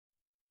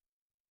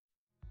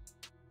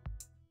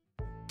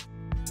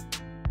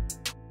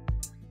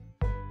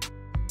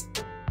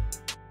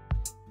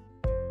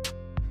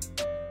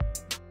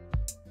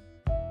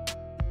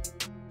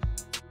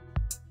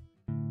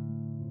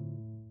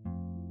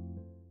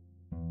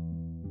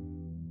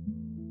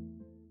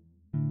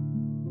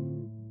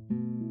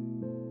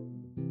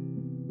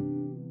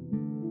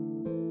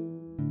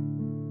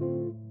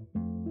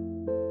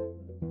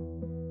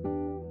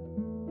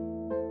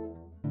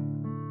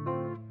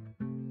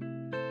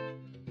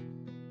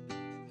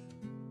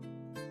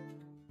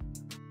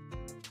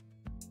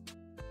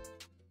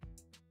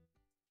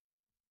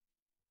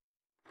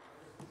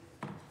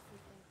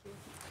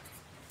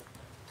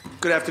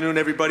Good afternoon,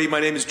 everybody. My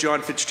name is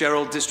John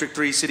Fitzgerald, District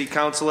 3 City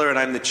Councilor, and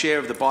I'm the chair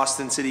of the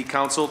Boston City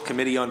Council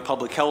Committee on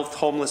Public Health,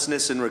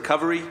 Homelessness, and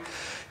Recovery.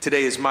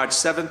 Today is March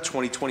 7th,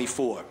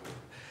 2024.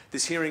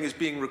 This hearing is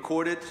being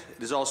recorded.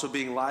 It is also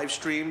being live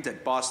streamed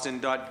at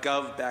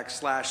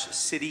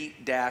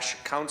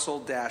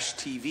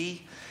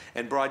boston.gov/city-council-tv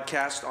and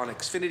broadcast on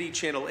Xfinity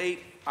Channel 8,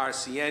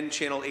 RCN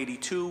Channel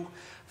 82,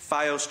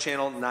 FiOS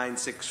Channel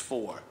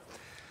 964.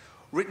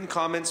 Written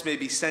comments may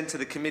be sent to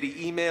the committee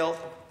email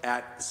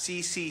at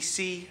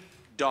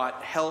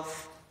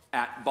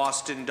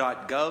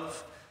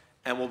ccc.health@boston.gov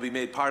and will be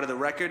made part of the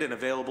record and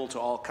available to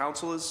all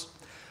councilors.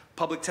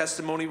 Public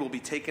testimony will be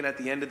taken at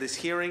the end of this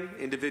hearing.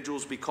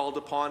 Individuals will be called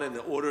upon in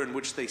the order in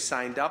which they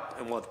signed up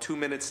and will have 2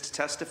 minutes to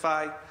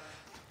testify.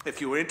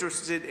 If you are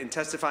interested in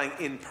testifying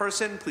in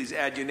person, please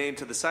add your name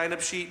to the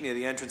sign-up sheet near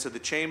the entrance of the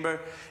chamber.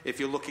 If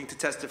you're looking to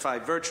testify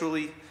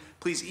virtually,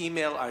 please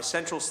email our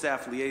Central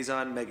Staff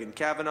Liaison, Megan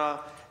Kavanaugh,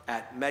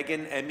 at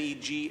Megan,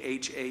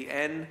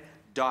 MEGHAN,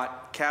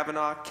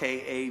 .Kavanaugh,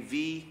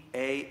 KAVANAGH,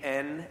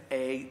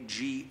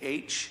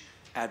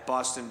 at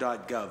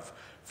boston.gov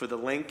for the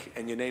link,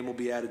 and your name will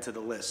be added to the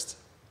list.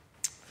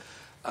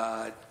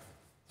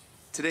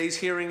 Today's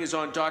hearing is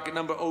on docket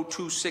number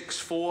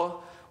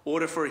 0264,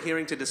 order for a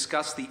hearing to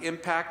discuss the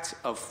impact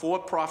of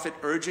for-profit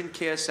urgent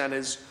care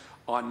centers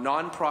on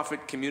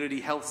nonprofit community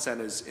health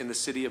centers in the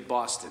city of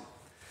Boston.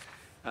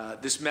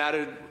 This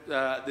matter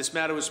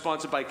was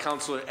sponsored by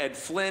Councilor Ed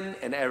Flynn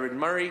and Erin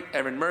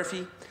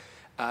Murphy,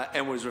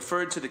 and was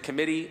referred to the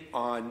committee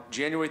on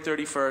January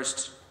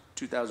 31st,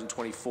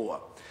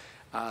 2024.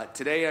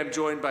 Today I'm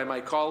joined by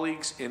my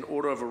colleagues in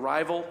order of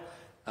arrival,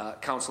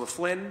 Councilor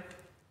Flynn,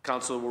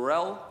 Councilor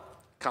Worrell,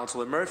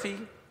 Councilor Murphy,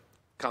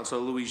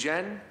 Councilor Louis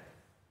Jean,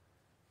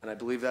 and I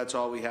believe that's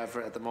all we have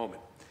at the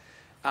moment.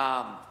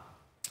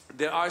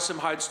 There are some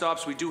hard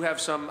stops. We do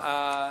have some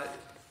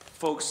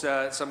folks,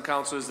 some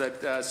councilors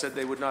that said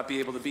they would not be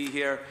able to be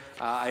here.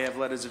 I have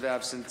letters of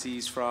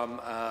absentees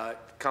from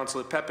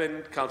Councilor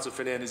Pepin, Councilor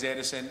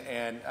Fernandez-Anderson,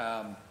 and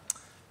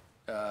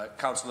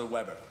Councilor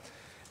Weber.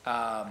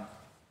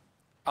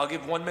 I'll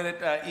give 1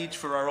 minute each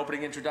for our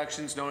opening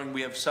introductions, knowing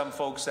we have some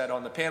folks that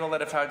on the panel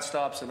that have hard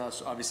stops, and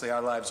obviously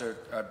our lives are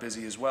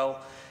busy as well.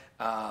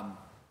 Councilor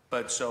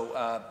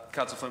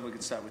Flynn, we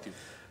can start with you.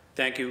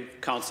 Thank you,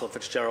 Councilor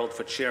Fitzgerald,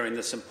 for chairing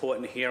this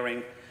important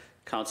hearing.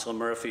 Councilor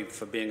Murphy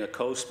for being a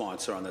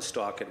co-sponsor on this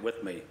docket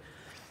with me.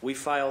 We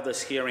filed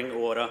this hearing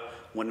order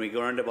when we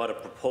learned about a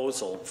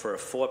proposal for a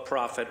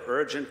for-profit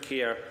urgent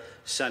care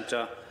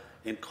center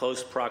in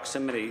close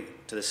proximity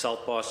to the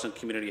South Boston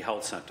Community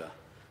Health Center.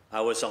 I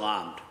was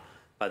alarmed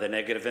by the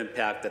negative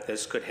impact that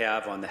this could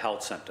have on the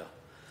health center.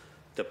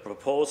 The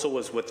proposal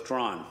was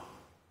withdrawn,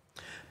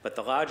 but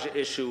the larger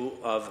issue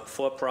of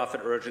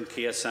for-profit urgent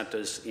care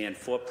centers and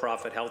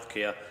for-profit health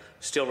care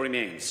still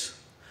remains.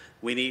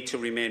 We need to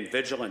remain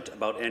vigilant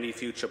about any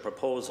future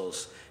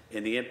proposals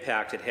and the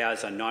impact it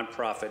has on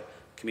nonprofit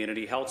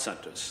community health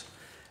centers.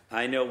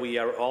 I know we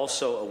are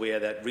also aware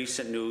that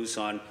recent news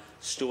on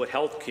Stewart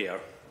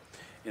Healthcare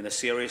and the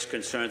serious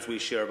concerns we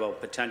share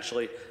about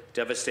potentially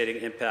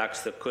devastating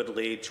impacts that could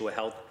lead to a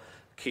health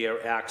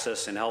care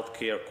access and health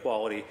care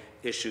quality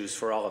issues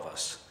for all of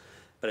us,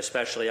 but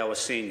especially our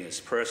seniors,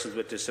 persons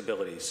with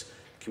disabilities,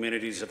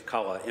 communities of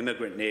color,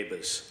 immigrant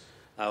neighbors,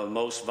 our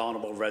most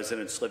vulnerable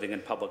residents living in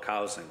public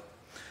housing.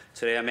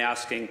 Today I'm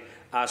asking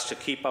us to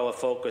keep our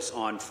focus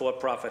on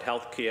for-profit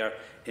health care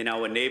in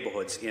our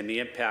neighborhoods and the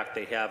impact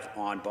they have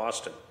on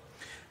Boston.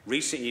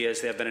 Recent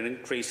years, there have been an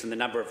increase in the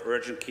number of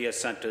urgent care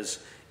centers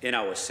in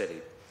our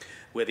city,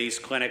 where these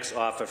clinics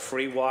offer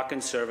free walk-in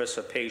service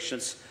for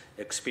patients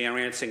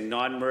experiencing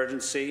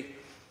non-emergency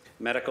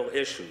medical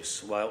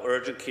issues. While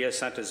urgent care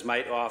centers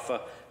might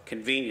offer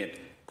convenient,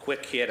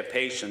 quick care to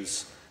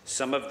patients,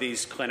 some of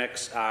these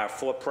clinics are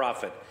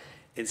for-profit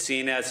and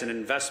seen as an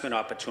investment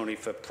opportunity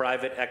for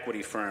private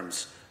equity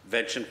firms,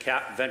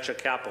 venture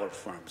capital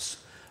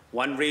firms.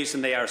 One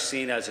reason they are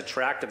seen as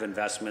attractive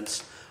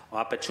investments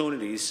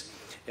opportunities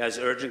as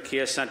urgent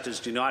care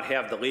centers do not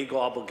have the legal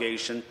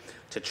obligation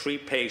to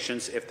treat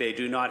patients if they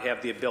do not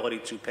have the ability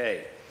to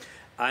pay.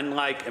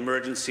 Unlike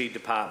emergency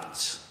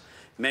departments,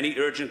 many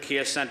urgent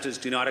care centers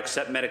do not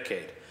accept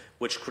Medicaid,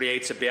 which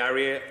creates a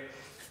barrier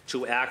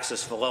to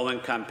access for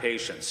low-income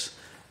patients.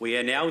 We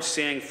are now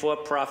seeing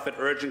for-profit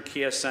urgent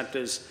care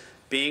centers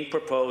being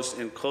proposed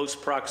in close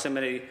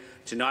proximity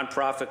to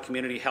nonprofit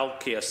community health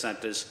care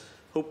centers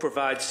who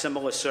provide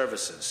similar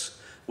services,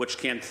 which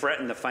can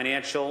threaten the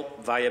financial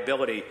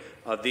viability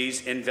of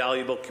these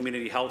invaluable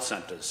community health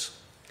centers.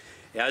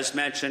 As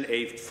mentioned,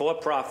 a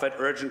for-profit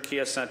urgent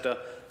care center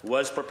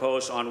was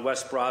proposed on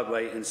West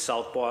Broadway in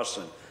South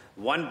Boston,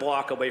 1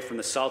 block away from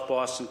the South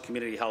Boston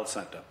Community Health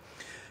Center.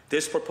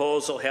 This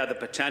proposal had the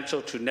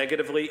potential to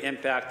negatively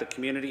impact the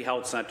community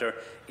health center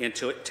and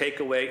to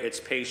take away its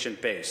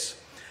patient base.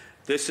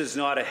 This is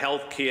not a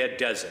healthcare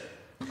desert,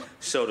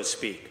 so to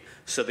speak.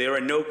 So there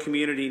are no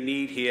community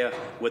need here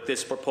with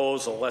this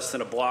proposal less than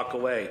a block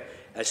away,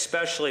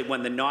 especially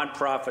when the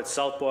nonprofit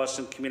South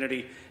Boston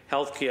Community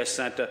Healthcare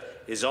Center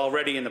is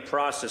already in the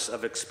process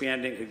of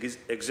expanding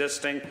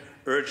existing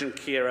urgent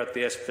care at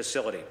their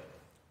facility,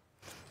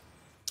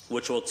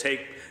 which will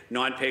take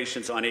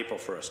non-patients on April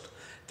 1st.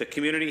 The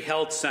Community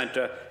Health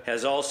Center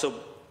has also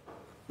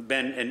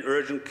been an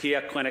urgent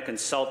care clinic in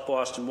South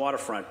Boston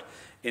waterfront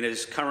and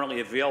is currently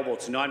available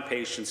to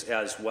non-patients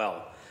as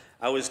well.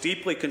 I was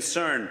deeply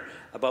concerned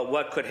about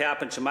what could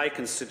happen to my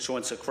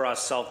constituents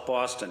across South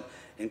Boston,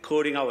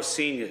 including our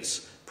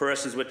seniors,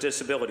 persons with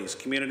disabilities,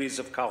 communities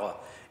of color,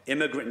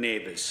 immigrant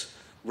neighbors,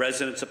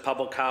 residents of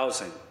public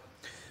housing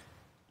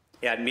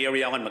at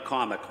Mary Ellen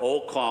McCormick,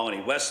 Old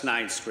Colony, West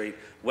 9th Street,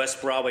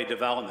 West Broadway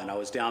Development. I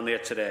was down there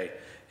today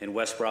in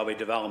West Broadway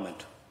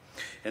Development.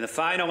 In the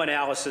final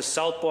analysis,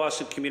 South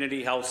Boston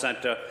Community Health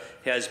Center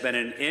has been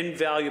an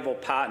invaluable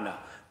partner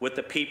with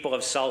the people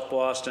of South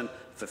Boston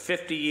for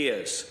 50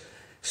 years,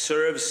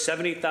 serves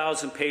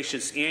 70,000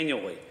 patients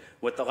annually,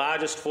 with the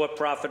largest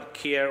for-profit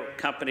care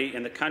company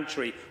in the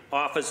country,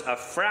 offers a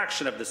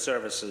fraction of the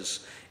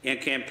services, and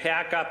can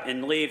pack up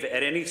and leave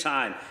at any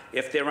time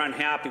if they're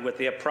unhappy with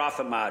their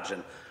profit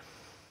margin.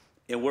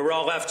 And we're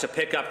all left to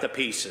pick up the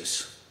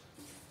pieces.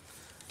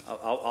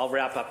 I'll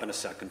wrap up in a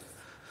second.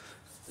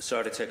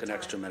 Sorry to take an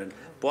extra minute.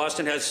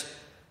 Boston has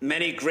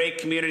many great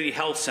community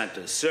health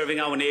centers serving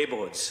our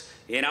neighborhoods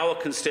and our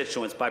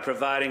constituents by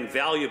providing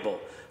valuable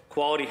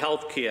quality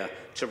health care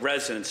to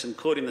residents,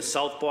 including the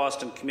South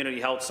Boston Community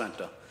Health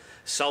Center,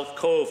 South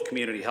Cove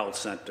Community Health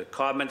Center,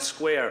 Codman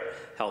Square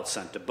Health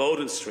Center,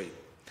 Bowdoin Street,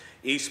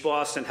 East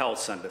Boston Health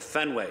Center,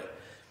 Fenway,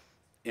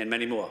 and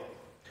many more.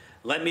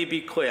 Let me be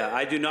clear,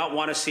 I do not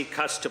want to see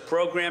cuts to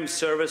programs,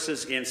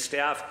 services, and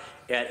staff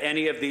at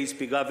any of these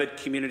beloved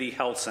community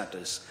health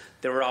centers.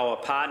 They're our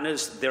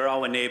partners, they're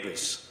our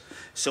neighbors.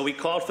 So we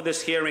called for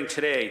this hearing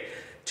today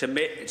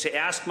to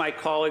ask my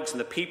colleagues and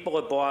the people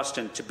of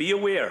Boston to be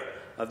aware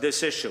of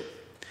this issue.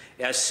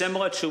 As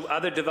similar to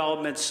other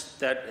developments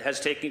that has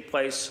taken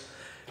place,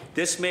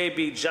 this may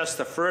be just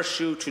the first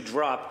shoe to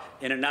drop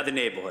in another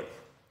neighborhood.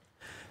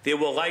 There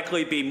will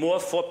likely be more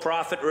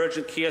for-profit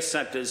urgent care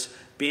centers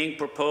being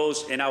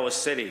proposed in our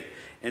city,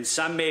 and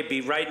some may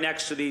be right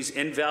next to these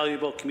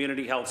invaluable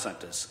community health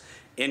centers.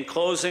 In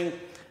closing,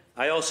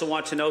 I also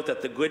want to note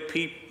that the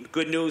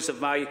good news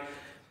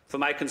for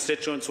my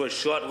constituents was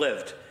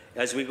short-lived,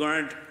 as we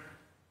learned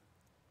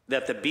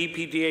that the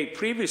BPDA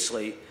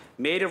previously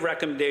made a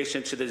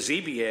recommendation to the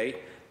ZBA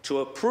to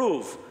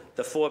approve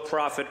the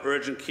for-profit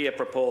urgent care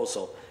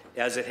proposal,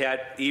 as it had,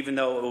 even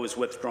though it was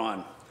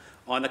withdrawn.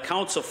 On the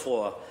council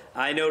floor,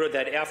 I noted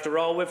that after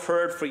all we've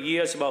heard for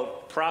years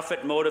about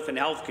profit motive in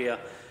healthcare,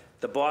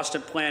 the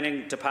Boston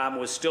Planning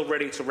Department was still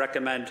ready to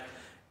recommend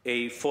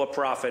a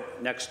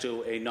for-profit next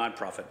to a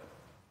nonprofit.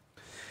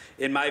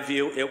 In my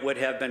view, it would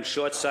have been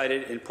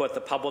short-sighted and put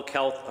the public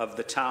health of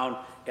the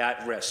town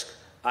at risk.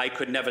 I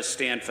could never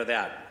stand for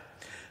that.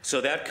 So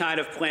that kind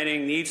of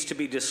planning needs to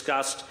be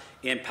discussed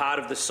and part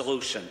of the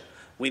solution.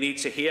 We need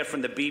to hear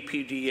from the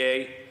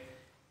BPDA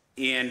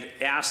and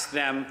ask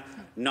them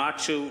not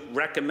to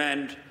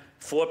recommend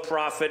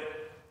for-profit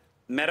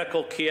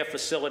medical care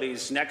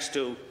facilities next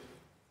to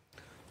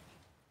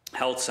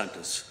health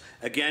centers.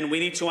 Again, we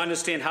need to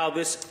understand how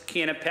this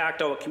can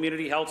impact our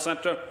community health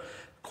center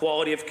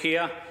quality of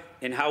care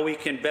and how we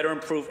can better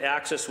improve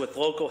access with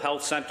local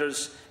health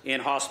centers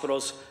and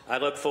hospitals. I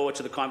look forward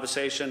to the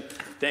conversation.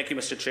 Thank you,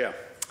 Mr. Chair.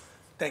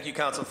 Thank you,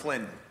 Councilor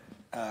Flynn.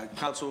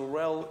 Councilor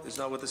Rell is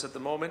not with us at the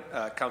moment.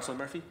 Councilor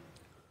Murphy?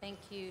 Thank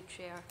you,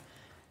 Chair.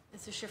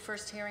 Is this your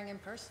first hearing in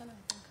person?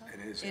 I think,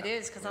 huh? It is. It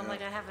is, because I'm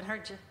like, I haven't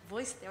heard your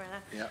voice there.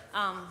 Yeah.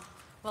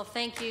 Well,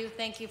 thank you.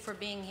 Thank you for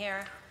being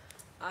here.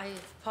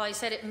 I've probably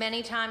said it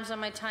many times on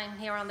my time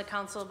here on the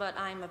council, but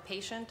I'm a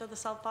patient of the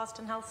South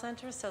Boston Health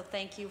Center, so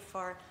thank you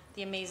for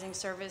the amazing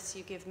service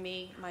you give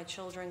me, my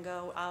children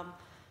go.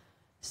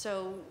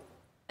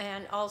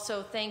 And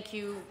also thank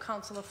you,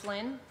 Councilor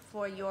Flynn,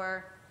 for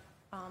your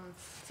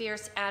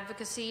fierce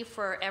advocacy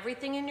for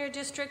everything in your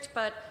district.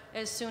 But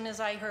as soon as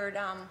I heard,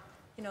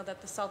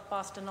 that the South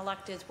Boston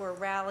electeds were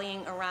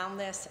rallying around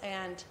this,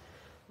 and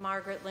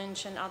Margaret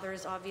Lynch and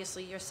others,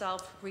 obviously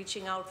yourself,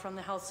 reaching out from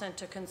the health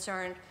center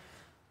concerned,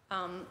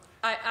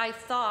 I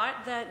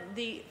thought that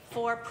the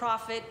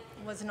for-profit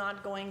was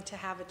not going to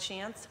have a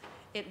chance.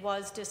 It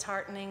was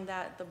disheartening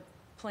that the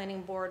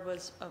planning board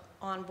was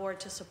on board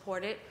to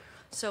support it.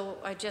 So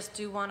I just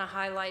do want to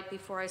highlight,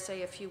 before I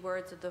say a few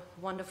words, of the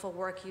wonderful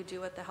work you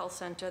do at the health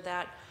center,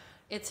 that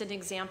it's an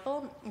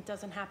example. It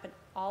doesn't happen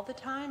all the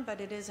time,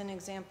 but it is an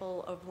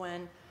example of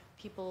when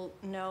people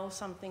know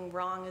something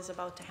wrong is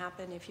about to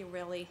happen. If you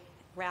really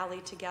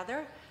rally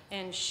together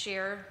and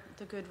share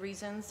the good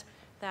reasons,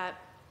 that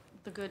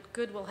the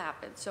good will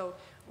happen. So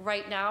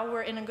right now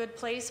we're in a good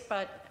place,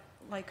 but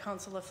like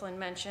Councilor Flynn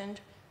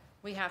mentioned,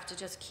 we have to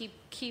just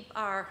keep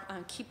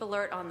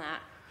alert on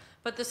that.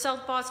 But the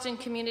South Boston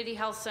Community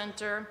Health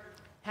Center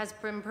has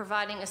been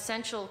providing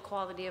essential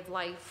quality of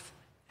life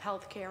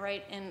health care,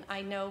 right? And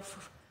I know,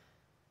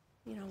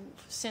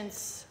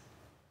 since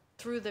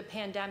through the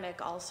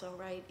pandemic also,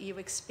 right, you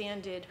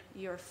expanded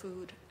your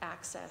food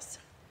access.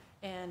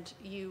 and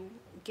you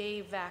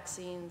gave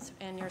vaccines,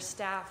 and your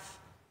staff,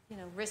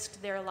 risked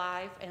their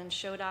life and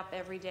showed up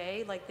every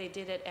day like they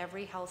did at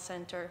every health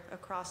center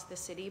across the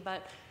city.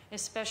 But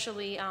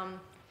especially,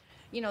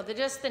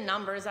 just the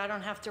numbers, I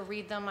don't have to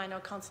read them. I know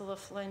Councilor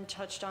Flynn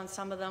touched on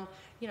some of them,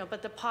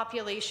 but the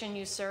population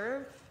you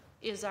serve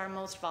is our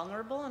most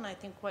vulnerable, and I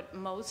think what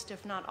most,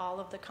 if not all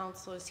of the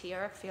councilors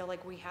here feel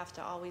like we have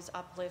to always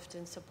uplift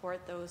and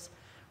support those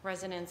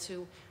residents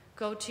who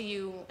go to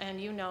you, and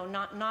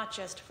not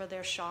just for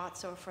their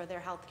shots or for their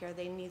health care.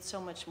 They need so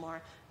much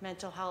more.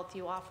 Mental health,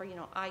 you offer,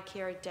 eye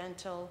care,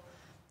 dental,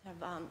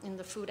 in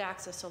the food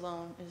access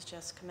alone is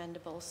just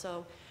commendable.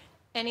 So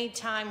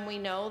anytime we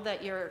know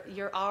that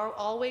you're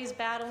always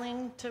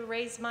battling to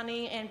raise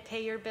money and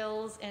pay your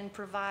bills and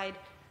provide,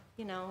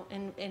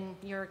 and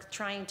you're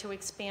trying to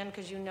expand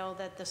because you know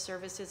that the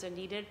services are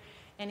needed,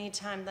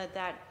 anytime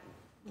that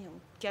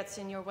gets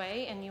in your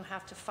way and you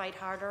have to fight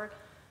harder,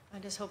 I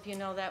just hope you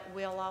know that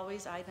we'll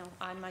always, I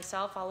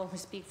myself, I'll only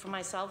speak for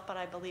myself, but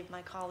I believe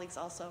my colleagues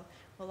also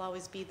will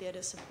always be there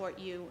to support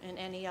you in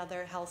any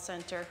other health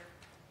center.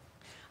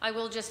 I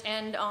will just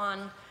end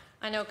on,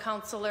 I know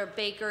Councilor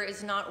Baker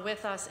is not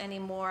with us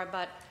anymore,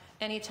 but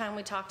anytime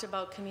we talked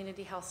about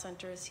community health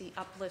centers, he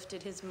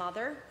uplifted his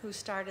mother, who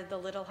started the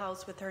Little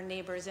House with her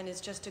neighbors, and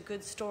is just a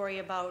good story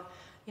about,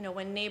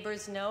 when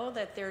neighbors know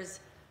that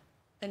there's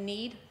a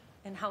need,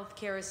 and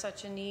healthcare is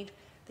such a need,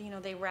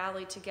 they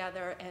rallied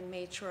together and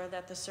made sure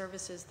that the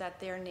services that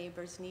their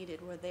neighbors needed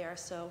were there.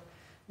 So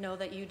know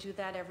that you do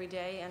that every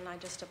day, and I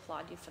just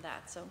applaud you for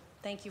that. So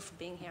thank you for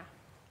being here.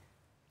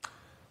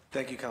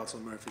 Thank you,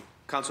 Councilor Murphy.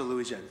 Councilor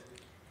Louis-Jean.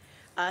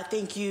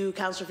 Thank you,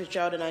 Councilor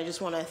Fitzgerald, and I just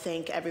want to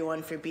thank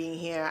everyone for being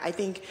here. I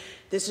think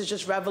this is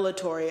just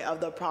revelatory of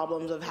the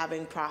problems of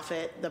having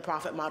the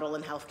profit model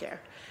in healthcare.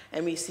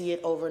 And we see it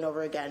over and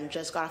over again.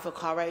 Just got off a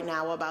call right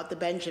now about the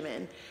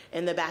Benjamin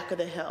in the back of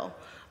the hill.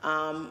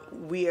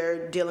 We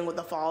are dealing with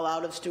the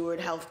fallout of Steward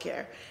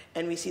Healthcare,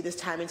 and we see this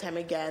time and time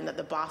again that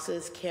the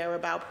bosses care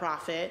about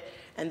profit,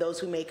 and those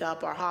who make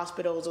up our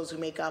hospitals, those who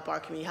make up our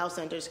community health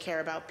centers care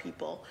about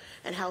people,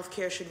 and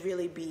healthcare should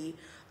really be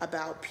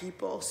about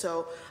people.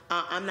 So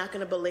I'm not going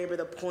to belabor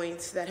the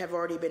points that have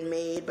already been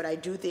made, but I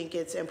do think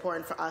it's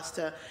important for us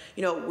to,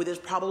 there's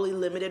probably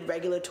limited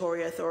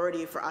regulatory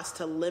authority for us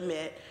to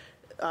limit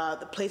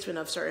the placement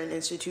of certain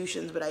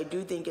institutions, but I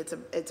do think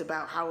it's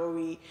about how are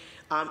we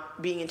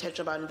being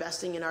intentional about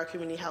investing in our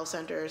community health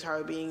centers, how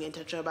are we being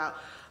intentional about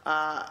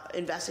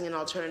investing in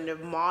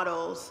alternative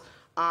models,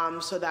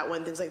 so that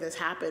when things like this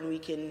happen,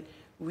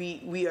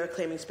 we are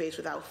claiming space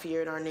without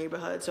fear in our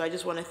neighborhood. So I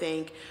just want to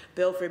thank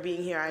Bill for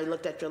being here. I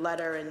looked at your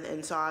letter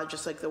and saw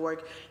just like the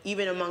work,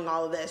 even among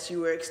all of this,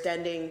 you were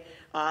extending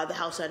the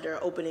health center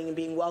opening and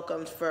being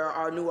welcomed for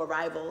our new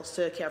arrivals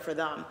to care for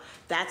them.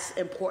 That's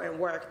important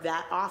work.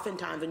 That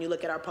oftentimes when you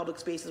look at our public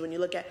spaces, when you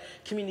look at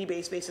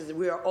community-based spaces,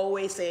 we are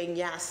always saying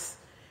yes,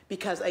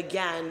 because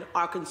again,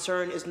 our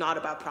concern is not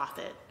about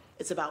profit,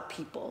 it's about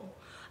people.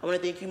 I want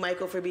to thank you,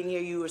 Michael, for being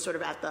here. You were sort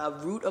of at the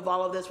root of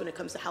all of this when it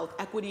comes to health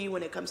equity,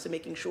 when it comes to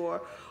making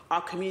sure our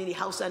community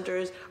health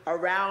centers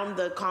around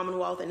the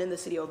Commonwealth and in the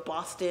city of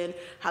Boston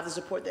have the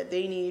support that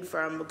they need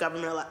from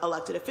government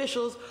elected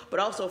officials, but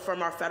also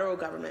from our federal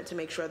government to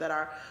make sure that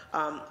our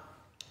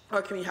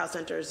community health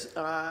centers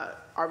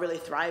are really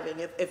thriving.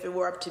 If it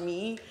were up to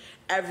me,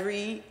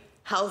 every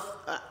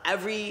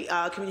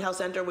community health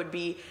center would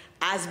be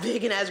as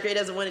big and as great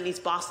as the one in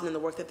East Boston in the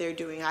work that they're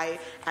doing. I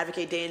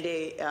advocate day and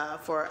day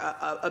for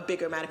a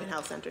bigger Mattapan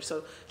Health Center.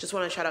 So just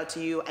want to shout out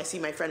to you. I see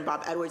my friend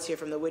Bob Edwards here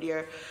from the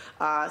Whittier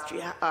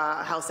Street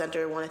Health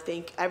Center. I want to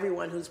thank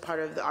everyone who's part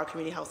of our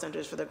community health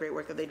centers for the great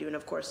work that they do, and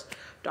of course,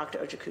 Dr.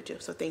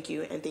 Ojikutu. So thank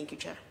you, and thank you,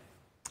 Chair.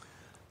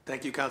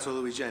 Thank you, Councilor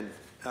Louis-Jean.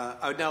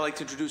 I would now like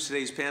to introduce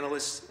today's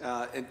panelists.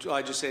 And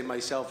I just say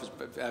myself,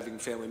 as having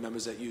family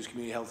members that use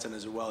community health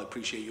centers as well, I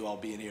appreciate you all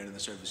being here and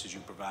the services you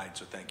provide,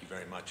 so thank you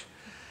very much.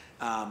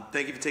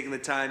 Thank you for taking the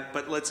time,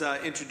 but let's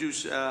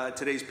introduce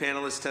today's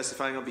panelists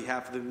testifying on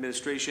behalf of the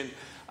administration.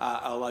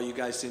 I'll allow you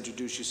guys to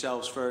introduce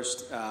yourselves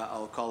first.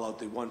 I'll call out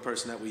the one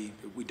person that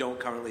we don't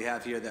currently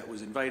have here that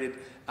was invited,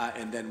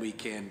 and then we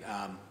can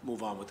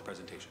move on with the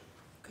presentation.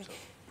 Okay. So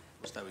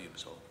we'll start with you,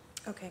 Ms. Holt.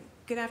 Okay.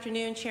 Good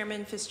afternoon,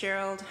 Chairman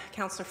Fitzgerald,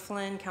 Councilor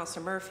Flynn,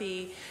 Councilor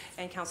Murphy,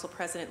 and Council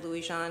President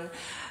Louis-Jean.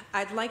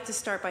 I'd like to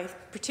start by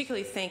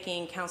particularly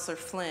thanking Councilor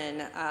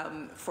Flynn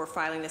for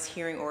filing this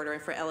hearing order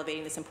and for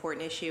elevating this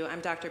important issue. I'm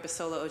Dr.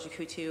 Bisola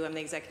Ojikutu. I'm the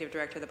Executive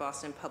Director of the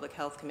Boston Public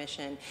Health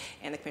Commission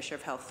and the Commissioner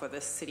of Health for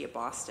the City of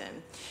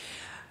Boston.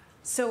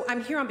 So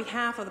I'm here on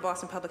behalf of the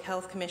Boston Public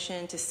Health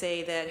Commission to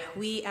say that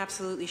we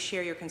absolutely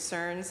share your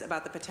concerns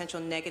about the potential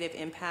negative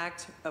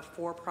impact of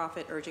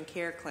for-profit urgent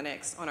care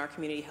clinics on our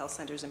community health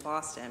centers in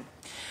Boston.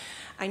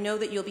 I know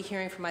that you'll be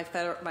hearing from my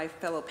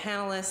fellow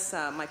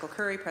panelists, Michael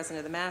Curry, President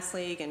of the Mass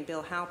League, and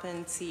Bill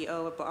Halpin, CEO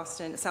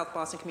of South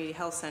Boston Community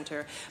Health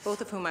Center,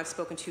 both of whom I've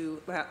spoken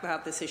to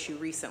about this issue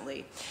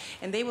recently.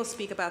 And they will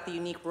speak about the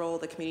unique role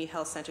that community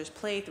health centers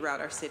play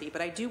throughout our city,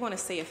 but I do want to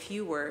say a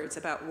few words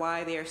about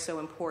why they are so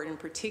important,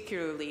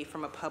 particularly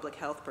from a public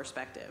health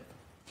perspective.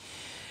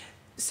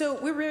 So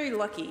we're very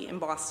lucky in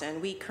Boston.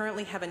 We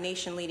currently have a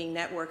nation-leading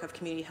network of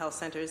community health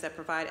centers that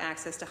provide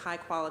access to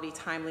high-quality,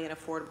 timely, and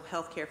affordable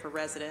health care for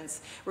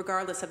residents,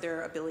 regardless of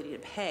their ability to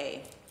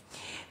pay.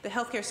 The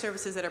healthcare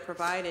services that are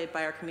provided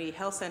by our community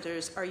health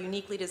centers are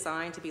uniquely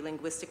designed to be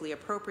linguistically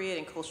appropriate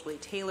and culturally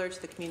tailored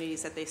to the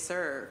communities that they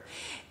serve.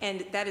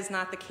 And that is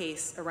not the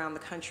case around the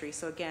country.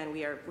 So again,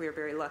 we are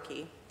very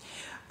lucky.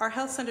 Our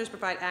health centers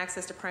provide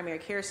access to primary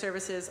care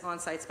services,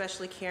 on-site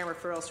specialty care, and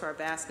referrals to our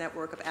vast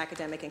network of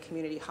academic and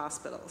community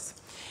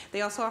hospitals.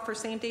 They also offer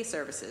same-day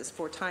services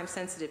for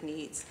time-sensitive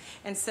needs,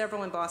 and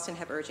several in Boston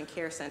have urgent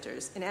care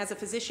centers. And as a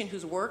physician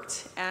who's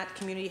worked at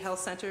community health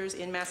centers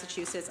in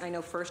Massachusetts, I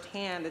know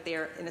firsthand that they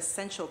are an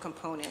essential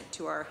component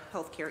to our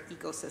healthcare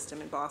ecosystem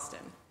in Boston.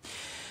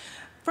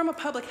 From a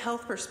public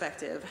health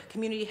perspective,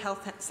 community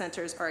health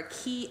centers are a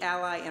key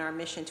ally in our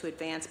mission to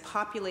advance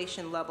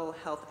population-level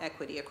health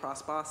equity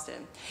across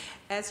Boston.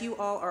 As you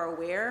all are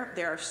aware,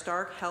 there are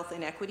stark health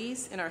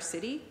inequities in our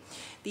city.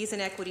 These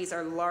inequities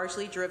are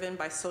largely driven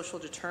by social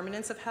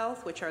determinants of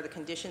health, which are the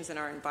conditions in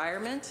our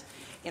environment,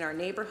 in our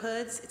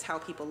neighborhoods. It's how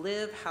people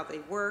live, how they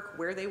work,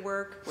 where they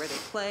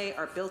play,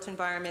 our built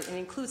environment, and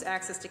includes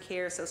access to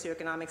care,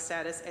 socioeconomic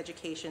status,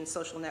 education,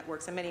 social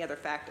networks, and many other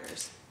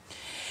factors.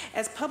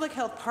 As public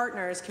health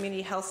partners,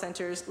 community health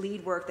centers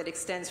lead work that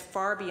extends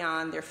far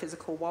beyond their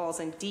physical walls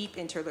and deep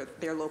into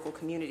their local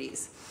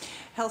communities.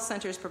 Health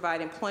centers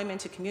provide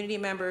employment to community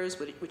members,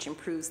 which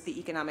improves the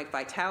economic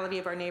vitality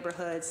of our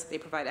neighborhoods. They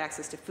provide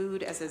access to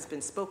food, as has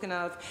been spoken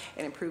of,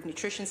 and improve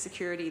nutrition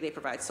security. They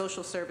provide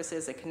social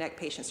services that connect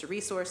patients to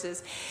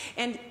resources.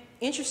 And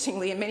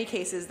interestingly, in many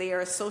cases, they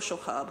are a social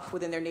hub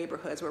within their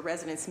neighborhoods where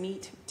residents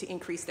meet to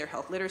increase their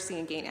health literacy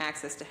and gain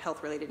access to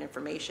health-related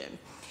information.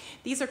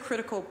 These are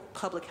critical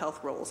public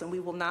health roles, and we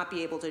will not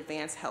be able to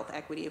advance health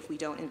equity if we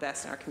don't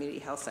invest in our community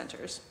health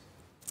centers.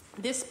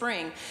 This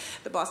spring,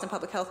 the Boston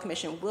Public Health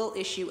Commission will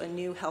issue a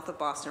new Health of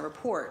Boston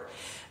report.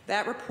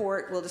 That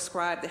report will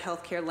describe the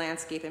healthcare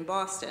landscape in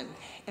Boston.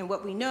 And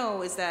what we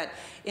know is that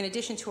in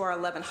addition to our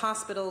 11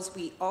 hospitals,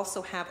 we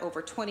also have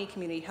over 20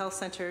 community health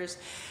centers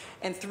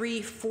and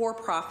 3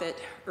 for-profit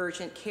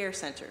urgent care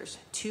centers.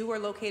 2 are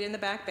located in the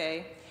Back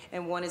Bay,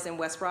 and 1 is in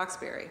West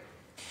Roxbury.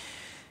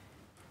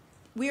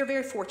 We are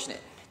very fortunate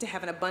to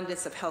have an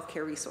abundance of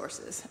healthcare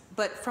resources,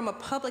 but from a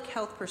public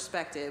health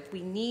perspective,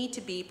 we need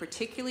to be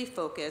particularly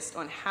focused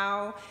on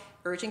how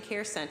urgent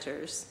care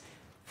centers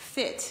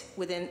fit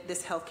within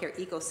this healthcare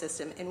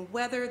ecosystem and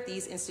whether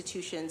these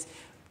institutions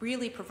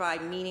really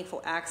provide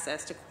meaningful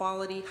access to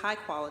quality, high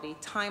quality,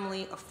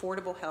 timely,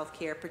 affordable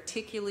healthcare,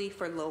 particularly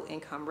for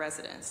low-income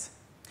residents.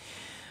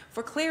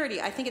 For clarity,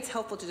 I think it's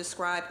helpful to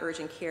describe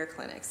urgent care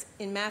clinics.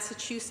 In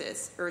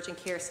Massachusetts, urgent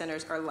care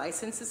centers are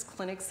licensed as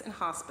clinics and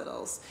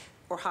hospitals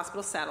or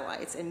hospital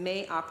satellites and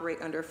may operate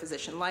under a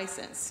physician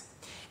license.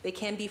 They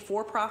can be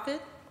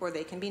for-profit or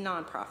they can be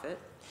nonprofit.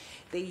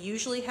 They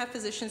usually have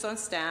physicians on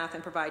staff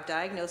and provide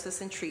diagnosis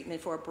and treatment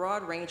for a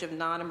broad range of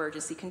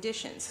non-emergency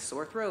conditions,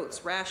 sore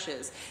throats,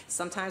 rashes,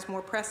 sometimes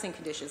more pressing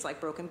conditions like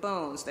broken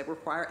bones that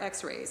require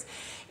x-rays,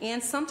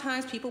 and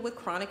sometimes people with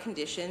chronic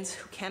conditions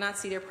who cannot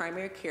see their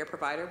primary care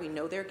provider, we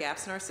know there are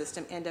gaps in our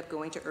system, end up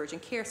going to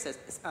urgent care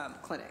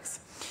clinics.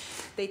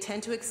 They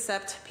tend to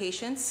accept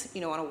patients,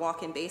 on a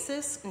walk-in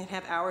basis and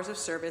have hours of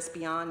service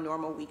beyond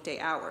normal weekday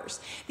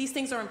hours. These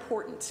things are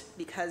important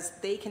because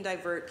they can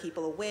divert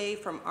people away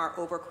from our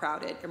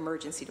overcrowded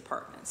emergency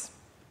departments.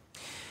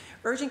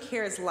 Urgent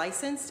care is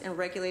licensed and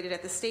regulated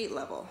at the state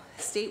level.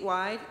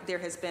 Statewide, there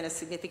has been a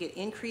significant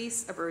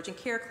increase of urgent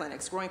care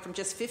clinics, growing from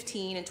just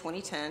 15 in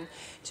 2010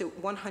 to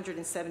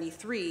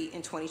 173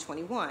 in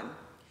 2021.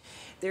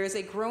 There is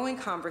a growing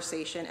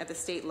conversation at the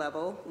state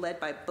level, led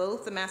by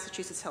both the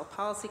Massachusetts Health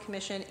Policy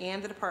Commission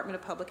and the Department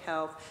of Public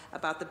Health,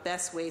 about the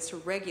best ways to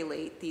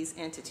regulate these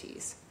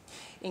entities,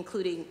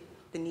 including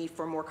the need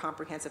for more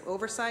comprehensive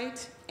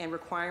oversight and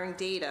requiring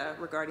data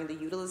regarding the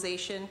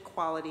utilization,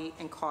 quality,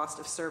 and cost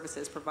of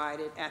services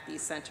provided at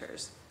these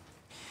centers.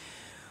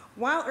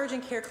 While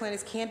urgent care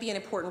clinics can be an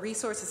important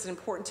resource, it's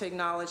important to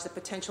acknowledge the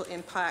potential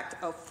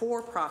impact of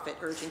for-profit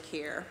urgent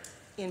care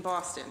in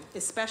Boston,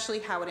 especially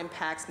how it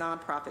impacts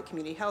nonprofit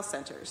community health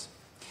centers.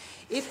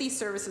 If these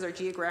services are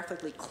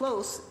geographically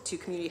close to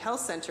community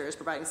health centers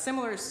providing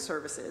similar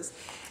services,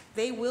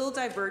 they will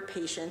divert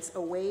patients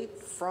away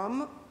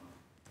from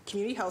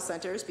community health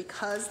centers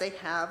because they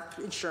have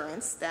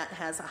insurance that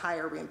has a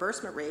higher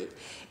reimbursement rate,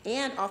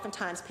 and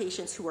oftentimes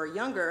patients who are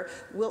younger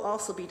will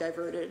also be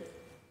diverted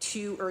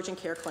to urgent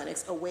care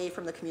clinics away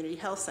from the community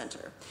health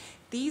center.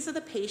 These are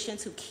the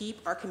patients who keep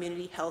our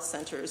community health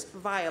centers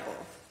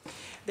viable.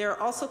 There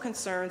are also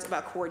concerns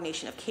about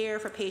coordination of care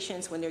for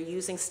patients when they're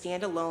using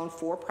standalone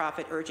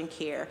for-profit urgent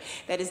care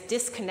that is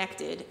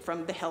disconnected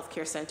from the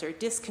healthcare center,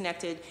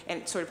 disconnected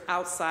and sort of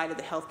outside of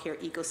the healthcare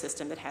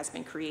ecosystem that has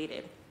been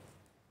created.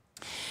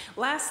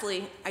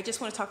 Lastly, I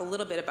just want to talk a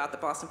little bit about the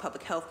Boston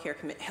Public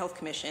Health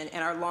Commission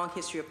and our long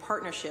history of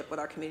partnership with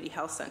our community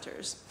health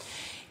centers.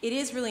 It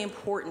is really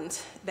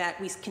important that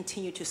we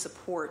continue to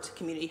support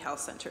community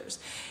health centers.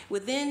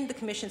 Within the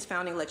Commission's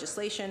founding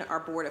legislation, our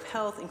Board of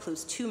Health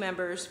includes 2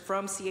 members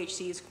from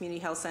CHC's community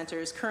health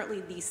centers. Currently,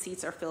 these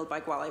seats are filled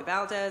by Guale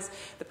Valdez,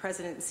 the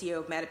President and CEO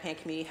of Mattapan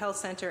Community Health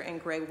Center, and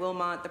Greg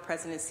Wilmot, the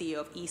President and CEO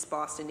of East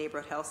Boston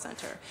Neighborhood Health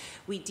Center.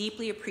 We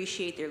deeply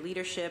appreciate their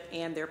leadership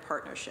and their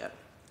partnership.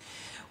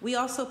 We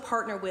also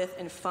partner with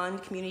and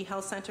fund community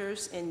health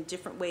centers in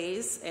different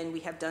ways, and we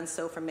have done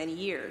so for many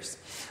years.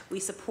 We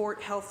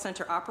support health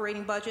center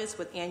operating budgets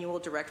with annual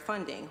direct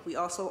funding. We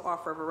also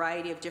offer a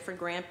variety of different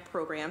grant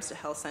programs to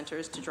health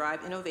centers to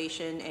drive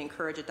innovation and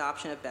encourage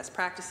adoption of best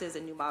practices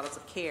and new models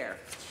of care.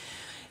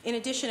 In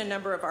addition, a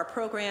number of our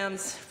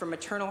programs, from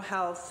maternal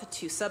health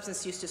to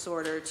substance use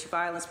disorder to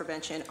violence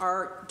prevention,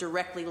 are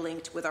directly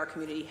linked with our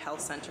community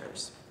health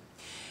centers.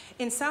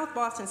 In South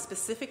Boston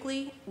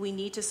specifically, we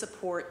need to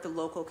support the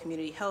local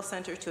community health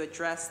center to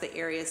address the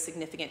area's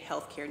significant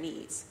healthcare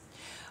needs.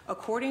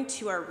 According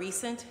to our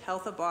recent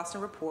Health of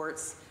Boston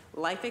reports,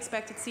 life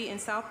expectancy in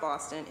South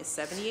Boston is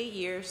 78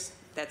 years.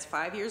 That's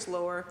 5 years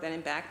lower than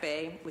in Back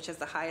Bay, which has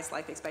the highest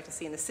life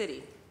expectancy in the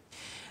city.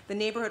 The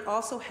neighborhood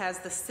also has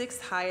the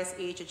 6th highest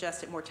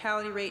age-adjusted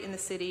mortality rate in the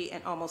city,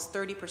 and almost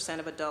 30%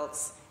 of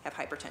adults have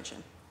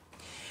hypertension.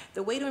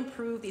 The way to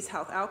improve these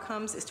health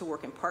outcomes is to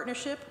work in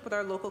partnership with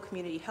our local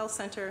community health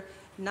center,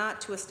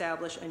 not to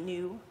establish a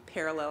new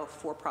parallel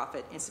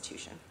for-profit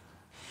institution.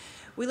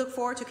 We look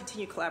forward to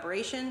continued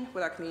collaboration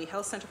with our community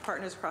health center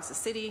partners across the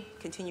city,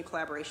 continued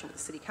collaboration with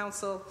the City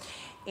Council,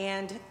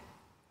 and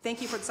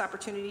thank you for this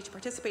opportunity to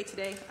participate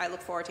today. I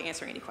look forward to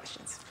answering any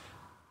questions.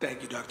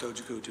 Thank you, Dr.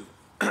 Ojikutu.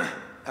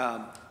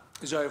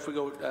 Sorry, if we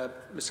go,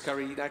 Ms.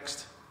 Curry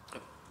next,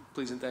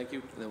 please and thank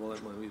you, and then we'll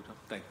let you go.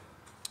 Thank you.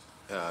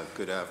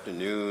 Good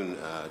afternoon,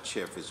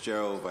 Chair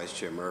Fitzgerald, Vice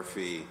Chair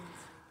Murphy,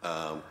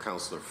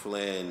 Councilor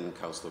Flynn,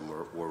 Councilor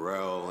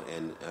Worrell,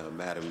 and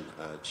Madam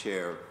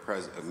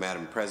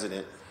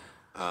President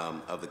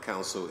of the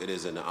Council. It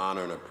is an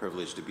honor and a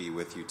privilege to be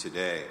with you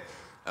today.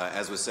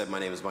 As was said, my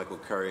name is Michael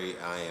Curry.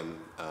 I am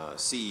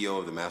CEO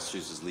of the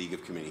Massachusetts League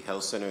of Community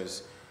Health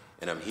Centers,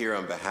 and I'm here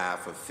on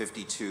behalf of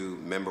 52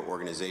 member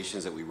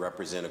organizations that we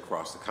represent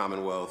across the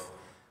Commonwealth.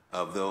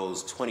 Of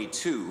those,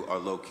 22 are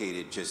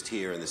located just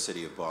here in the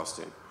city of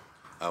Boston.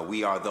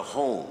 We are the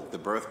home, the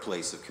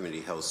birthplace of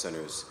community health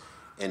centers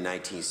in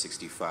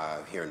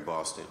 1965 here in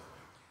Boston.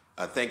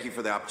 Thank you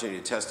for the opportunity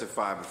to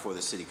testify before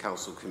the City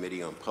Council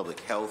Committee on Public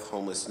Health,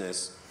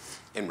 Homelessness,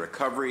 and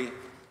Recovery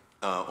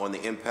on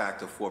the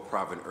impact of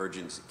for-profit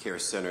urgent care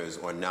centers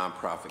or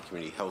nonprofit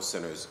community health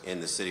centers in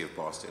the city of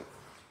Boston.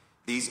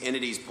 These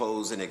entities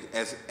pose an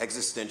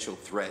existential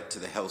threat to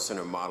the health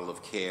center model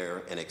of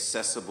care and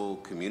accessible,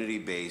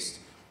 community-based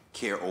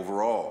care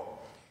overall,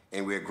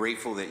 and we are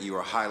grateful that you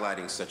are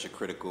highlighting such a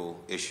critical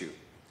issue.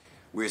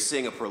 We're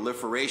seeing a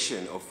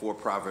proliferation of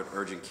for-profit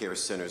urgent care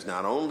centers,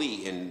 not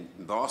only in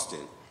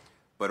Boston,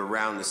 but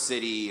around the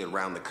city,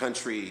 around the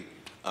country.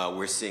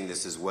 We're seeing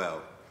this as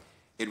well.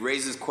 It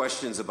raises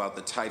questions about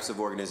the types of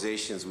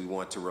organizations we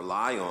want to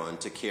rely on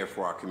to care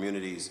for our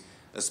communities,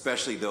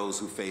 especially those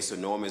who face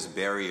enormous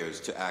barriers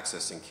to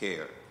accessing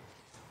care.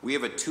 We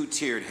have a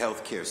 2-tiered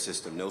healthcare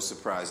system, no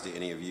surprise to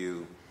any of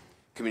you.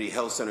 Community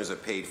health centers are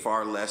paid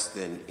far less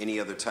than any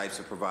other types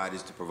of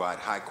providers to provide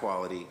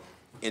high-quality,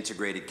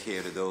 integrated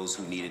care to those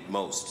who need it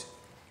most.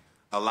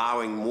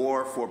 Allowing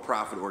more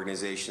for-profit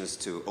organizations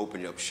to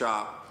open up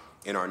shop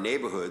in our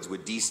neighborhoods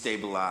would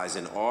destabilize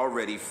an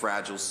already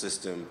fragile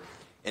system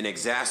and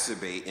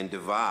exacerbate and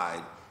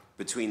divide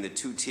between the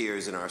 2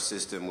 tiers in our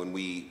system when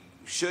we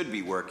should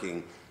be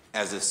working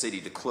as a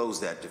city to close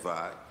that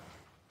divide.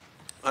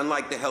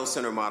 Unlike the health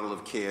center model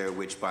of care,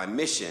 which by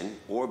mission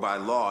or by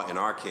law in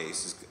our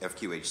case,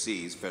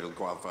 FQHCs, Federally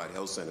Qualified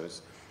Health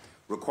Centers,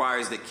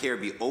 requires that care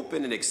be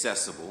open and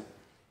accessible,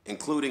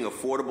 including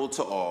affordable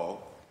to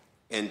all,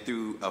 and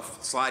through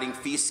sliding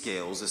fee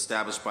scales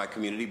established by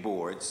community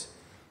boards,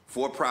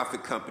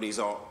 for-profit companies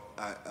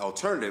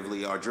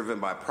alternatively are driven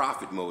by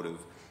profit motive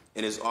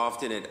and is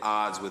often at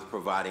odds with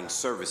providing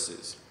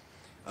services.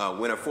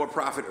 When a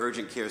for-profit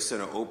urgent care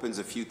center opens,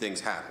 a few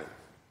things happen.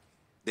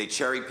 They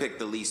cherry-pick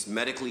the least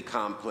medically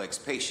complex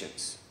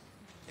patients.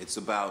 It's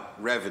about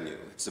revenue.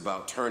 It's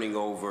about turning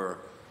over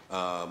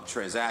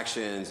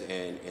transactions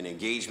and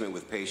engagement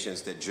with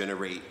patients that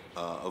generate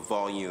a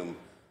volume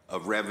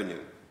of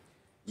revenue.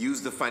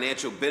 Use the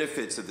financial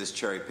benefits of this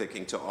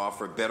cherry-picking to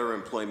offer better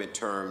employment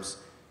terms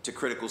to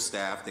critical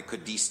staff that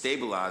could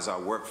destabilize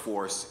our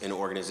workforce and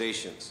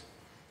organizations.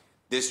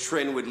 This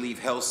trend would leave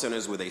health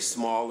centers with a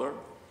smaller,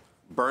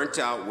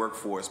 burnt-out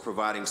workforce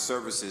providing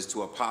services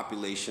to a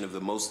population of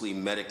the mostly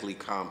medically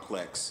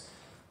complex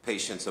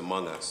patients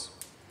among us.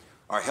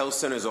 Our health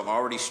centers are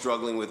already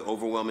struggling with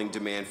overwhelming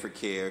demand for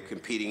care,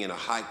 competing in a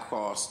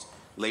high-cost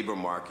labor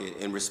market,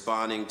 and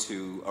responding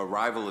to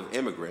arrival of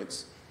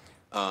immigrants,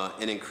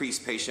 an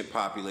increased patient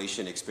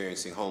population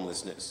experiencing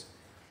homelessness.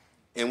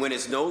 And when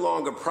it's no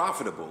longer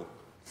profitable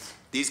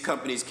These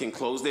companies can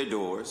close their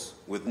doors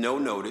with no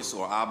notice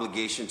or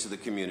obligation to the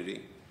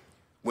community.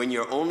 When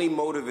your only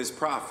motive is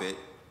profit,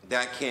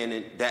 that can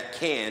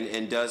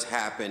and does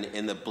happen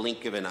in the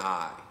blink of an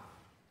eye.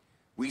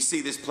 We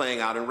see this playing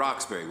out in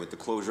Roxbury with the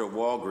closure of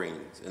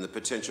Walgreens and the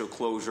potential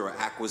closure or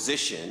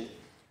acquisition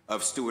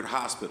of Stewart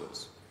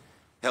hospitals.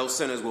 Health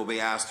centers will be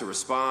asked to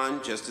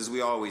respond, just as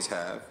we always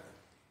have,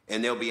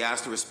 and they'll be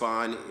asked to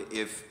respond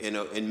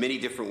in many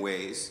different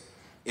ways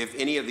if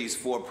any of these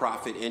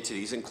for-profit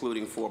entities,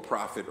 including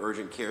for-profit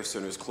urgent care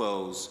centers,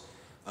 close,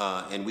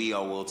 and we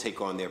all will take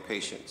on their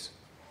patients.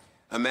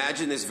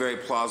 Imagine this very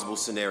plausible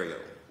scenario.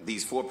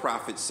 These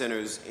for-profit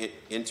centers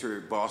enter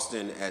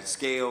Boston at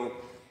scale,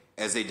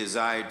 as they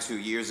desired 2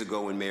 years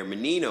ago when Mayor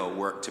Menino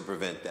worked to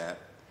prevent that.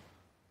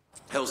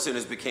 Health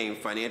centers became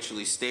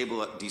financially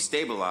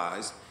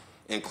destabilized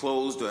and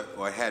closed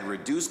or had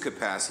reduced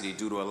capacity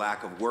due to a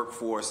lack of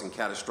workforce and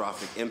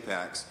catastrophic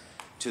impacts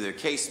to their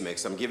case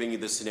mix. I'm giving you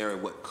the scenario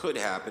of what could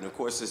happen. Of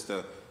course, it's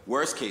the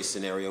worst case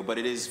scenario, but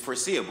it is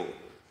foreseeable.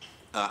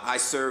 I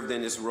served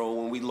in this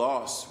role when we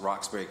lost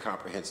Roxbury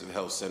Comprehensive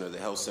Health Center, the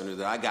health center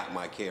that I got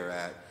my care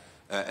at,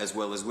 as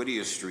well as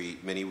Whittier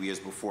Street many years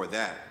before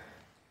that.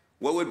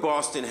 What would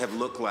Boston have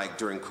looked like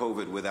during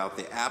COVID without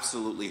the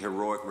absolutely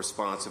heroic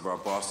response of our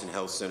Boston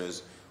health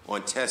centers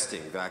on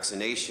testing,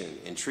 vaccination,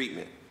 and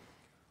treatment?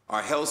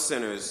 Our health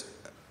centers,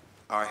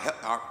 our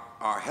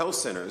health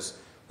centers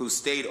who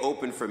stayed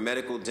open for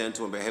medical,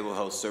 dental, and behavioral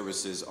health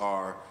services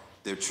are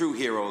the true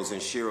heroes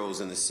and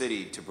sheroes in the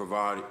city to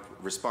provide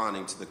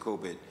responding to the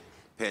COVID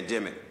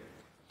pandemic.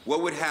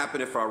 What would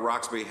happen if our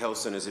Roxbury health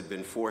centers had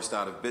been forced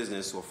out of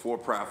business or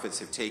for-profits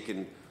have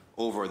taken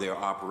over their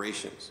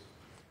operations?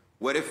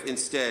 What if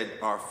instead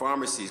our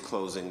pharmacies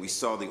closing, we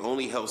saw the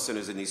only health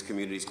centers in these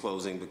communities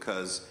closing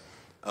because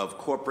of the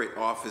corporate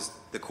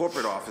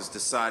office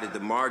decided the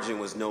margin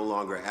was no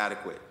longer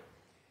adequate?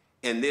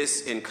 And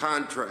this in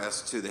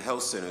contrast to the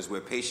health centers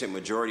where patient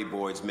majority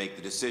boards make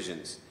the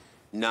decisions,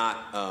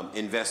 not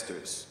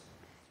investors.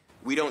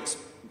 We don't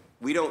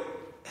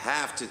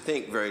have to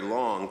think very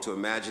long to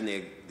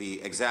imagine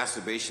the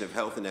exacerbation of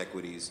health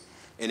inequities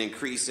and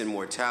increase in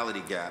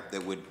mortality gap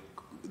that would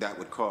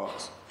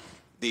cause.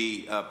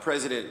 The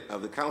president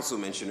of the council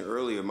mentioned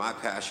earlier our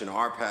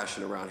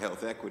passion around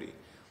health equity.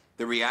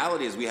 The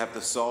reality is we have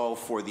to solve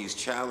for these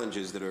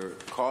challenges that are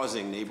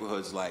causing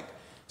neighborhoods like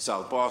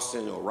South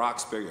Boston or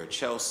Roxbury or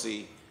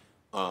Chelsea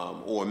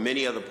or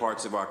many other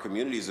parts of our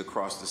communities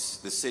across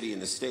the city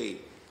and the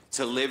state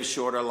to live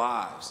shorter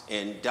lives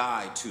and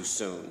die too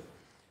soon.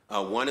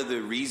 One of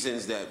the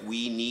reasons that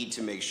we need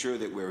to make sure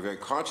that we're very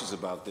conscious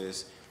about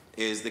this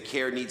is the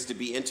care needs to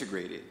be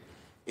integrated.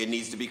 It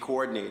needs to be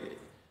coordinated.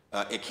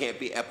 It can't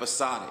be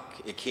episodic.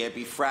 It can't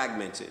be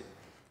fragmented.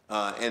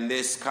 And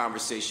this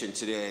conversation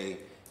today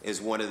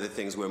is one of the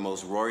things we're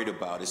most worried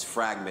about is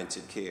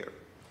fragmented care.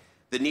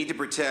 The need to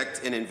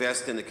protect and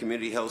invest in the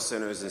community health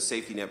centers and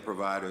safety net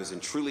providers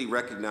and truly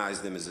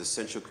recognize them as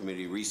essential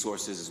community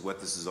resources is what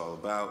this is all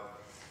about.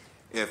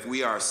 If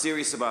we are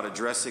serious about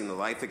addressing the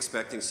life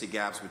expectancy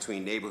gaps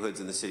between neighborhoods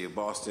in the city of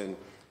Boston,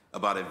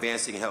 about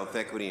advancing health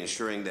equity,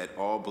 ensuring that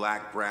all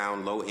Black,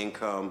 brown,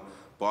 low-income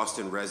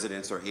Boston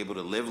residents are able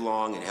to live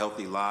long and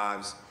healthy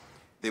lives,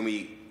 then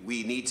we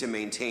need to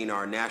maintain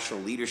our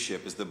national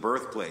leadership as the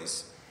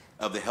birthplace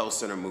of the health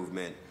center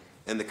movement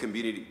and the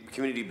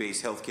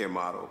community-based healthcare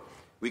model.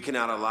 We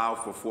cannot allow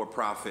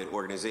for-profit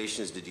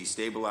organizations to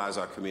destabilize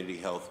our community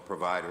health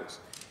providers.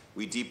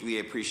 We deeply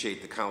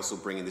appreciate the council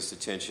bringing this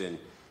attention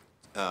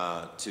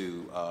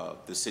to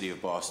the city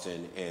of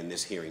Boston and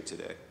this hearing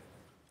today.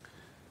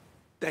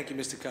 Thank you,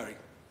 Mr. Curry.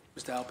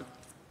 Mr. Alpin.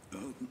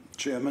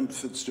 Chairman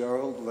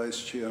Fitzgerald,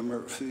 Vice Chair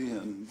Murphy,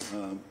 and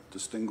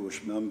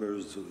distinguished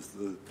members of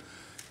the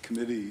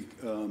committee,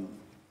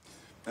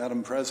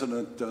 Madam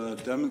President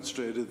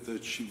demonstrated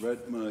that she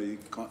read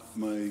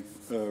my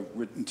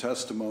written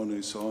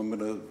testimony, so I'm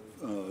going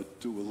to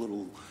do a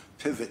little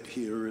pivot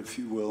here, if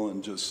you will,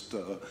 and just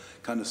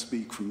kind of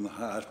speak from the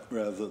heart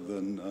rather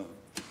than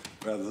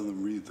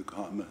read the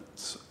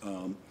comments.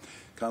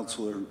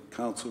 Councilor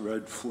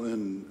Ed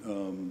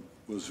Flynn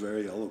was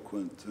very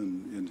eloquent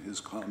in his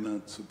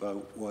comments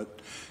about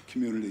what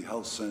community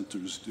health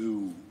centers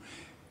do,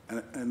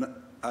 and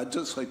I'd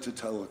just like to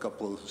tell a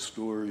couple of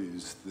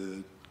stories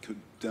that could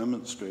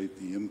demonstrate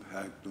the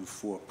impact of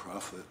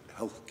for-profit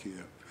health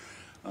care.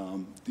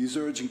 These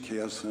urgent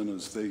care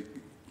centers, they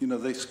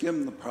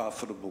skim the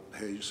profitable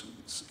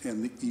patients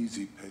and the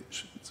easy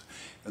patients,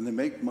 and they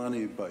make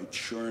money by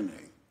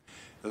churning.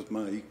 As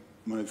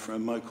my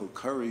friend Michael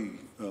Curry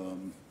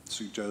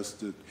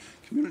suggested,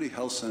 community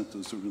health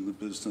centers are in the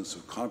business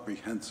of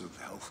comprehensive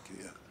health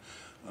care.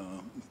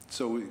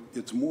 So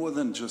it's more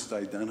than just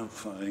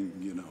identifying,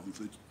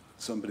 that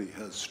somebody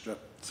has strep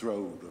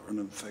throat or an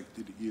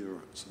infected ear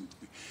or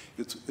something.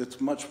 It's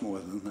much more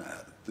than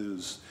that.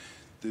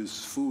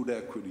 There's food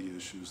equity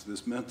issues,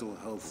 there's mental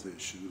health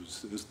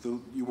issues,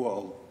 you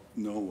all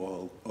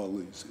know all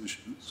these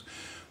issues.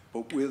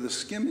 But where the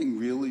skimming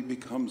really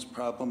becomes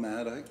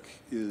problematic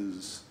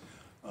is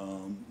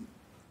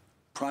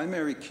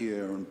primary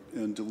care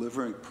and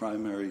delivering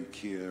primary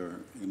care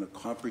in a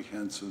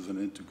comprehensive and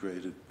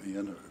integrated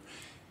manner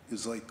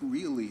is like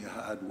really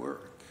hard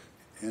work.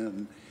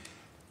 And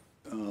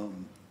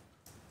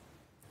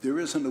there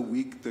isn't a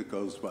week that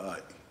goes by.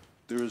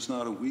 There is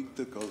not a week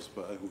that goes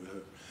by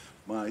where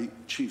my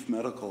chief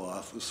medical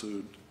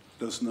officer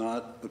does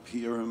not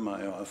appear in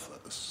my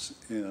office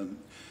and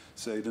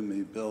say to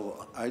me,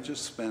 Bill, I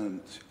just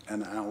spent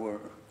an hour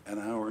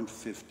and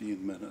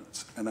 15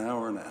 minutes, an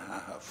hour and a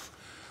half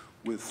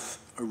with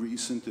a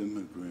recent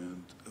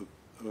immigrant,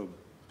 a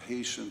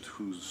patient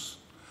whose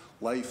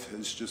life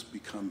has just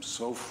become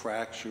so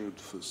fractured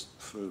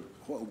for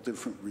all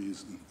different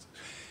reasons.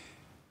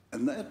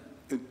 And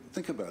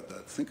think about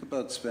that. Think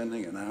about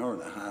spending an hour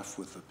and a half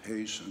with a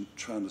patient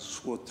trying to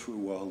sort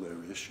through all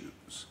their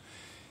issues.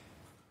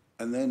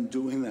 And then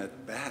doing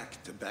that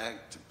back to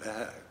back to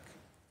back.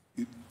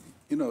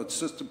 You know,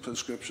 it's just a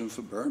prescription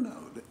for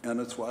burnout.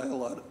 And it's why a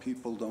lot of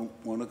people don't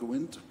want to go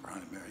into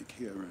primary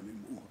care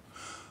anymore.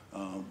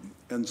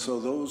 And so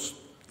those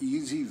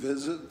easy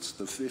visits,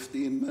 the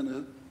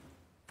 15-minute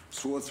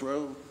sore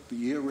throat,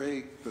 the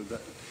earache,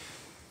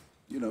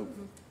 you know,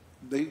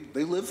 they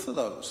live for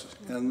those,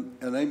 and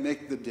they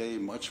make the day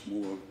much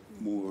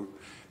more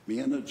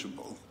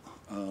manageable.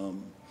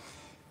 And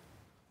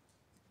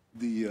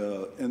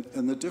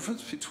the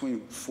difference between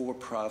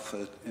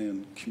for-profit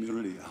and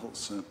community health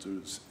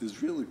centers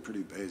is really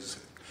pretty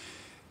basic.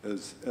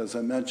 As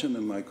I mentioned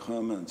in my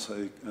comments,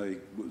 I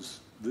was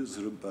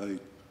visited by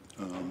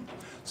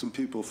some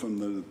people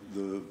from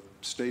the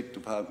State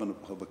Department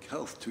of Public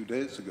Health 2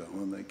 days ago,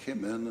 and they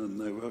came in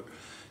and they were,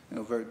 you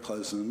know, very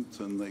pleasant,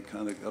 and they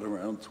kind of got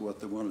around to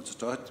what they wanted to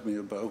talk to me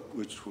about,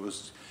 which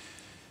was,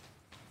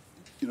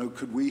 you know,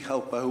 could we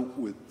help out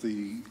with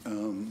the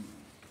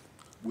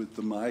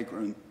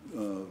migrant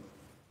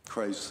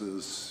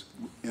crisis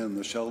in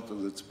the shelter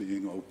that's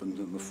being opened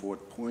in the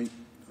Fort Point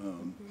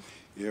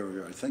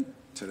area, I think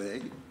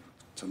today,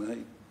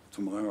 tonight,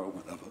 tomorrow,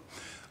 whatever.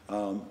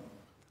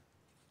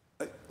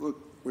 Look,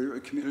 we're a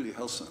community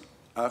health center.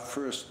 Our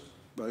first,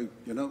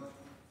 you know,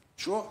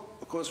 sure,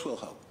 of course we'll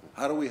help.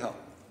 How do we help?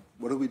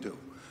 What do we do?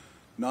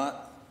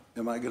 Not,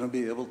 am I going to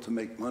be able to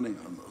make money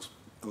on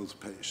those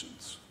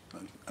patients?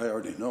 I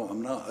already know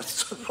I'm not,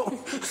 so,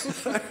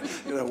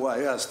 you know,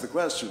 why ask the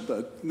question,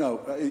 but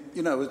no,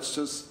 you know, it's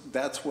just,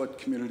 that's what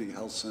community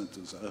health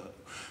centers are.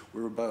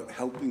 We're about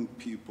helping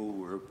people,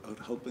 we're about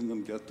helping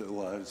them get their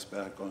lives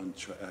back on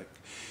track.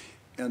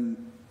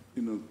 And,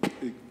 you know,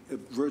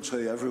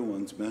 virtually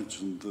everyone's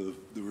mentioned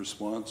the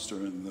response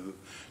during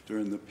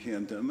the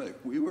pandemic.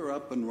 We were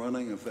up and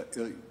running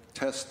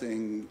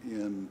testing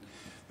in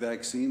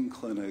vaccine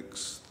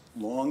clinics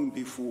long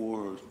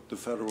before the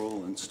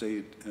federal and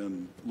state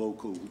and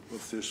local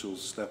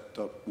officials stepped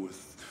up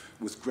with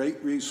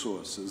great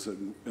resources,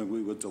 and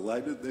we were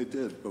delighted they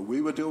did. But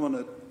we were doing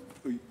it,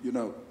 you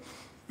know,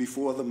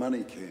 before the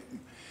money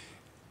came.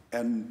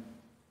 And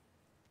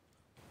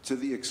to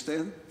the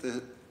extent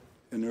that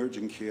an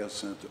urgent care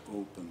center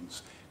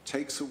opens,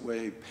 takes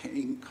away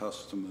paying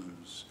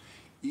customers,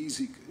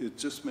 it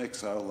just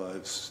makes our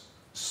lives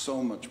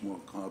so much more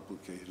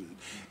complicated,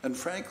 and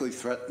frankly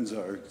threatens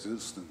our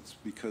existence,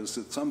 because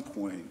at some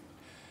point,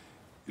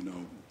 you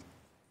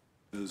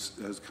know,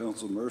 as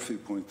Councilor Murphy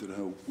pointed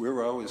out,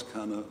 we're always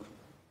kind of,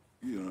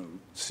 you know,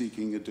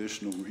 seeking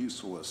additional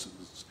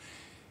resources.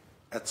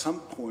 At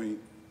some point,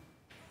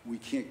 we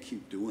can't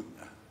keep doing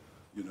that.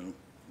 You know,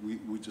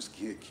 we just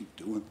can't keep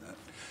doing that.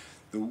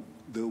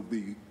 There'll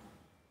be,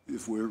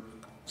 if we're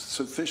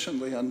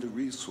sufficiently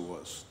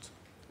under-resourced,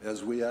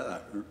 as we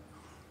are,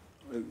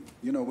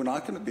 you know, we're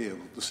not going to be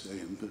able to stay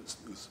in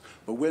business.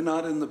 But we're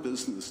not in the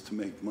business to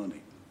make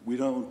money. We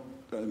don't,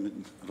 I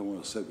mean, I don't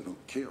want to say we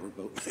don't care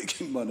about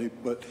making money,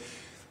 but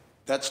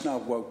that's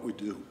not what we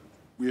do.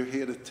 We're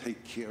here to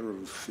take care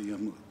of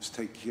families,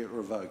 take care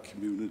of our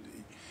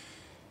community.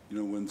 You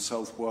know, when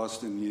South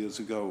Boston years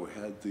ago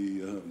had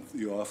the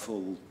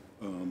awful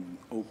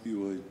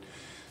opioid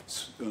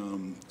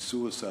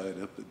suicide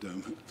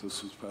epidemic,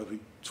 this was probably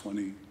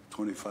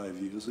 25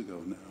 years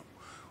ago now.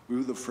 We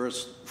were the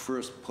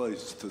first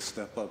place to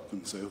step up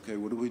and say, okay,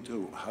 what do we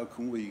do? How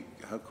can we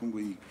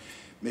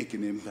make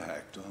an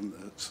impact on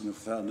this? And I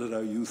founded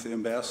our Youth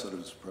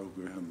Ambassadors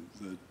program.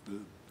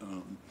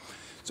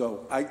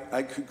 So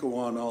I could go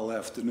on all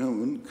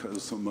afternoon,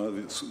 because I'm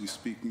obviously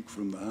speaking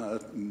from the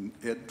heart, and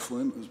Ed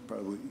Flynn was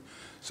probably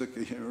sick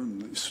of hearing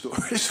these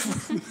stories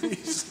from me.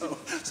 So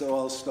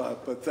I'll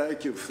stop. But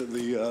thank you for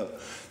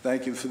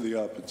the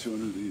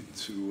opportunity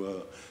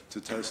to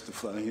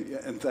testify,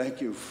 and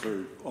thank you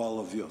for all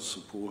of your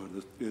support.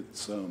 It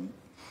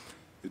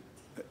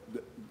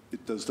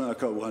does not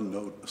go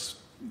unnoticed,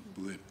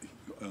 believe me.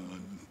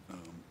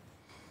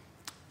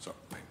 So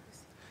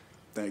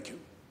thank you.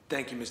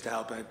 Thank you, Mr.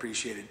 Halpin. I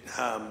appreciate it.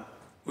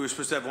 We were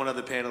supposed to have one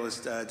other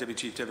panelist, Deputy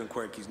Chief Devin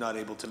Quirk. He's not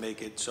able to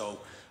make it, so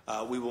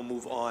we will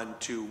move on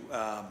to,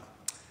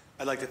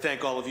 I'd like to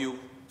thank all of you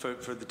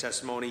for the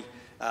testimony,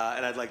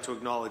 and I'd like to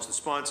acknowledge the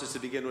sponsors to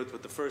begin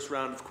with the first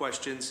round of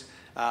questions.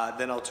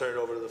 Then I'll turn it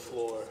over to the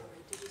floor.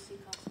 Did you see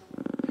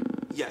Councilor?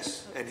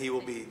 Yes, and he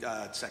will be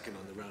second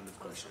on the round of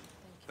questions.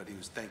 But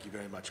thank you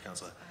very much,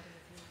 Councillor.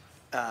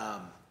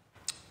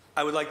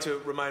 I would like to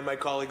remind my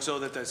colleagues, though,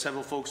 that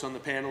several folks on the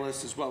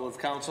panelists as well as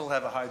council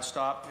have a hard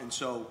stop, and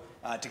so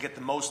to get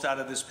the most out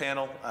of this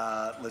panel,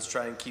 let's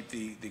try and keep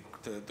the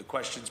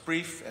questions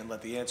brief and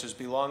let the answers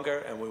be longer,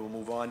 and we will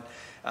move on.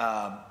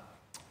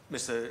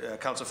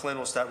 Councillor Flynn,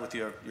 we'll start with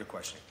your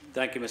question.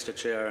 Thank you, Mr.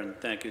 Chair, and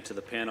thank you to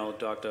the panel,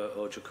 Dr.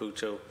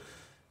 Ojukutu,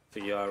 for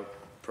your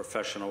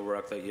professional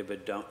work that you've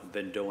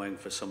been doing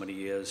for so many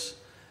years.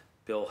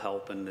 Bill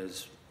Halpin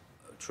is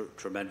a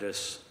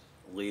tremendous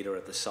leader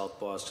at the South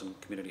Boston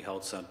Community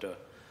Health Center,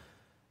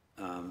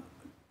 an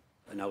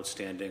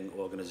outstanding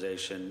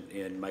organization.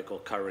 And Michael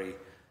Curry,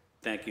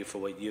 thank you for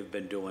what you've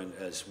been doing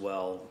as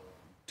well,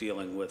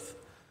 dealing with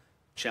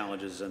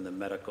challenges in the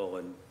medical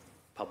and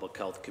public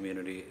health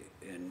community.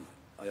 And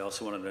I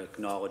also wanted to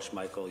acknowledge,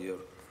 Michael, your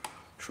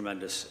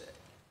tremendous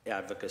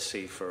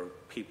advocacy for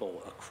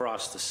people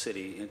across the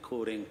city,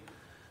 including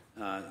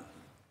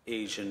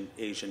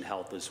Asian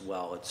health as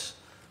well.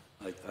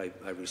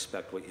 I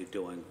respect what you're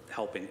doing,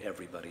 helping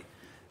everybody.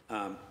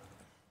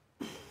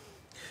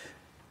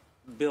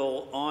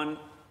 Bill,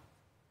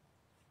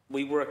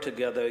 we worked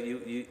together.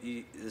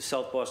 The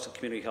South Boston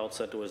Community Health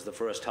Center was the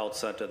first health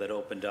center that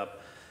opened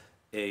up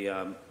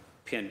a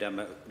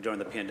during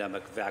the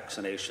pandemic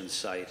vaccination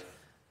site.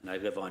 And I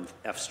live on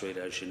F Street,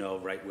 as you know,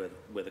 right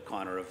where the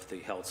corner of the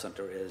health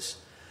center is.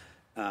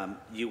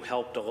 You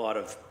helped a lot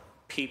of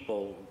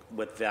people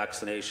with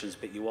vaccinations,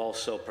 but you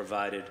also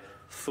provided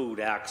food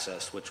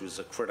access, which was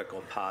a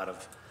critical part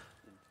of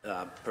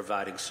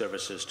providing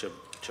services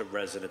to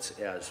residents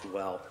as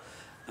well.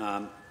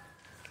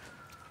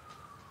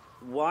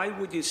 Why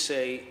would you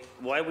say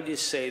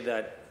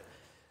that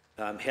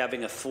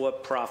having a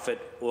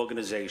for-profit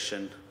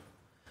organization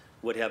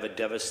would have a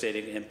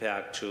devastating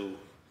impact to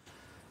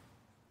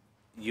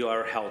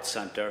your health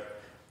center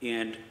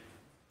and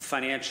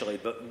financially,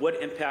 but what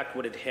impact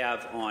would it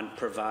have on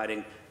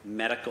providing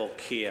medical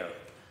care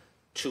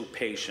to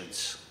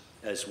patients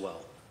as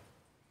well?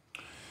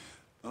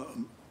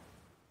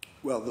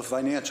 Well, the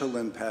financial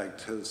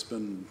impact has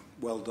been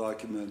well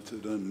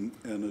documented and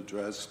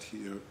addressed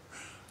here.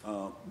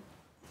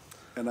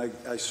 And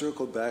I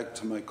circle back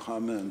to my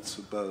comments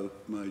about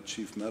my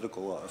chief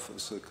medical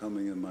officer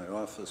coming in my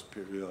office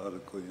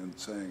periodically and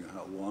saying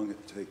how long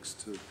it takes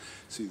to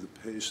see the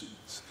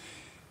patients.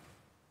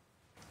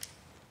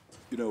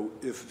 You know,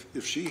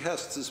 if she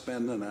has to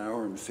spend an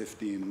hour and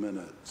 15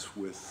 minutes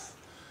with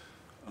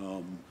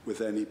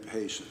any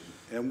patient,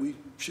 and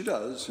she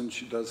does, and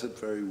she does it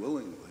very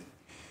willingly,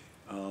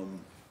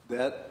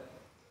 that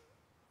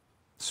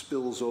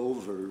spills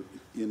over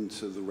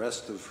into the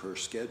rest of her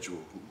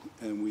schedule,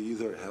 and we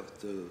either have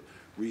to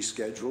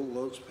reschedule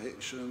those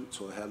patients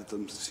or have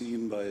them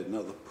seen by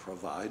another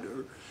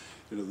provider.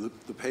 You know,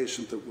 the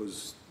patient that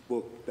was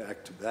booked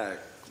back to back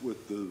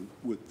with the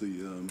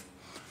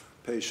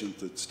patient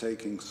that's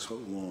taking so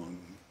long,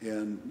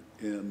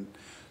 and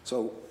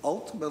so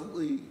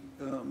ultimately,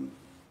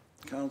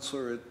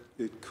 Counselor,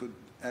 it could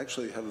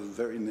actually have a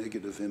very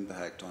negative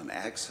impact on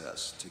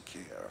access to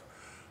care,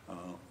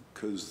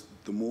 because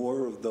the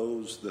more of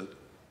those that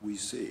we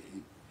see,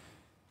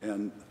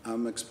 and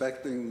I'm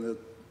expecting that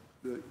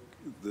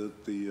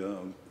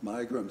the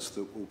migrants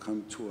that will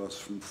come to us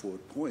from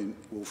Fort Point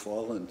will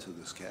fall into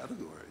this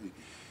category.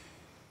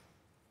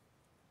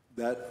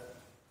 That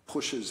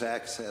pushes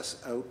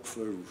access out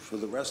for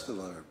the rest of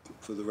our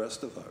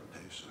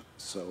patients.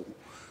 So,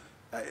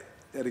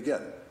 and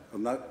again,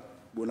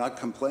 we're not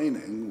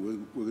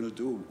complaining. We're going to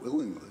do it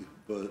willingly,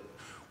 but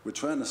we're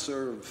trying to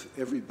serve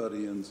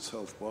everybody in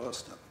South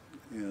Boston,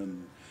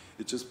 and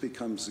it just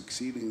becomes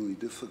exceedingly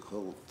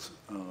difficult.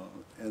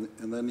 And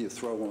then you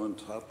throw on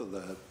top of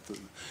that the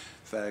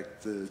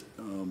fact that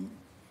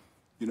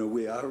you know,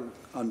 we are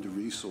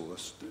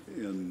under-resourced,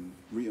 and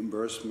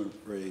reimbursement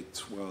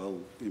rates, while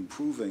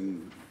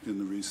improving in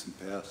the recent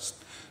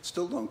past,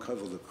 still don't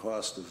cover the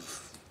cost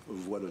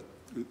of what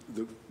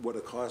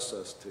it costs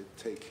us to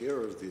take care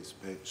of these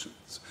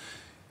patients.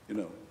 You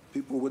know,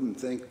 people wouldn't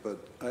think,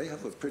 but I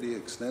have a pretty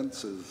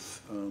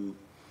extensive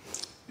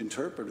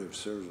interpretive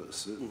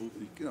service. You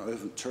know, I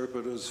have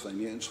interpreters,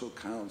 financial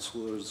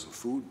counselors, a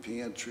food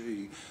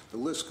pantry, the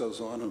list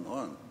goes on and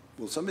on.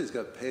 Well, somebody's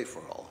got to pay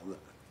for all of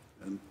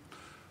that. And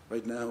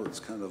right now, it's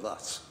kind of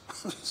us.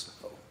 So,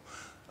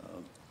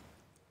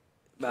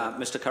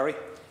 Mr. Curry?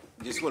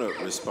 I just want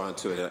to respond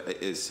to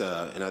it.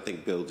 And I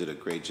think Bill did a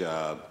great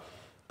job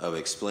of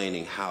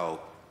explaining how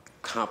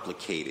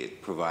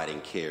complicated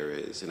providing care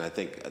is. And I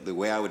think the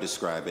way I would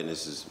describe it, and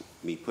this is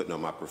me putting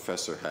on my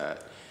professor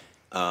hat,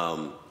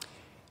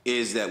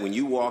 is that when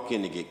you walk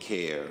in to get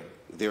care,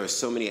 there are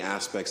so many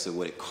aspects of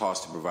what it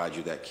costs to provide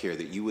you that care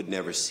that you would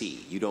never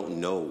see. You don't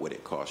know what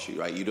it costs you,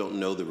 right? You don't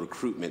know the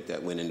recruitment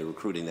that went into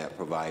recruiting that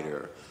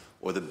provider,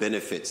 or the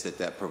benefits that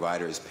that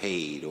provider is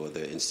paid, or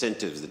the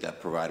incentives that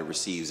that provider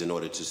receives in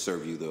order to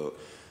serve you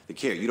the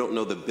care. You don't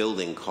know the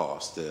building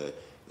cost that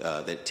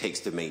it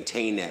takes to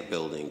maintain that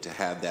building, to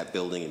have that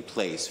building in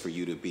place for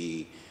you to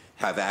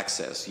have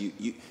access.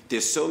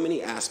 There's so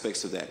many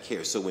aspects of that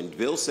care. So when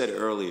Bill said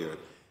earlier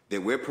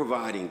that we're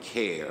providing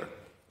care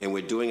and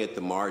we're doing it at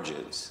the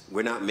margins,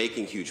 we're not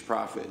making huge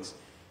profits,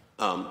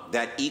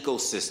 that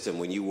ecosystem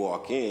when you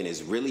walk in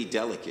is really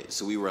delicate.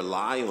 So we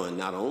rely on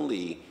not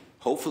only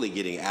hopefully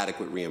getting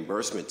adequate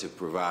reimbursement to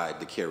provide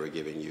the care we're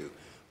giving you,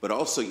 but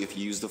also if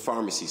you use the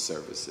pharmacy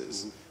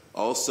services.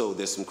 Also,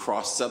 there's some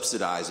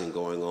cross-subsidizing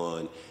going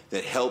on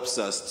that helps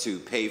us to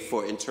pay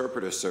for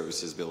interpreter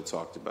services Bill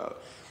talked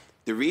about.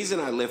 The reason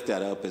I lift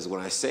that up is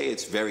when I say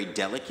it's very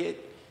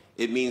delicate,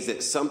 it means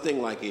that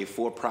something like a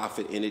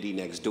for-profit entity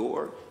next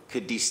door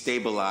could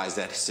destabilize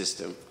that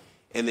system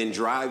and then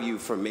drive you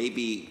from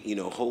maybe,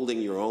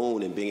 holding your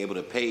own and being able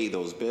to pay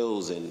those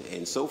bills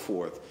and so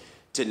forth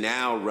to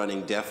now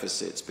running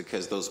deficits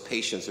because those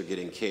patients are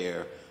getting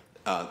care,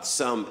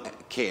 some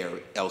care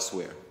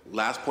elsewhere.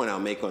 Last point I'll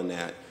make on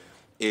that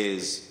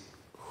is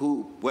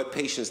what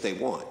patients they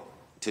want,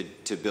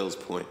 to Bill's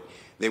point.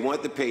 They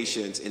want the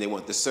patients and they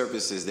want the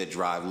services that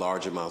drive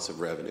large amounts of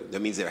revenue.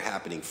 That means they're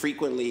happening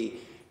frequently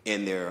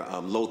and they're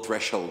low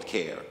threshold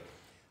care.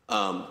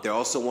 They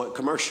also want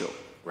commercial,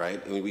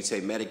 right? I mean, we say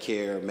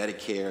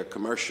Medicare,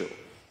 commercial.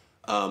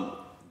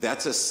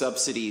 That's a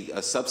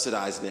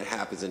subsidizing that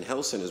happens in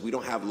health centers. We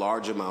don't have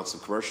large amounts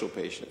of commercial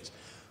patients.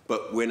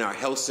 But when our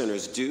health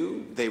centers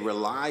do, they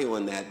rely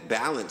on that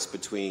balance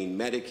between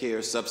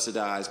Medicare,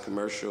 subsidized,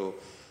 commercial,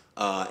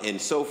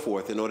 and so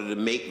forth in order to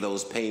make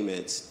those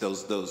payments,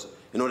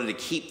 in order to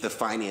keep the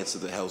finance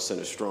of the health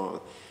center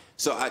strong.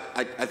 So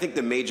I think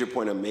the major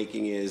point I'm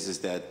making is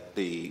that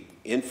the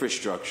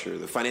infrastructure,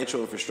 the financial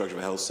infrastructure of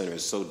a health center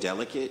is so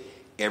delicate,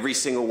 every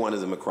single one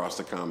of them across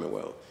the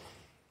Commonwealth.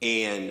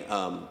 And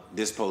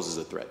this poses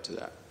a threat to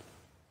that.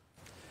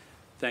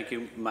 Thank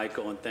you,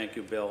 Michael, and thank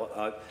you, Bill.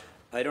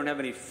 I don't have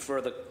any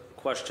further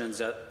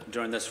questions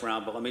during this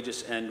round, but let me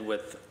just end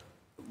with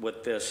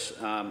this.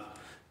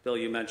 Bill,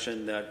 you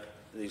mentioned that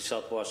the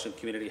South Boston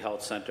Community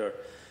Health Center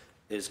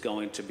is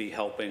going to be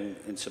helping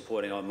and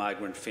supporting our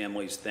migrant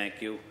families.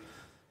 Thank you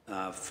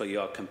for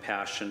your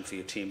compassion, for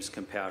your team's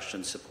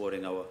compassion,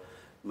 supporting our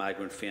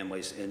migrant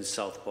families in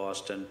South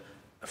Boston.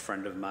 A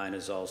friend of mine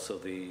is also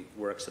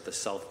works at the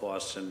South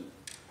Boston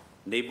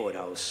Neighborhood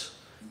House,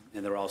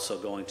 and they're also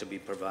going to be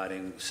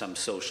providing some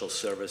social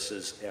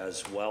services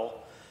as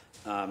well.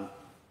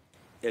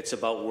 It's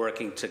about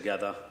working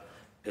together.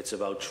 It's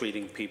about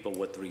treating people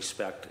with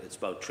respect. It's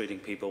about treating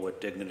people with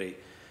dignity.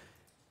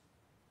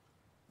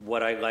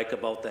 What I like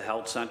about the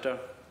health center,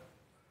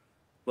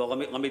 well,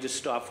 let me just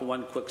stop for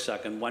one quick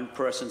second. One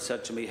person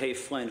said to me, "Hey,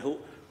 Flynn, who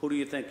do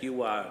you think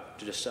you are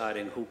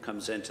deciding who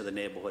comes into the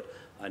neighborhood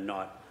or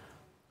not?"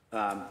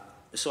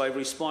 So I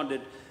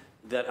responded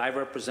that I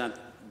represent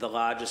the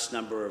largest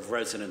number of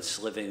residents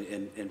living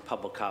in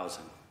public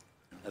housing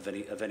of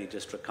any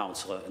district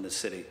councilor in the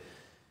city.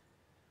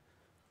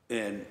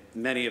 And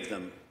many of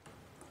them,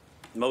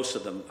 most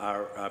of them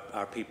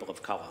are people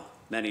of color.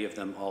 Many of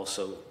them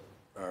also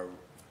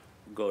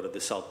go to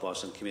the South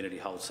Boston Community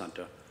Health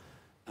Center.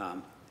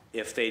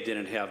 If they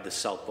didn't have the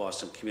South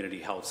Boston Community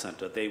Health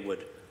Center, they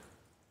would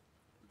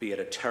be at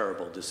a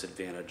terrible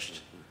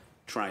disadvantage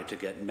trying to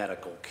get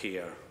medical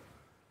care.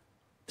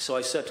 So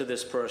I said to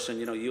this person,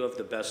 you have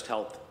the best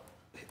health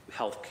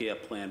care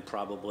plan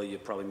probably. You're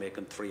probably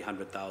making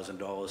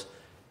 $300,000,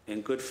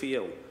 and good for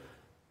you.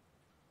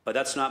 But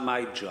that's not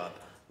my job.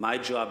 My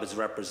job is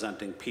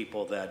representing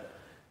people that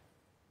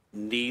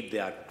need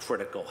that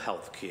critical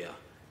health care.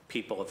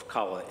 People of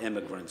color,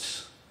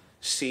 immigrants,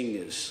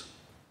 seniors,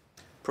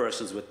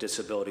 persons with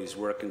disabilities,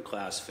 working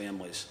class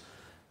families.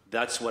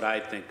 That's what I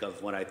think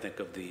of when I think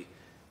of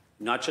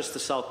not just the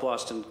South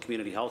Boston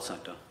Community Health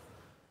Center,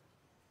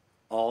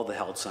 all the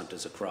health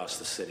centers across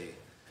the city.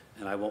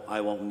 And I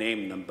won't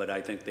name them, but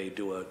I think they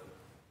do a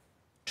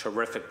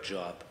terrific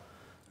job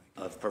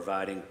of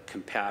providing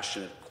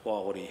compassionate,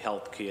 quality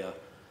health care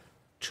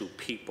to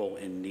people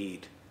in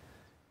need.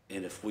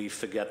 And if we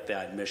forget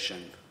that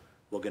mission,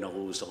 we're going to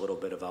lose a little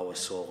bit of our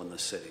soul in the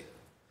city.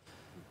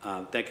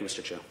 Thank you,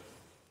 Mr. Chair.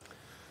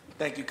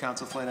 Thank you,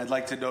 Councilor Flynn. I'd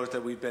like to note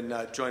that we've been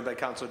joined by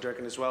Councilor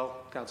Durkin as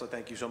well. Councilor,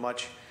 thank you so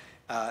much.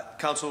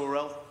 Councilor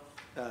Worrell,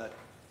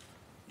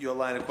 your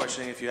line of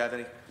questioning, if you have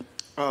any.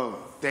 Oh,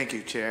 thank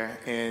you, Chair,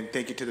 and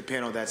thank you to the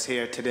panel that's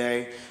here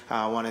today.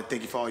 I want to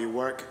thank you for all your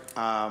work.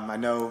 I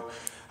know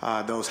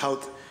those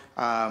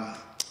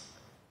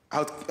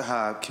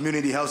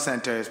community health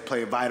centers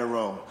play a vital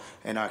role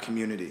in our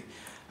community.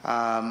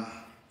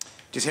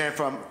 Just hearing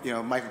from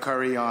Michael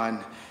Curry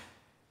on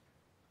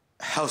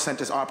health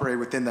centers operate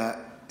within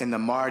the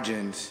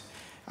margins,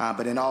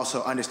 but then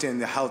also understanding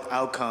the health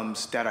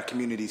outcomes that our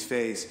communities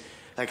face.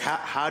 Like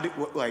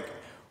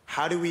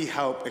how do we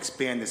help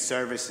expand the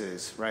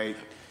services, right,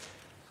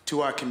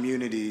 to our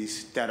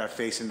communities that are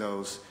facing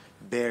those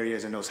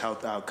barriers and those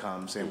health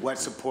outcomes? And what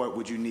support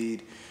would you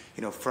need,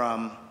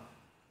 from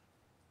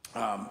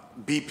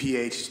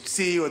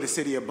BPHC or the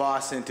City of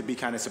Boston to be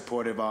kind of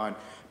supportive on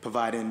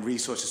providing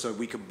resources so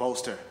we could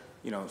bolster,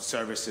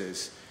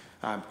 services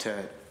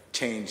to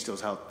change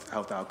those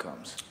health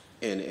outcomes?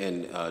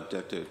 And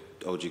Dr.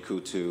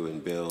 Ojikutu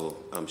and Bill,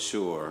 I'm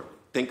sure,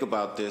 think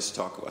about this,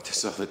 talk about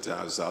this all the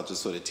time, so I'll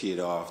just sort of tee it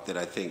off, that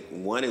I think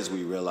one is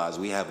we realize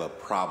we have a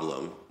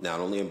problem, not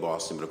only in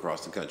Boston, but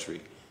across the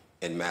country,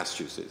 in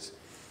Massachusetts.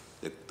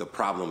 The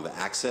problem of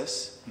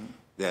access,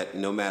 that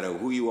no matter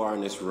who you are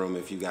in this room,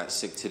 if you got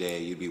sick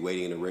today, you'd be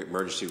waiting in the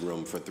emergency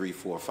room for 3,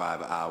 4,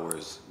 5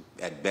 hours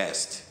at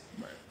best.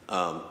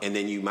 Right. And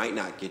then you might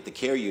not get the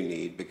care you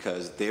need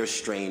because they're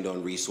strained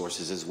on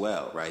resources as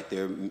well, right?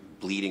 They're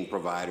bleeding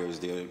providers,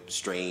 they're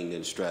strained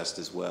and stressed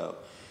as well.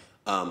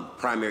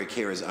 Primary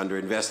care is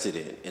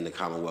underinvested in the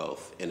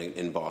Commonwealth,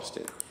 in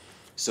Boston.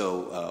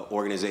 So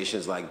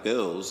organizations like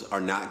Bill's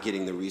are not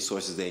getting the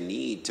resources they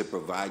need to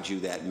provide you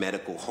that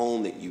medical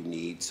home that you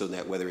need, so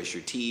that whether it's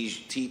your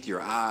teeth,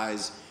 your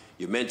eyes,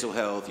 your mental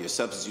health, your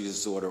substance use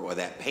disorder, or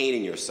that pain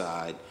in your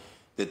side,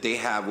 that they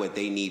have what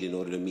they need in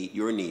order to meet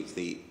your needs.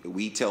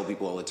 We tell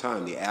people all the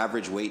time, the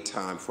average wait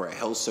time for a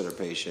health center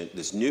patient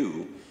that's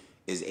new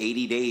is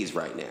 80 days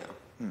right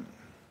now.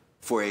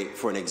 For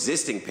an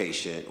existing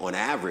patient, on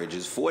average,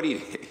 is 40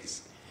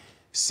 days.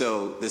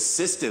 So the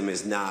system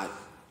is not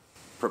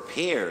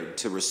prepared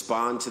to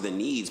respond to the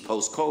needs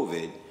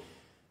post-COVID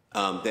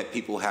that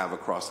people have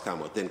across the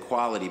Commonwealth. Then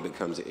quality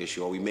becomes an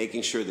issue. Are we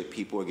making sure that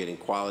people are getting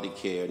quality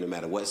care no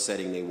matter what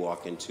setting they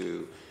walk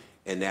into?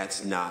 And that's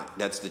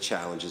the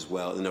challenge as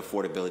well. And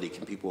affordability,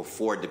 can people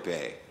afford to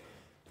pay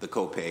the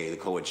copay, the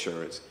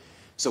co-insurance?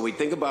 So we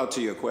think about,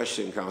 to your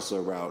question,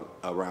 Counselor,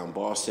 around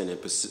Boston, and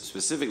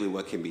specifically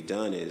what can be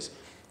done is,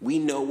 we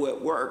know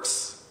what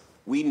works.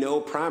 We know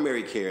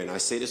primary care, and I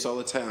say this all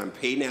the time,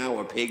 pay now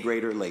or pay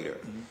greater later.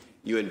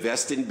 You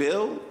invest in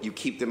Bill, you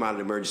keep them out of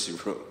the emergency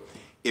room.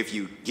 If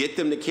you get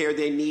them the care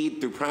they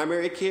need through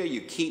primary care,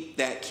 you keep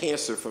that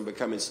cancer from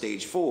becoming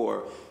stage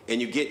 4,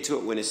 and you get to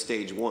it when it's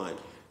stage 1.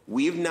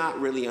 We've not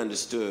really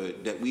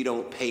understood that we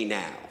don't pay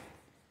now,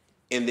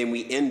 and then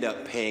we end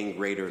up paying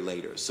greater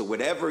later. So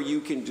whatever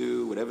you can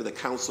do, whatever the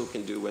council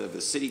can do, whatever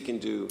the city can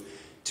do,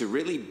 to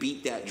really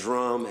beat that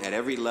drum at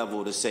every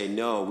level to say,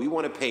 no, we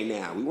want to pay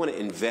now. We want to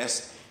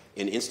invest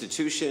in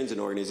institutions and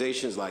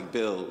organizations like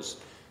Bill's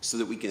so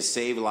that we can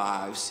save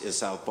lives in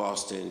South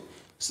Boston,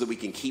 so that we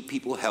can keep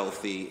people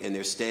healthy and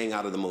they're staying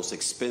out of the most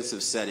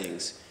expensive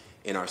settings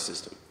in our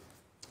system.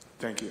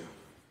 Thank you.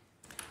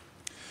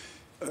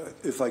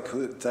 If I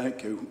could,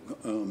 thank you,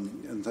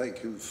 and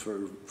thank you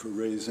for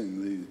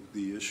raising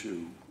the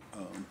issue.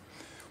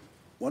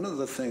 One of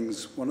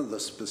the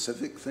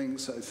specific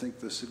things I think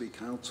the City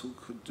Council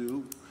could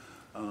do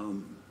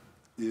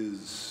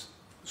is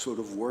sort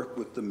of work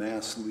with the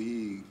Mass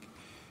League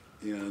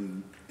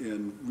and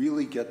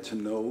really get to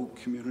know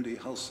community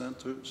health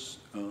centers.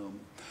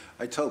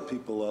 I tell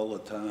people all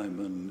the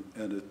time,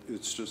 and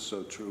it's just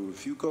so true,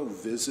 if you go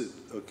visit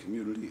a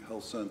community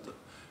health center,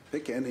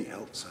 pick any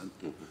health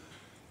center,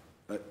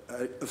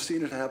 I've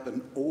seen it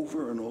happen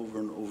over and over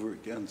and over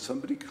again.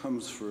 Somebody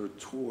comes for a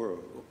tour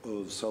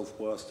of South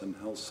Boston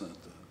Health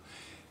Center,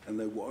 and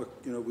they walk,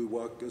 we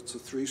walk, it's a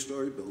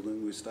 3-story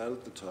building, we start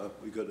at the top,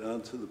 we go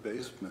down to the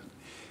basement,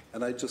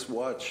 and I just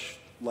watch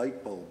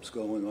light bulbs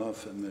going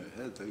off in their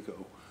head. They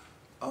go,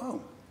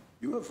 oh,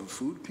 you have a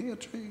food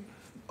pantry?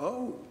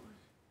 Oh,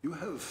 you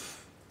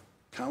have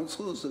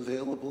counselors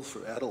available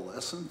for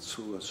adolescents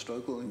who are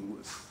struggling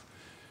with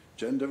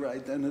gender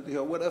identity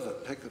or whatever,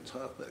 pick a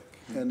topic.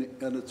 And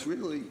it's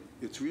really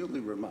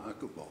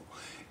remarkable.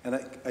 And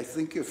I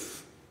think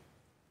if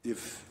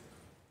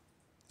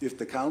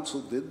the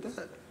council did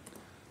that,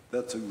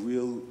 that's a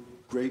real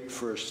great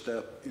first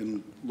step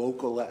in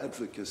local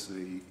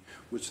advocacy,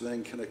 which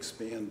then can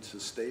expand to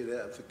state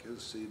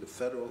advocacy, to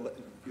federal,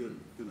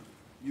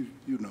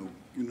 you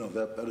know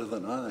that better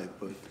than I,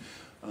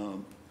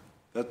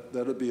 but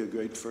that'd be a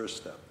great first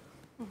step.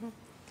 Mm-hmm.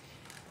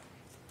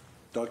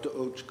 Dr.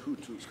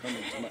 Ojikutu is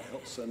coming to my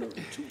health center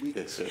in 2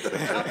 weeks.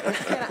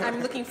 Yeah,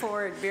 I'm looking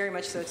forward very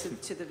much so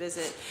to the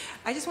visit.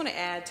 I just want to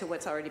add to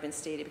what's already been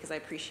stated, because I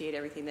appreciate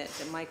everything that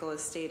Michael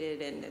has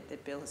stated and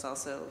that Bill has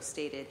also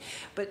stated.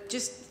 But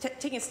just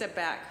taking a step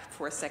back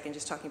for a second,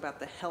 just talking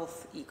about the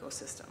health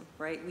ecosystem,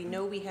 right? We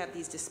know we have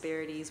these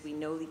disparities. We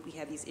know we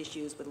have these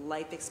issues with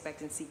life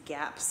expectancy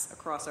gaps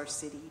across our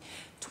city,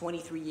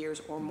 23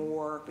 years or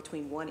more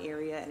between one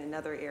area and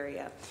another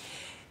area.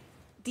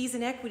 These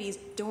inequities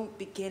don't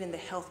begin in the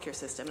healthcare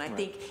system. And I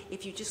think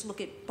if you just look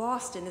at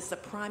Boston, this is a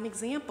prime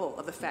example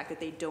of the fact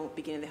that they don't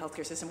begin in the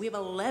healthcare system. We have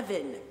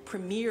 11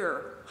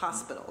 premier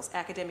hospitals,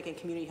 academic and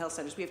community health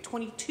centers. We have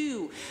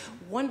 22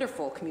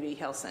 wonderful community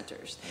health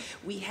centers.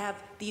 We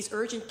have these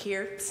urgent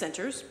care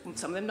centers,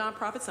 some of them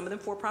nonprofit, some of them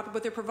for-profit,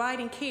 but they're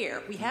providing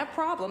care. We have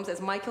problems,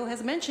 as Michael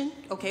has mentioned.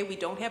 Okay, we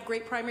don't have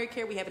great primary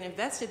care. We haven't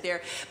invested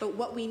there. But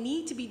what we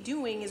need to be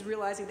doing is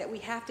realizing that we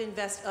have to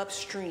invest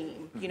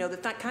upstream. You know, the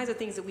kinds of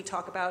things that we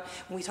talk about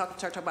when we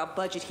talk about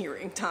budget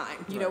hearing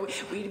time. You know,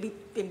 we need to be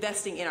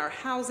investing in our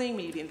housing,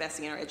 we need to be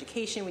investing in our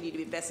education, we need to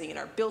be investing in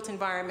our built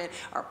environment,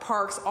 our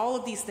parks. All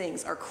of these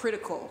things are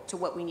critical to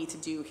what we need to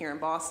do here in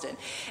Boston.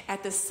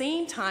 At the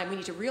same time, we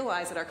need to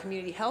realize that our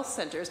community health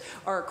centers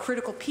are a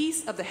critical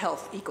piece of the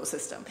health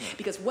ecosystem,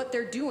 because what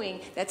they're doing,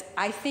 that's,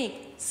 I think,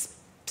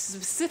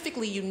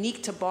 specifically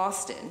unique to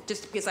Boston,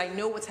 just because I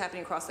know what's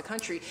happening across the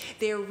country,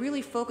 they are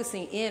really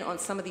focusing in on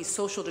some of these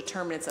social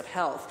determinants of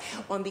health,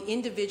 on the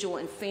individual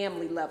and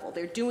family level.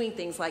 They're doing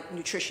things like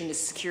nutrition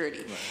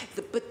security.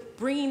 But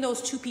bringing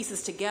those two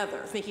pieces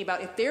together, thinking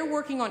about if they're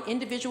working on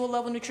individual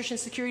level nutrition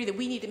security, then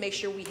we need to make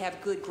sure we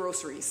have good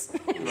groceries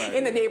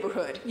in the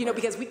neighborhood, you know,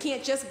 because we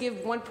can't just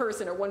give one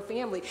person or one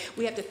family.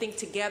 We have to think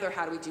together,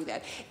 how do we do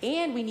that?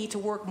 And we need to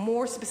work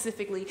more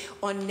specifically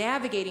on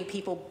navigating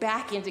people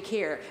back into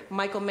care.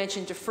 Michael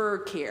mentioned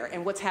deferred care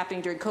and what's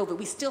happening during COVID.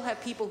 We still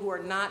have people who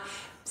are not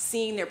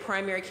seeing their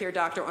primary care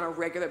doctor on a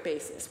regular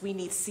basis. We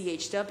need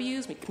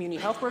CHWs, we need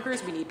community health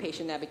workers, we need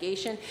patient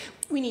navigation.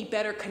 We need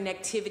better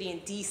connectivity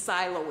and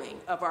de-siloing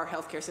of our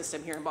healthcare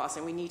system here in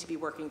Boston. We need to be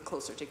working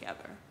closer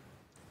together.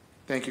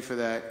 Thank you for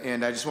that.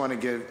 And I just want to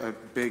give a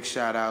big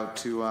shout out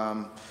to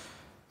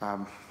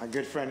my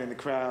good friend in the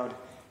crowd.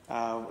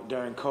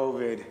 During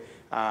COVID,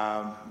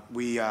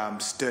 we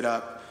stood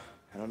up,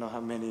 I don't know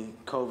how many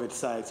COVID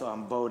sites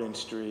on Bowdoin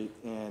Street,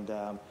 and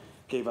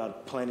gave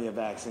out plenty of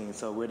vaccines.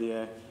 So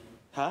Whittier,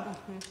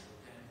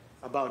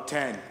 about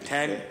 10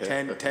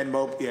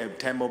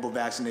 mobile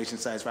vaccination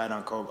sites right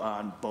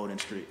on Bowdoin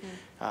Street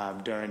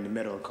during the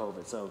middle of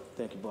COVID. So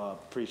thank you, Bob.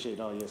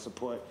 Appreciate all your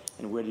support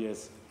and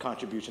Whittier's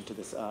contribution to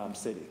this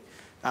city.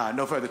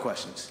 No further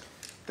questions.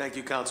 Thank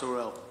you, Councilor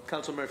Rell.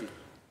 Councilor Murphy.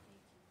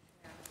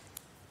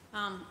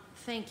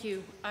 Thank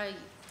you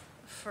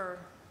for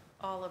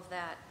all of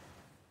that.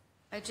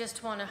 I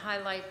just want to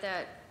highlight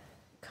that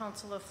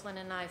Councilor Flynn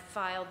and I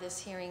filed this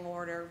hearing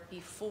order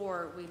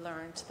before we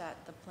learned that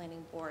the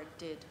planning board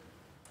did,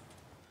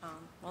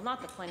 well,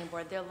 not the planning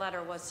board, their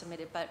letter was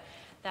submitted, but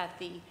that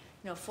the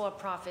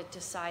for-profit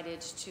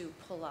decided to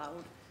pull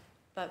out.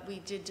 But we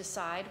did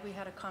decide, we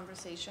had a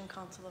conversation,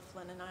 Councilor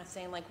Flynn and I,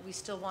 saying like we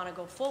still want to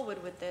go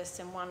forward with this,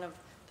 and one of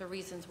the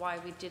reasons why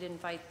we did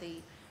invite the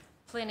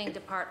planning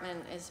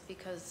department is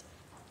because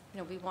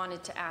we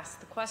wanted to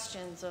ask the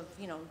questions of,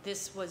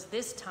 this was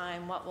this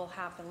time, what will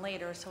happen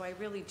later. So I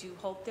really do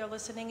hope they're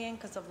listening in,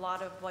 because a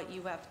lot of what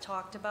you have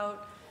talked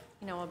about,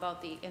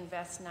 about the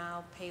invest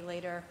now, pay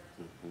later,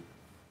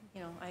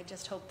 I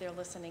just hope they're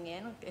listening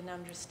in and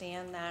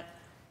understand that,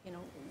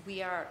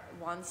 we are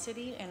one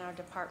city and our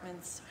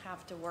departments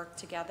have to work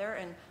together,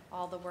 and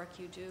all the work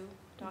you do,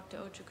 Dr.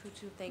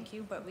 Ochakutu, thank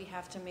you, but we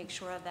have to make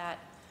sure that,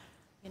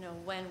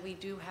 when we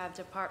do have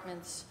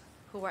departments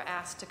who are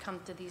asked to come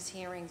to these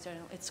hearings,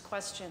 it's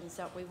questions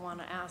that we want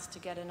to ask to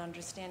get an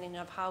understanding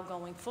of how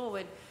going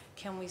forward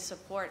can we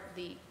support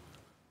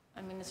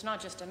it's not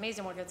just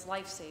amazing work, it's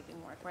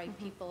life-saving work, right?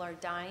 People are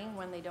dying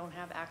when they don't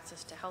have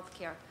access to health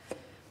care.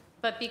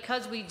 But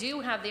because we do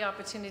have the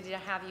opportunity to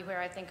have you here,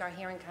 I think our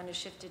hearing kind of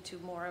shifted to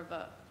more of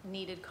a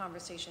needed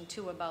conversation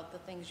too about the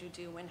things you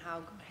do and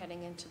how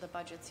heading into the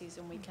budget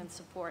season we can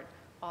support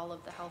all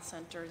of the health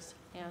centers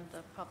and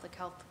the Public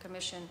Health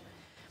Commission.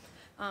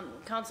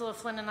 Councilor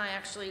Flynn and I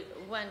actually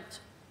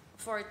went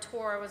for a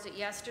tour, was it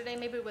yesterday,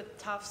 maybe, with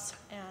Tufts,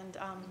 and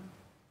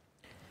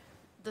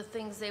the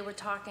things they were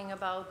talking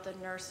about, the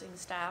nursing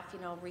staff,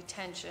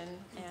 retention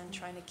and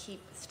trying to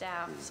keep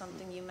staff,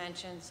 something you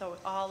mentioned. So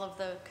all of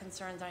the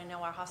concerns I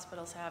know our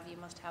hospitals have, you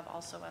must have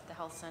also at the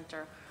health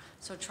center.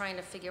 So trying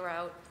to figure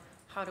out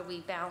how do we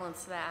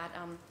balance that.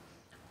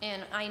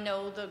 And I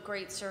know the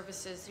great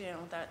services,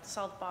 that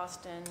South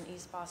Boston,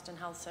 East Boston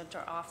Health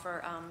Center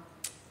offer.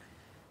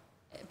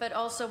 But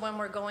also when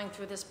we're going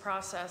through this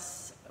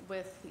process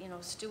with,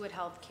 Stewart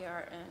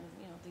Healthcare and,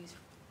 these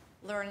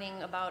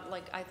learning about,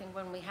 like, I think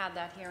when we had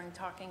that hearing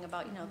talking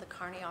about, the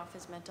Kearney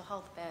office mental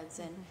health beds,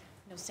 and,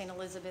 St.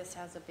 Elizabeth's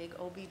has a big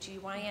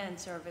OBGYN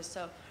service.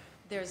 So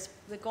there's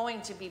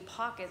going to be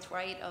pockets,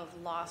 right, of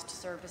lost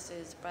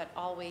services, but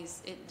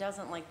always, it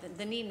doesn't, like,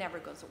 the need never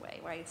goes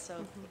away, right?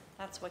 So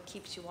that's what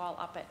keeps you all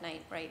up at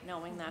night, right?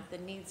 Knowing that the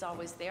need's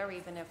always there,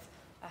 even if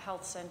a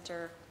health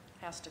center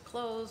has to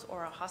close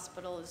or a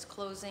hospital is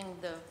closing,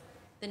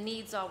 the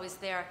need's always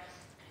there.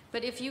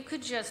 But if you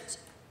could just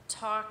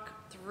talk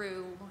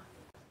through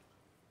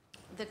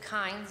the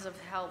kinds of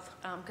health,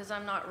 because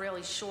I'm not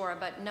really sure,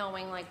 but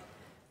knowing, like,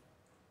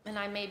 and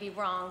I may be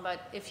wrong,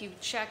 but if you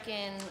check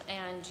in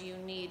and you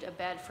need a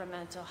bed for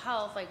mental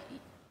health, like,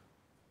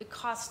 it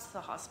costs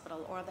the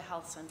hospital or the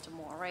health center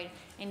more, right?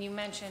 And you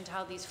mentioned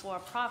how these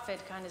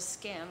for-profit kind of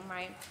skim,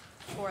 right,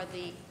 for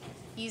the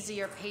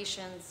easier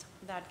patients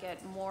that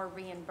get more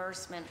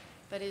reimbursement.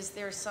 But is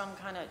there some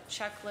kind of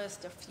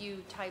checklist, a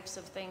few types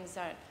of things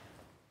that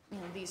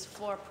these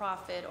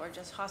for-profit or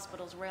just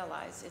hospitals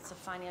realize it's a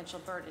financial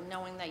burden,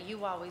 knowing that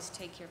you always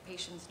take your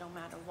patients no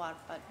matter what,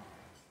 but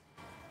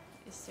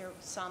is there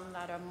some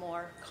that are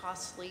more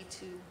costly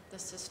to the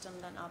system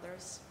than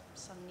others,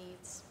 some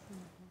needs?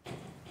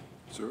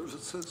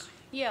 Services?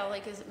 Yeah,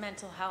 like is it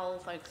mental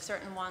health, like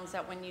certain ones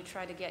that when you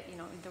try to get,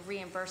 the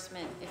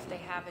reimbursement if they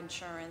have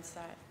insurance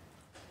that.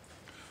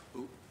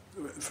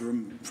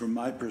 From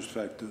my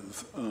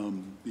perspective,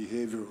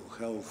 behavioral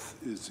health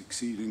is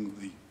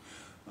exceedingly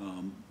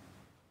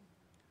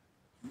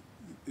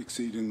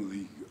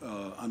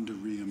under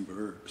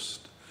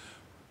reimbursed,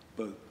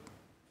 but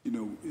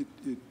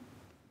it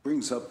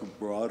brings up a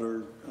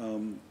broader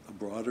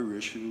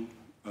issue,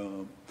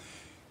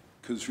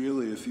 because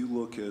really, if you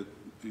look at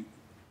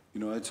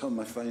I tell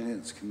my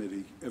finance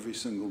committee every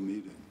single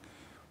meeting,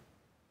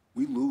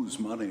 we lose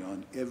money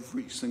on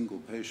every single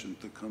patient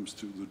that comes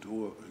through the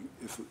door.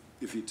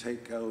 If you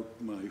take out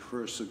my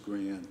HRSA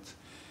grant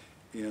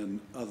and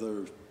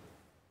other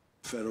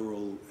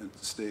federal and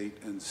state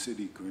and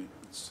city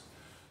grants.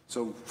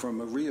 So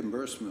from a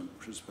reimbursement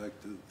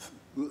perspective,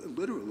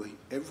 literally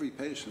every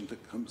patient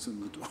that comes in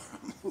the door,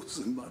 I'm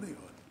losing money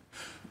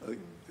on.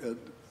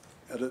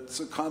 And it's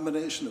a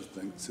combination of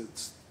things.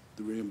 It's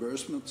the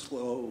reimbursement's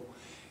low,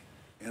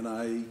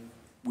 and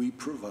we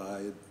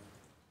provide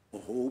a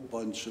whole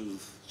bunch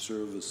of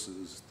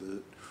services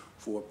that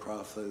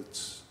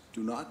for-profits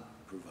do not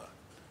provide.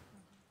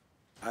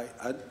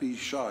 I'd be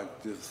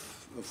shocked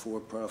if a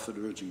for-profit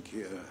urgent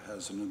care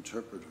has an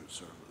interpreter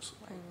service.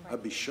 Right.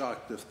 I'd be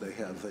shocked if they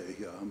have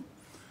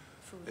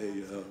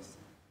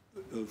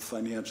a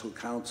financial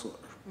counselor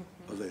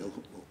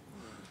available.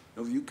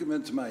 Now, if you come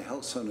into my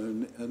health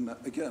center, and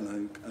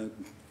again, I'm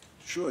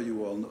sure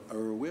you all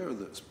are aware of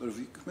this, but if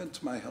you come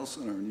into my health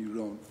center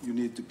and you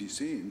need to be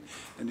seen,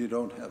 and you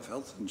don't have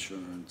health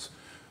insurance,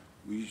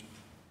 we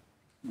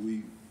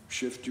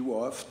shift you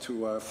off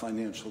to our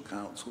financial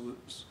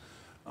counselors,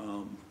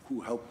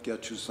 who help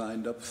get you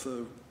signed up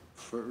for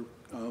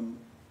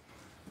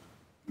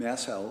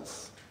Mass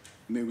Health.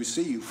 I mean, we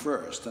see you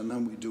first, and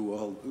then we do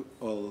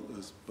all of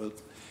this.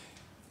 But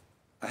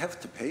I have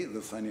to pay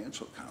the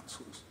financial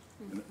counselors.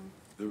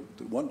 They're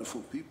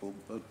wonderful people,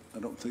 but I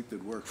don't think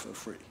they'd work for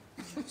free.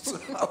 So,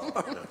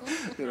 but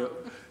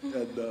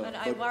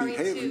I worry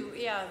too,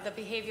 the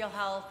behavioral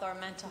health or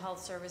mental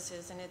health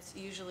services, and it's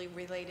usually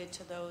related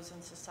to those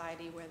in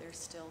society where there's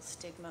still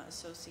stigma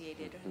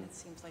associated, and it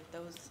seems like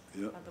those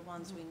are the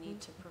ones we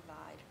need to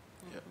provide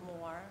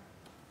more.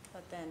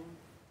 But then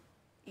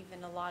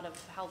even a lot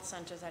of health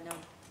centers I know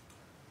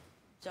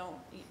a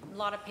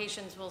lot of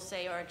patients will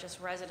say, or just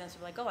residents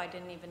will be like, oh, I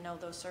didn't even know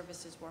those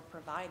services were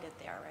provided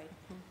there, right?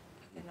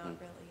 They're not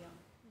really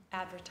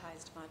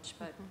advertised much,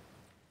 but.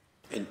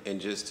 And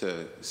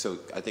so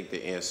I think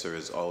the answer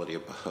is all of the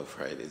above,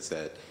 right? Is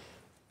that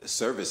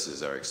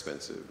services are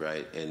expensive,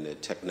 right? And the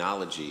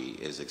technology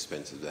is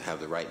expensive to have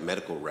the right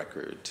medical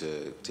record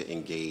to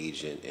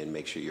engage and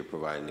make sure you're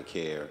providing the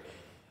care.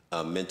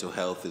 Mental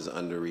health is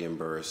under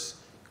reimbursed.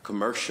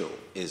 Commercial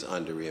is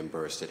under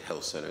reimbursed at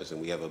health centers,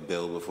 and we have a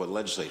bill before the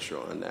legislature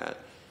on that.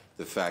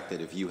 The fact that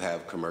if you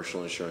have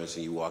commercial insurance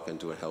and you walk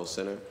into a health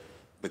center,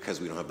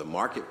 because we don't have the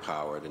market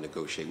power to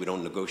negotiate, we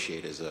don't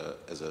negotiate as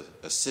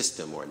a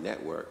system or a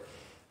network,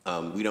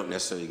 we don't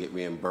necessarily get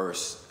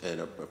reimbursed at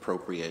an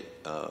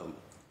appropriate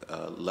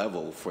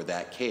level for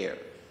that care.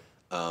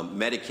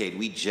 Medicaid,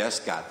 we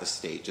just got the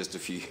state just a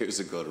few years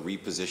ago to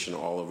reposition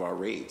all of our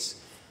rates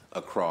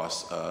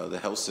across the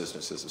health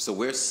system. So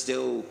we're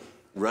still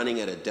running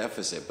at a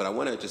deficit, but I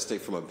want to just say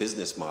from a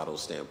business model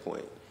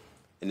standpoint,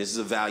 and this is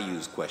a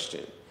values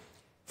question.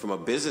 From a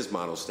business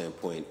model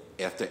standpoint,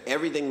 after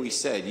everything we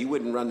said, you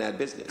wouldn't run that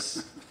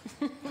business,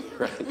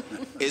 right?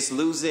 It's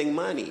losing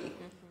money,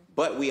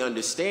 but we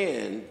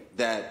understand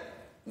that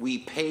we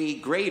pay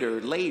greater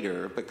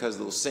later because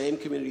those same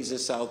communities in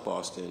South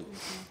Boston,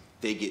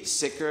 they get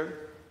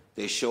sicker,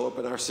 they show up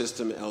in our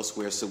system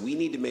elsewhere, so we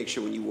need to make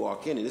sure when you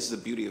walk in, and this is the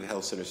beauty of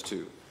health centers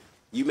too,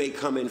 you may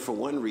come in for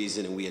one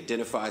reason and we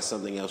identify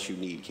something else you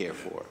need care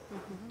for.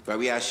 Right?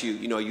 We ask you,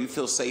 you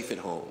feel safe at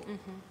home.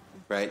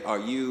 Right? Are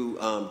you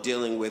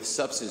dealing with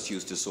substance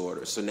use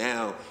disorder? So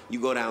now you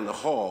go down the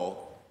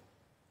hall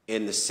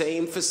in the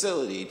same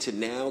facility to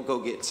now go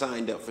get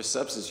signed up for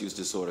substance use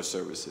disorder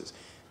services.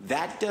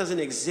 That doesn't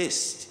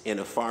exist in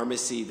a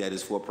pharmacy that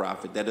is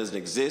for-profit. That doesn't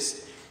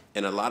exist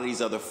in a lot of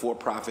these other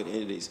for-profit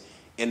entities.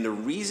 And the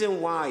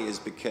reason why is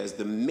because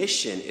the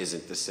mission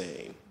isn't the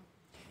same.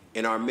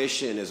 And our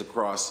mission is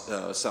across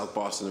South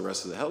Boston and the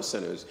rest of the health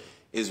centers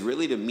is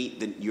really to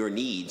meet your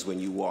needs when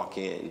you walk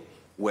in,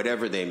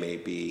 whatever they may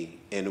be,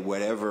 and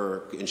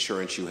whatever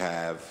insurance you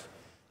have,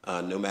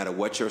 no matter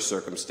what your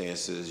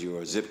circumstances,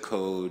 your zip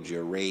code,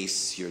 your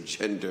race, your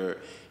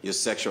gender, your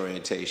sexual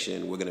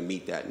orientation, we're going to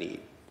meet that need.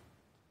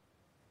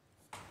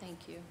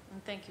 Thank you.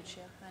 And thank you,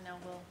 Chair. I know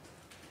we'll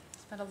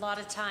spend a lot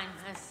of time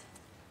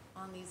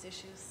on these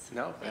issues.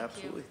 No, Thank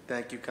absolutely. you.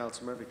 Thank you,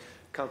 Councilor Murphy.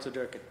 Councilor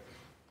Durkin.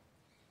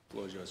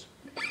 Floor is yours.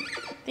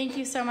 Thank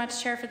you so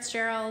much, Chair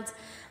Fitzgerald.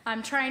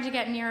 I'm trying to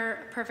get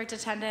near perfect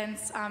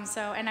attendance,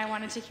 and I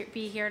wanted to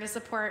be here to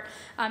support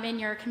in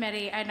your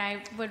committee, and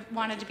I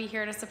wanted to be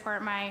here to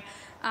support my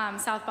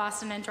South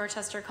Boston and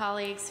Dorchester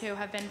colleagues who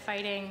have been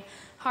fighting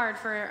hard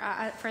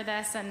for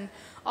this, and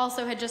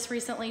also had just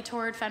recently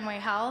toured Fenway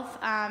Health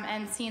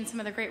and seen some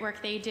of the great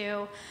work they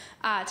do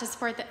to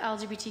support the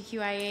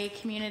LGBTQIA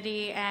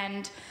community,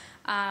 and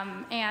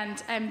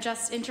I'm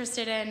just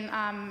interested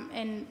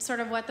in sort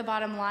of what the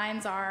bottom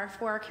lines are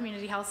for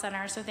community health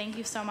centers. So thank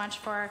you so much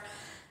for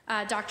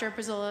Dr.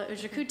 Brazila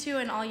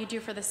Ujakutu and all you do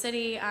for the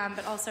city,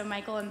 but also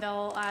Michael and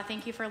Bill,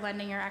 thank you for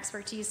lending your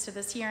expertise to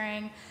this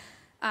hearing.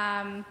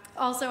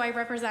 Also, I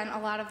represent a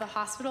lot of the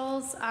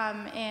hospitals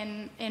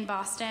in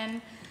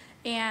Boston,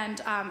 and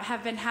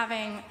have been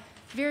having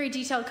very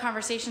detailed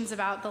conversations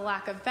about the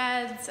lack of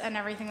beds and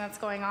everything that's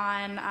going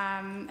on,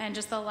 and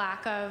just the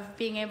lack of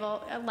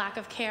lack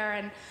of care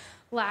and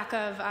lack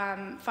of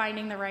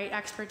finding the right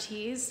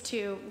expertise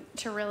to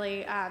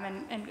really,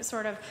 and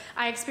sort of,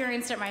 I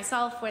experienced it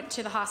myself, went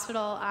to the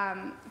hospital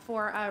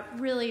for a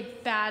really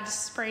bad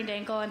sprained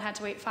ankle and had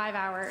to wait 5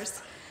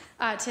 hours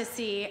to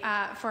see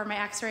for my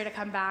x-ray to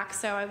come back.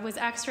 So I was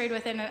x-rayed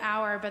within an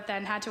hour, but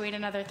then had to wait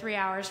another 3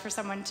 hours for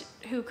someone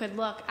who could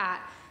look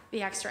at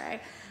the x-ray.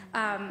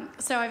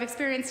 So I've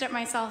experienced it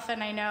myself,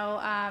 and I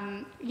know,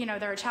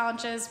 there are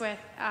challenges with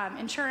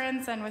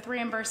insurance and with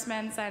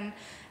reimbursements, and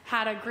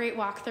had a great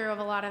walkthrough of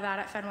a lot of that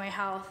at Fenway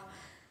Health.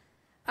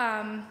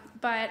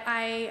 But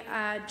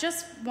I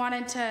just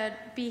wanted to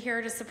be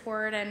here to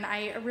support, and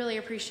I really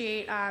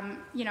appreciate,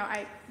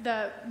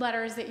 the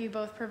letters that you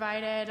both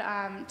provided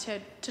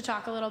to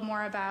talk a little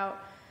more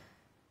about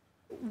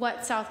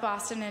what South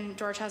Boston and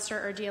Dorchester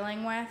are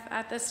dealing with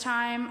at this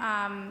time.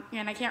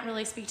 And I can't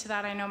really speak to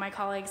that. I know my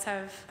colleagues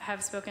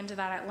have spoken to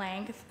that at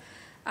length.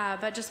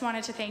 But just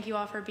wanted to thank you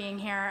all for being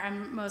here.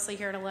 I'm mostly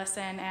here to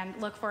listen, and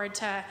look forward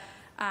to,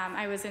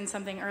 I was in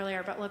something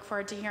earlier, but look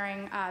forward to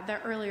hearing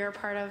the earlier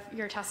part of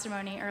your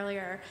testimony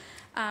earlier.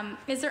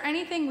 Is there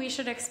anything we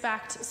should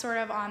expect sort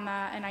of on the,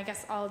 and I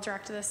guess I'll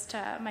direct this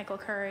to Michael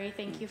Curry,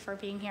 thank you for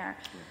being here.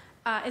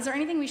 Is there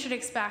anything we should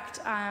expect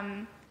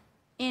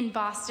in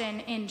Boston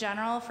in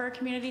general for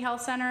community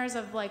health centers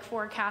of like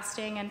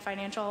forecasting and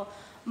financial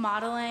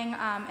modeling,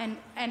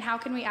 and how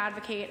can we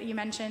advocate? You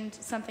mentioned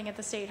something at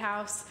the State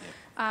House.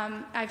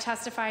 I've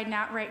testified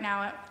right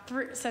now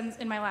since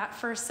in my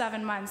first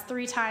 7 months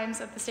 3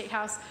 times at the State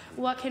House.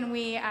 What can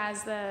we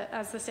as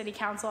the City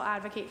Council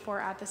advocate for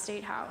at the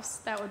State House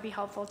that would be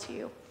helpful to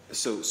you?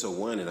 So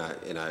one, and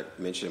I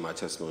mentioned in my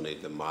testimony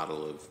the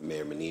model of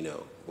Mayor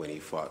Menino when he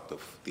fought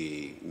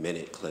the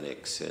minute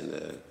clinics and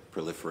the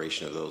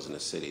proliferation of those in the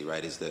city,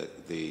 right? Is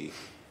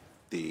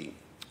the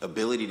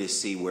ability to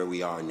see where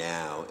we are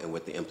now and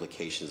what the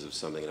implications of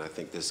something, and I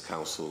think this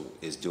council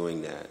is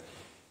doing that.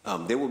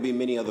 There will be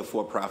many other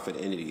for-profit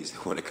entities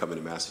that want to come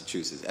into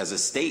Massachusetts. As a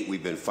state,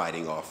 we've been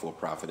fighting off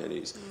for-profit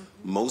entities.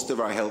 Mm-hmm. Most of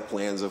our health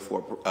plans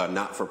are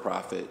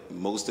not-for-profit.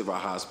 Most of our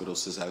hospital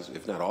systems,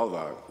 if not all of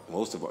our,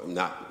 most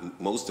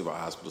of our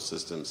hospital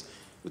systems,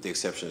 with the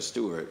exception of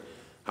Stewart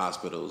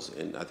hospitals,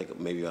 and I think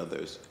maybe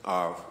others,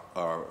 are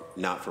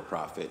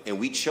not-for-profit. And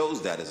we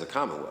chose that as a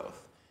Commonwealth,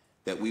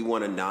 that we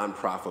want a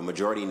nonprofit,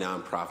 majority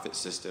nonprofit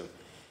system.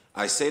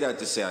 I say that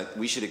to say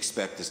we should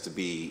expect this to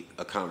be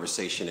a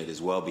conversation that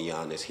is well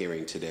beyond this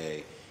hearing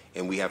today,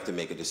 and we have to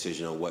make a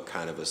decision on what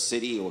kind of a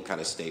city and what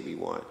kind of state we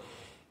want.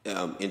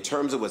 In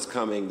terms of what's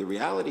coming, the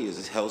reality is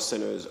that health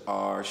centers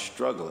are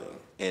struggling,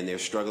 and they're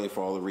struggling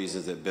for all the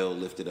reasons that Bill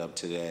lifted up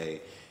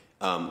today.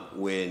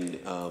 When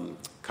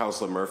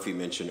Councilor Murphy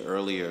mentioned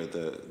earlier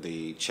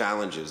the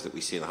challenges that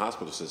we see in the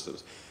hospital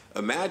systems,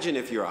 imagine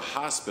if you're a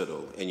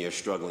hospital and you're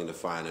struggling to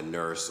find a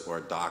nurse or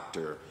a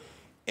doctor,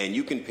 and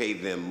you can pay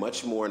them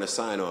much more in a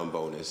sign-on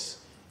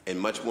bonus and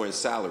much more in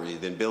salary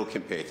than Bill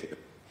can pay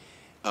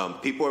them.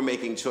 People are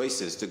making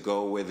choices to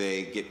go where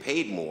they get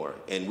paid more,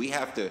 and we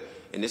have to,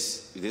 and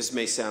this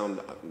may sound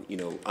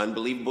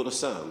unbelievable to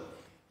some,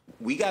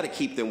 we got to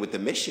keep them with the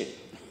mission.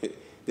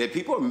 That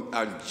people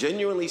are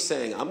genuinely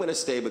saying, I'm going to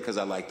stay because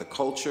I like the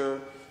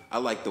culture, I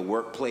like the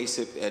workplace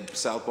at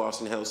South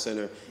Boston Health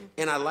Center,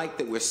 and I like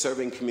that we're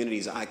serving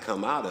communities I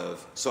come out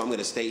of, so I'm going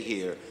to stay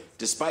here,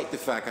 despite the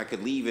fact I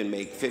could leave and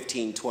make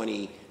 $15,000,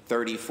 $20,000,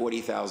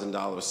 $30,000,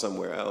 $40,000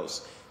 somewhere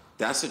else.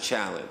 That's a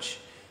challenge,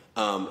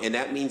 and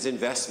that means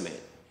investment.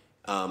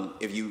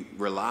 If you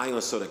rely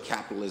on sort of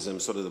capitalism,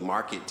 sort of the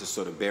market to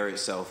sort of bear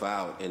itself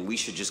out, and we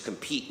should just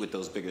compete with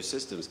those bigger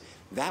systems,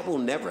 that will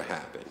never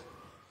happen.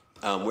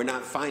 We're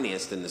not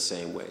financed in the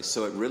same way.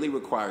 So it really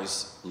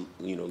requires,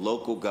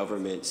 local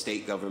government,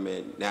 state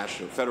government,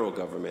 national, federal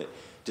government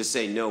to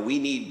say, no, we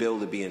need Bill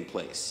to be in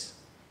place.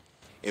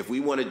 If we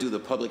want to do the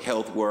public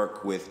health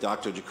work with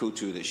Dr.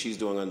 Jakutu that she's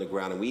doing on the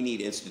ground, and we need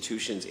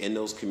institutions in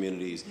those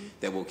communities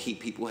that will keep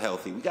people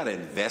healthy, we got to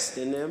invest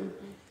in them.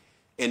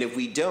 And if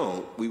we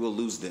don't, we will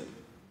lose them.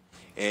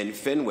 And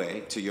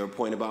Fenway, to your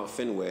point about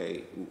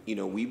Fenway,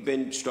 we've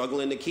been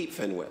struggling to keep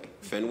Fenway.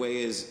 Fenway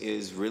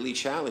is really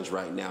challenged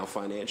right now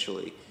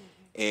financially.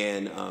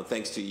 And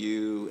thanks to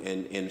you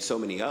and so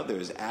many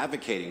others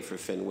advocating for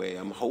Fenway,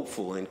 I'm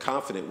hopeful and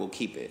confident we'll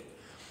keep it.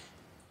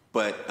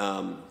 But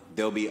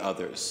there'll be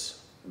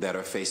others that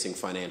are facing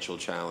financial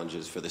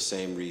challenges for the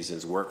same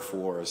reasons: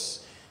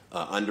 workforce,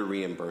 under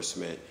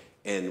reimbursement,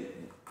 and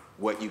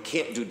what you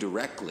can't do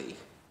directly,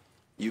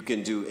 you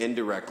can do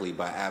indirectly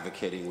by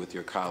advocating with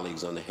your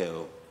colleagues on the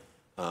Hill,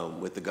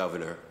 with the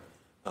governor,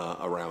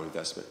 around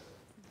investment.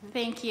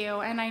 Thank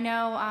you, and I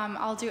know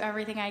I'll do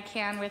everything I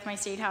can with my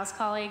State House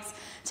colleagues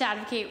to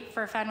advocate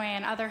for Fenway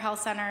and other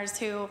health centers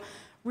who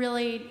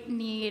really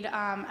need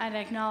an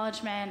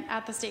acknowledgement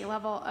at the state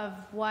level of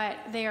what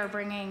they are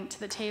bringing to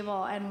the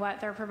table and what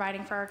they're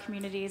providing for our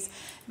communities,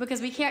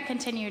 because we can't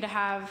continue to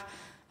have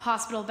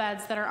hospital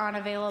beds that are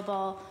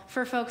unavailable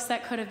for folks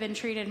that could have been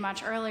treated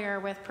much earlier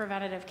with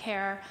preventative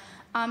care.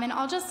 And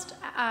I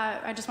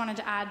just wanted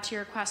to add to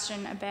your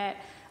question a bit.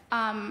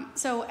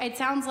 So it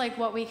sounds like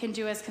what we can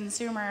do as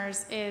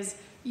consumers is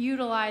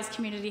utilize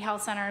community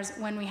health centers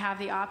when we have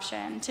the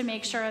option to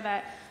make sure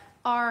that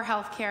our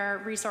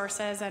healthcare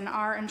resources and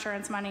our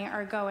insurance money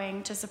are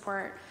going to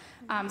support.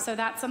 So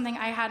that's something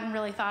I hadn't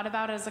really thought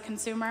about as a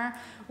consumer.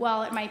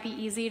 While it might be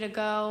easy to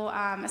go,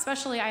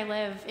 especially I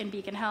live in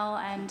Beacon Hill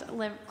and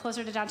live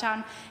closer to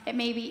downtown, it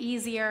may be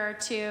easier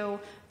to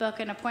book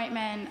an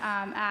appointment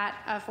at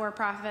a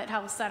for-profit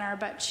health center,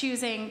 but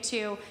choosing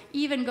to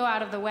even go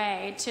out of the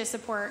way to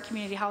support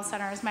community health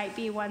centers might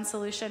be one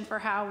solution for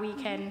how we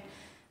can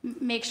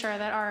make sure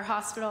that our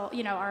hospital,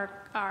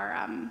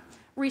 our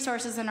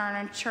resources and our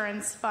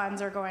insurance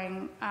funds are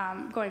going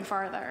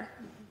farther.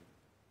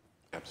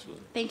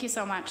 Absolutely. Thank you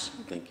so much.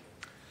 Thank you.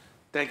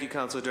 Thank you,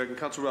 Councilor Durkin.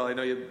 Councilor Rowell, I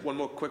know you have one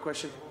more quick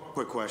question.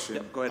 Quick question.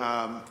 Yep, go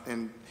ahead.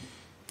 And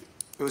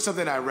it was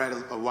something I read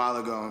a while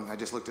ago, and I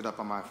just looked it up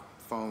on my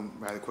phone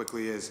rather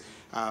quickly, is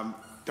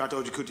Dr.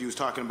 Ojikuti was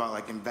talking about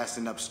like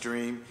investing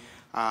upstream.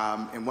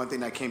 And one thing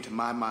that came to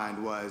my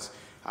mind was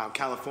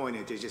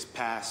California, they just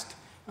passed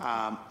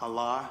a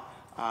law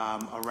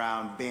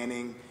around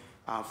banning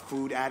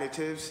food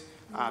additives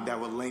that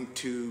will link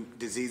to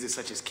diseases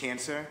such as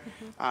cancer.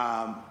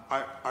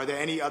 Are there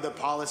any other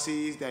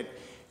policies that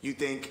you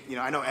think,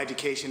 I know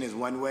education is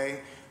one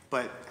way,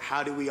 but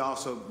how do we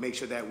also make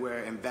sure that we're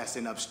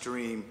investing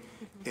upstream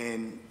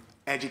in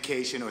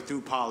education or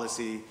through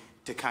policy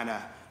to kind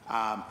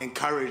of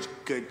encourage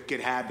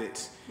good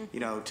habits,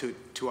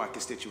 to our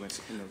constituents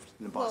in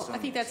the Boston? Well,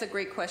 I think that's a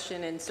great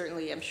question, and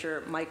certainly I'm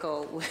sure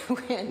Michael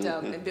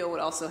and Bill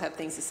would also have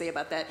things to say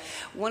about that.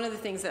 One of the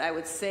things that I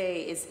would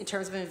say is, in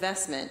terms of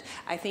investment,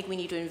 I think we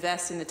need to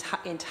invest in the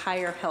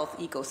entire health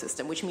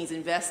ecosystem, which means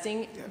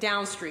investing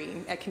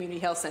downstream at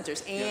community health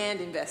centers and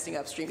investing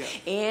upstream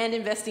and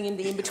investing in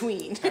the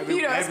in-between. I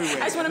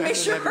just want to make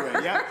sure.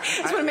 I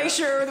just want to make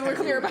sure that we're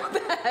clear about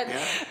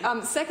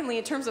that. Secondly,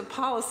 in terms of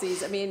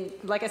policies, I mean,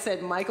 like I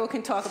said, Michael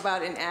can talk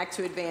about an act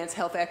to advance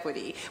health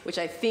equity, which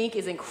I think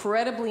is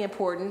incredibly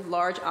important,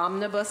 large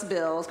omnibus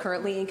bills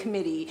currently in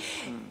committee.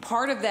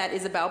 Part of that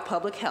is about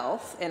public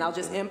health, and I'll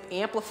just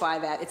amplify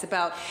that. It's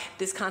about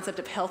this concept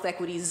of health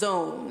equity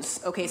zones.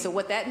 Okay, so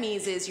what that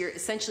means is you're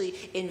essentially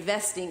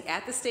investing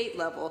at the state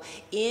level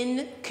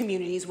in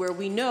communities where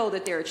we know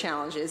that there are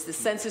challenges, the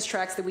census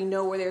tracts that we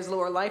know where there's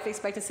lower life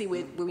expectancy,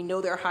 where we know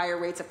there are higher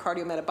rates of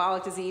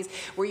cardiometabolic disease,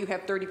 where you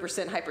have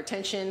 30%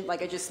 hypertension,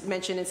 like I just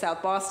mentioned in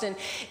South Boston,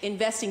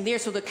 investing there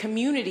so the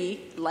community,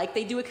 like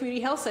they do at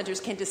community health centers,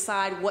 can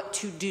decide what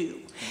to do.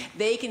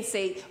 They can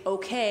say,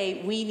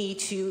 okay, we need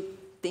to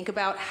think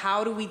about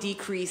how do we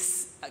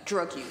decrease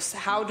drug use?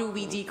 How do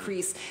we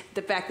decrease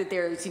the fact that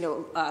there's,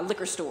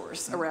 liquor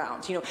stores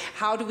around?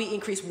 How do we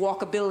increase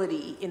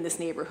walkability in this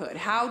neighborhood?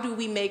 How do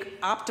we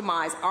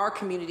optimize our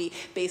community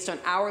based on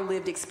our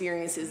lived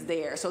experiences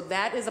there? So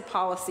that is a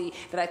policy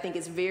that I think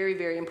is very,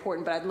 very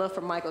important, but I'd love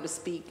for Michael to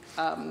speak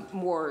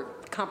more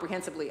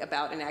comprehensively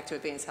about an act to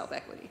advance health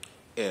equity.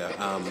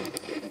 Yeah,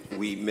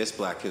 we missed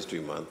Black History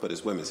Month, but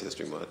it's Women's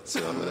History Month,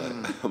 so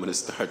I'm gonna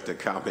start the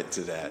comment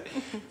to that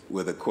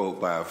with a quote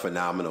by a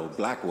phenomenal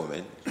Black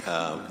woman,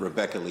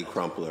 Rebecca Lee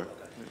Crumpler,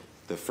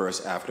 the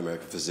first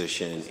African-American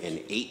physician in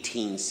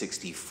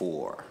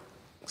 1864.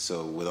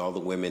 So with all the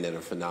women that are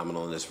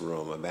phenomenal in this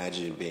room,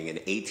 imagine being in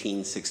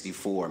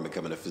 1864 and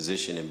becoming a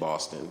physician in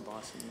Boston.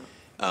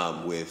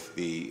 With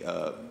the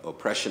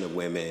oppression of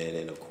women,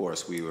 and of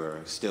course we were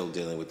still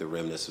dealing with the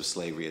remnants of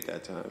slavery at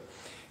that time.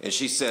 And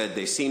she said,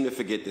 they seem to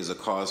forget there's a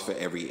cause for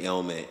every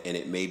ailment, and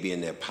it may be in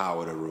their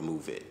power to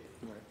remove it.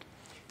 Right.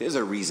 There's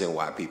a reason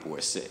why people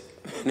are sick,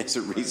 and there's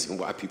a reason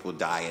why people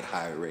die at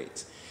higher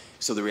rates.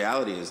 So the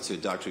reality is, to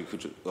Dr.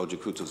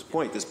 Ojikutu's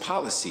point, there's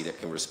policy that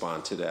can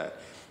respond to that.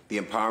 The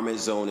empowerment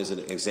zone is an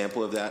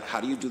example of that. How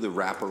do you do the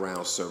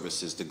wraparound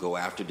services to go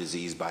after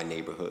disease by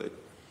neighborhood?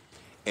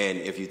 And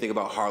if you think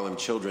about Harlem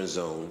Children's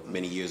Zone,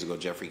 many years ago,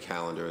 Jeffrey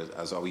Callender,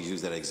 I always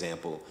use that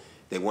example.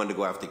 They wanted to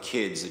go after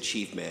kids'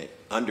 underachievement,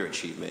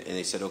 and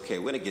they said, okay,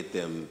 we're gonna get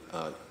them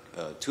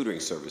tutoring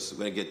services.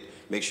 We're gonna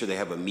make sure they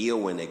have a meal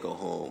when they go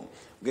home.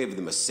 We're gonna give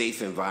them a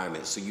safe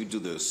environment. So you do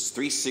those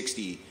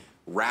 360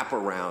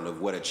 wraparound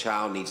of what a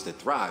child needs to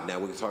thrive. Now,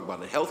 we're going to talk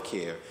about in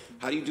healthcare.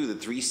 How do you do the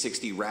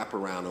 360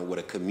 wraparound on what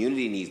a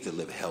community needs to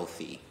live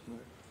healthy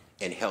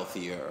and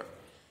healthier?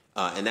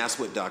 And that's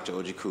what Dr.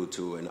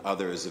 Ojikutu and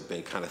others have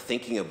been kind of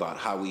thinking about,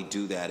 how we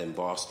do that in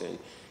Boston.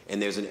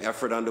 And there's an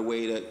effort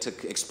underway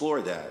to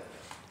explore that.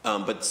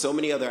 But so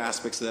many other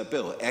aspects of that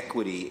bill,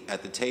 equity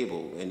at the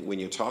table. And when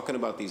you're talking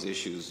about these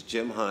issues,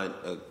 Jim Hunt,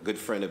 a good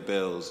friend of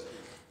Bill's,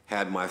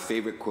 had my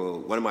favorite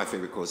quote, one of my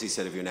favorite quotes. He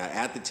said, if you're not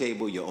at the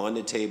table, you're on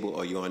the table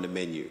or you're on the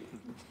menu.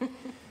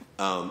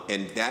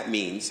 And that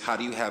means, how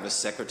do you have a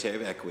secretary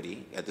of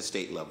equity at the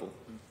state level?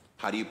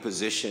 How do you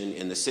position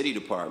in the city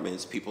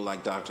departments people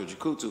like Dr.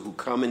 Jakutu who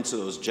come into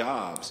those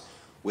jobs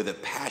with a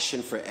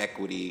passion for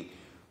equity,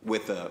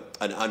 with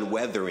an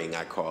unweathering,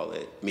 I call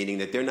it, meaning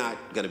that they're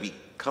not going to be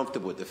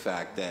comfortable with the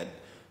fact that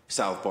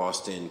South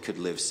Boston could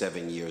live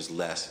 7 years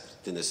less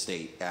than the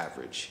state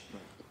average.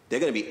 Right. They're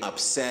going to be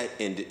upset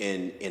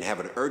and have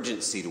an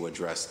urgency to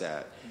address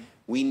that.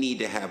 We need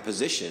to have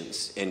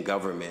positions in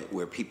government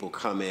where people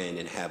come in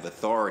and have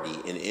authority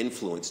and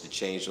influence to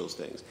change those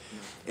things.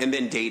 And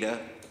then data,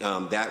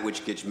 that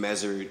which gets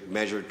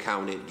measured,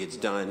 counted, gets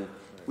done.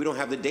 We don't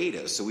have the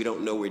data, so we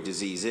don't know where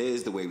disease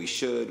is the way we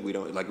should. We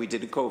don't, like we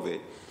did in COVID.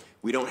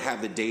 We don't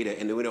have the data,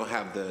 and then we don't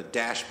have the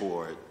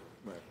dashboard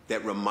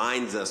that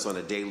reminds us on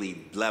a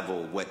daily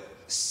level what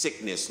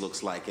sickness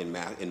looks like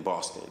in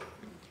Boston.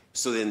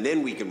 So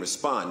then we can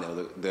respond.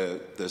 Now,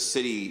 the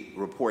city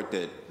report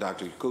that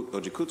Dr.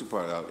 Ojikutu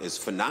put out is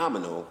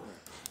phenomenal,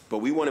 but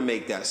we want to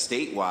make that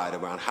statewide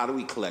around how do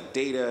we collect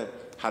data,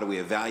 how do we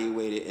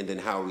evaluate it, and then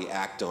how we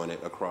act on it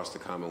across the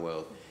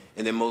Commonwealth.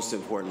 And then most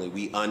importantly,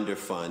 we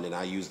underfund, and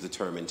I use the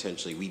term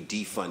intentionally, we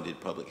defunded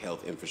public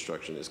health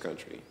infrastructure in this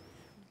country.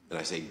 And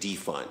I say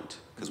defund,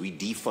 because we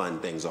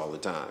defund things all the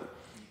time.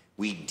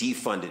 We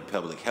defunded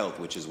public health,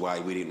 which is why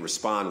we didn't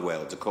respond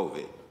well to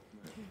COVID.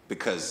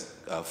 Because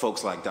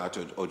folks like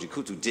Dr.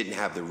 Ojikutu didn't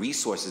have the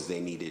resources they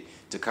needed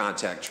to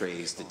contact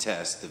trace, to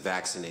test, to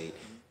vaccinate,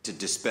 to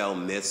dispel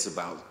myths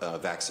about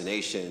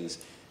vaccinations,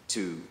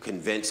 to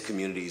convince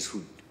communities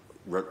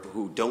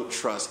who don't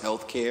trust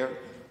health care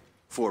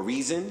for a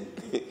reason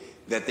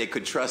that they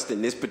could trust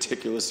in this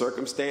particular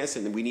circumstance,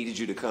 and we needed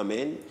you to come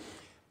in.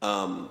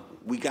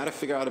 We got to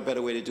figure out a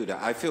better way to do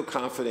that. I feel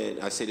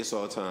confident, I say this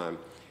all the time,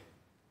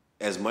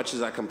 as much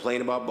as I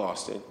complain about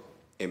Boston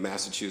and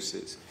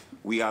Massachusetts,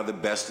 we are the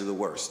best of the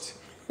worst.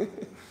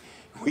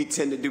 We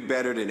tend to do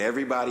better than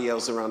everybody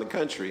else around the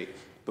country,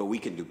 but we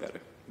can do better.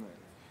 Right.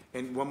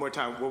 And one more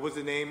time, what was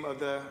the name of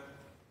the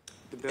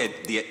bill?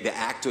 The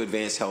Act to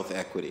Advance Health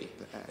Equity.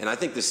 And I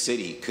think the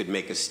city could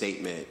make a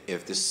statement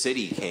if the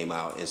city came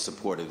out in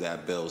support of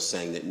that bill,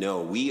 saying that,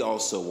 no, we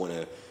also want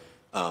to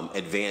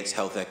advance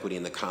health equity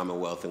in the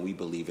Commonwealth, and we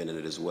believe in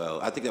it as well.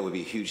 I think that would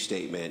be a huge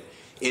statement.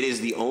 It is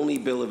the only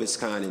bill of its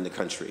kind in the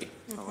country.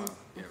 Oh, wow.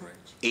 Yeah, right.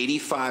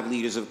 85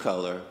 leaders of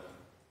color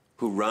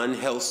who run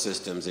health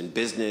systems and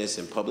business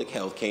and public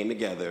health came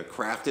together,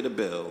 crafted a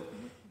bill,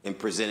 and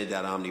presented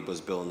that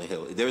omnibus bill on the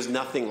Hill. There's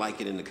nothing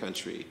like it in the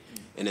country,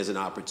 and there's an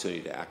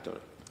opportunity to act on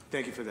it.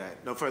 Thank you for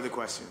that. No further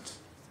questions.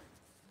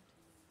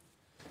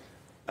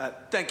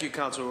 Thank you,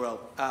 Councilor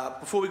Worrell.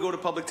 Before we go to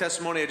public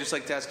testimony, I'd just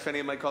like to ask if any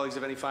of my colleagues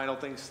have any final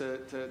things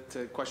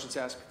to questions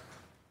to ask.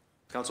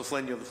 Councilor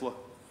Flynn, you have the floor.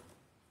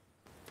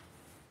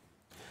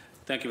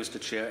 Thank you,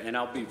 Mr. Chair, and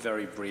I'll be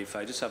very brief.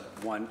 I just have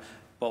one.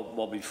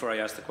 Well, before I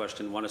ask the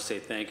question, I want to say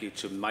thank you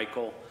to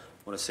Michael.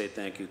 I want to say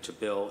thank you to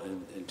Bill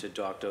and to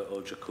Dr.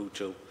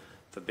 Ojikutu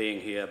for being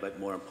here, but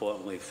more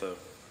importantly, for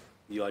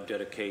your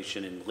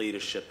dedication and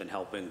leadership in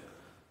helping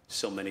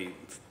so many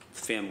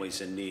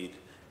families in need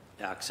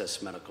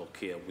access medical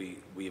care.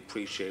 We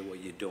appreciate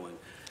what you're doing.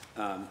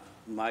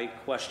 My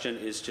question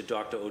is to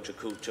Dr.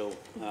 Ojikutu.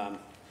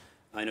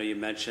 I know you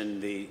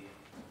mentioned the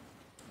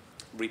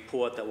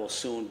report that will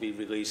soon be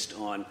released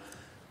on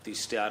the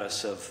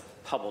status of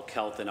public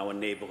health in our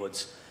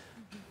neighborhoods.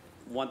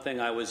 One thing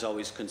I was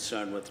always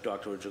concerned with,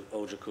 Dr.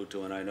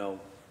 Ojikutu, and I know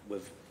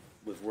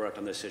we've worked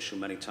on this issue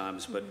many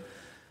times, but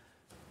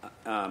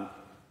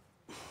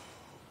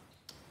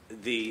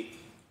the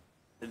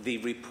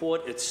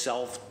report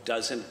itself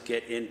doesn't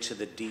get into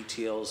the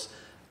details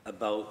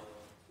about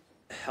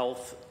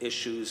health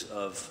issues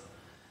of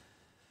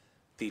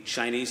the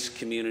Chinese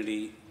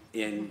community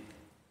in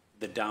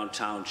the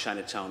downtown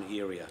Chinatown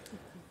area.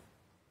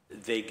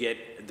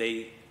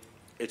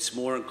 It's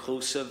more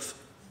inclusive,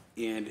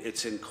 and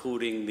it's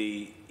including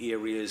the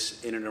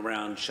areas in and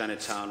around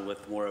Chinatown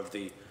with more of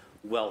the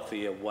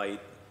wealthier white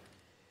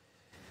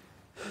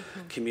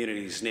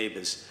communities,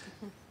 neighbors.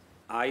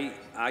 I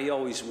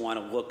always want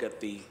to look at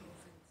the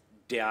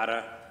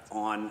data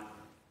on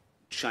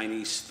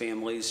Chinese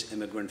families,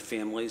 immigrant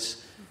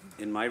families,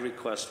 and my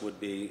request would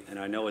be, and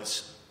I know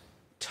it's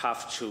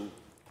tough to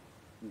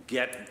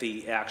get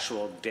the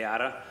actual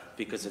data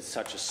because it's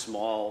such a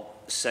small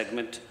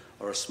segment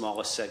or a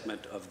smaller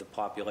segment of the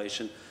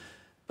population,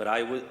 but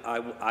I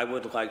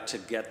would like to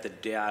get the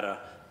data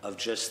of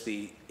just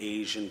the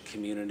Asian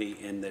community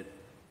in the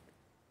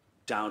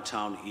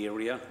downtown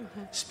area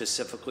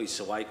specifically,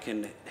 so I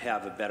can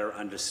have a better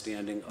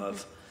understanding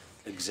of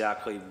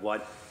exactly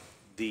what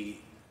the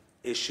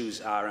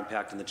issues are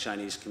impacting the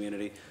Chinese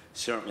community.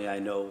 Certainly, I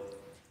know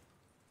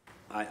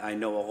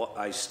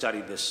I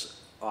studied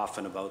this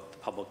often about the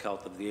public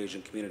health of the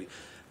Asian community,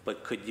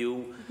 but could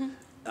you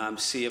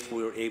see if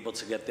we were able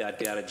to get that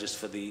data just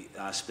for the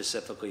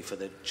specifically for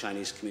the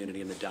Chinese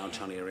community in the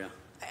downtown area?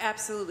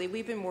 Absolutely.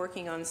 We've been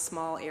working on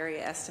small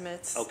area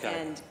estimates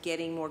and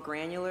getting more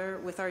granular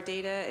with our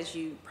data. As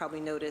you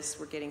probably noticed,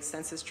 we're getting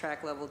census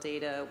tract level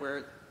data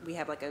where we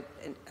have like a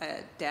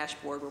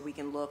dashboard where we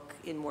can look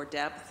in more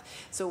depth.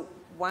 So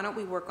why don't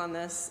we work on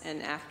this,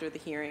 and after the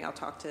hearing I'll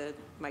talk to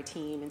my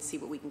team and see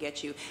what we can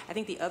get you. I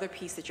think the other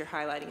piece that you're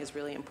highlighting is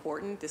really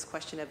important, this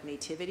question of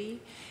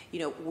nativity. You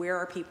know, where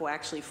are people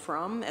actually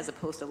from as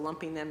opposed to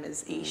lumping them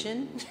as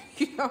Asian?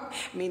 You know,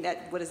 I mean,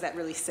 what does that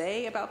really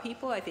say about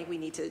people? I think we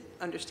need to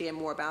understand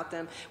more about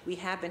them. We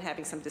have been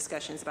having some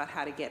discussions about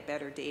how to get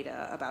better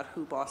data about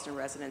who Boston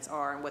residents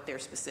are and what their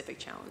specific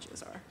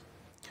challenges are.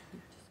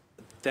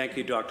 Thank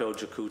you, Dr.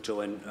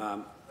 Ojakuto,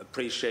 and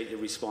appreciate your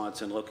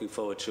response and looking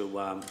forward to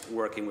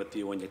working with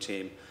you and your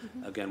team.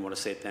 Again, want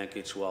to say thank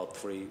you to all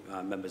three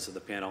members of the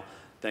panel.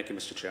 Thank you,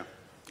 Mr. Chair.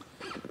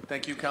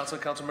 Thank you, Councilor.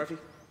 Councilor Murphy?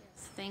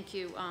 Yes, thank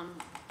you.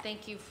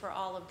 Thank you for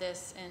all of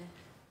this, and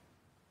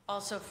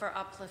also for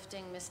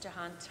uplifting Mr.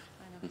 Hunt.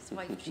 I know his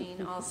wife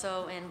Jean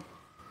also, and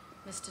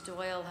Mr.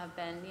 Doyle have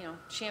been, you know,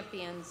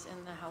 champions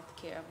in the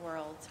healthcare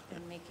world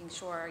and making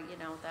sure, you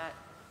know, that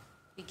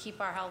we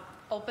keep our health,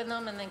 open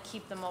them and then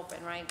keep them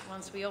open, right?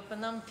 Once we open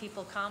them,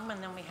 people come,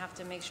 and then we have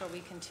to make sure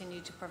we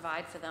continue to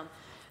provide for them.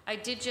 I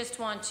did just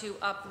want to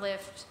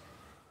uplift,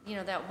 you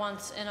know, that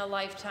once in a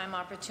lifetime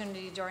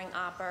opportunity during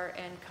OPER,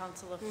 and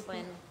Councilor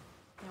Flynn,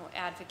 you know,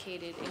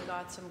 advocated and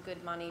got some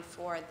good money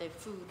for the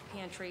food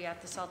pantry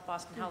at the South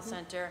Boston Health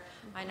Center.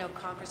 I know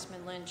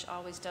Congressman Lynch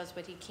always does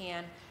what he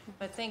can,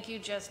 but thank you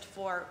just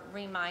for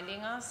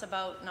reminding us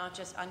about not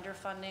just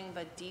underfunding,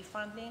 but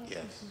defunding.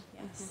 Yes.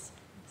 Yes.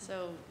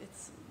 So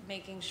it's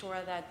making sure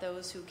that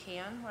those who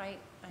can, right?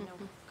 I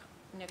know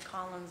Nick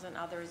Collins and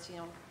others, you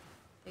know,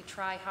 they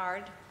try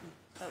hard,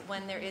 but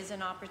when there is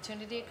an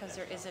opportunity, because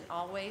there isn't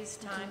always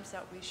times,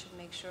 that we should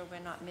make sure we're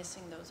not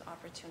missing those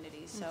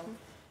opportunities. So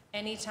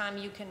anytime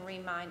you can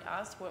remind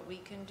us what we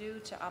can do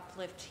to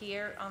uplift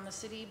here on the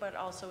city, but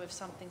also if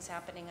something's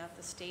happening at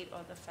the state or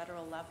the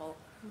federal level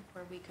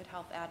where we could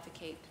help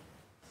advocate,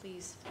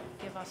 please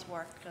give us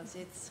work, because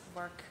it's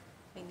work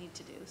we need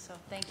to do. So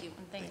thank you,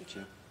 and thank you,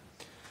 Chair.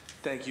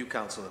 Thank you,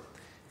 Councilor.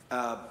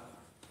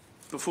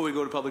 Before we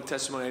go to public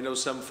testimony, I know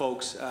some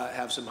folks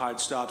have some hard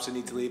stops and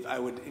need to leave. I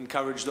would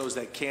encourage those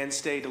that can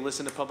stay to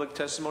listen to public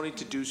testimony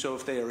to do so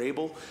if they are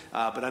able,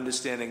 but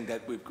understanding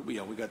that we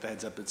got the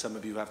heads up that some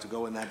of you have to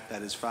go, and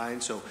that is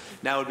fine. So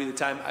now would be the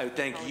time. I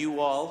thank you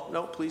all.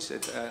 No, please,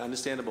 it's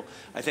understandable.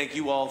 I thank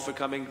you all for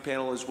coming,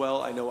 panel, as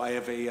well. I know I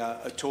have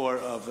a tour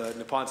of the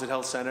Neponset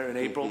Health Center in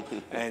April,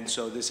 and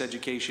so this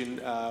education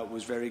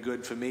was very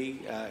good for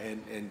me,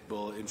 and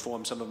will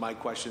inform some of my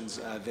questions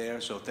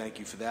there. So thank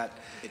you for that.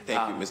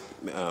 Thank you,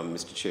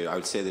 Mr. Chair. I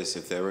would say this: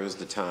 if there is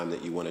the time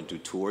that you want to do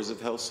tours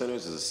of health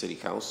centers as a city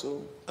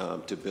council,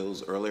 to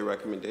Bill's earlier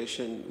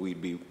recommendation,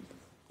 we'd be,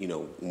 you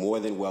know, more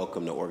than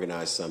welcome to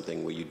organize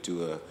something where you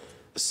do a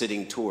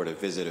sitting tour to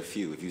visit a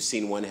few. If you've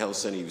seen one health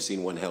center, you've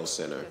seen one health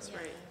center. That's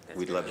right. That's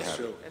We'd love to have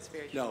it. That's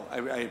very true. No,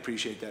 I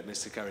appreciate that,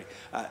 Mr. Curry.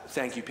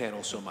 Thank you,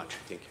 panel, so much.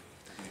 Thank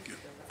you.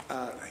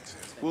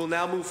 We'll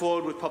now move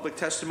forward with public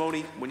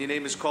testimony. When your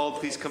name is called,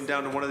 please come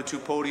down to one of the two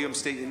podiums,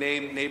 state your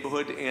name,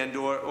 neighborhood,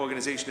 and/or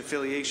organization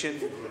affiliation,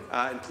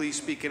 and please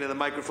speak into the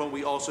microphone.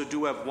 We also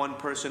do have one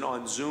person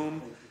on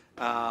Zoom,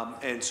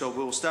 and so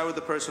we'll start with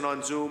the person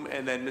on Zoom,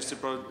 and then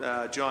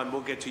Mr. John,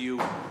 we'll get to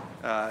you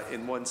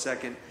in 1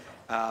 second.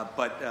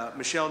 But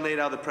Michelle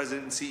Nadeau, the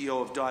president and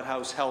CEO of Dot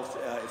House Health,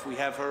 if we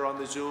have her on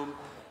the Zoom.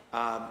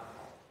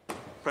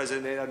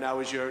 President Nadeau, now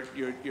is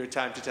your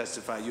time to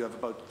testify. You have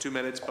about 2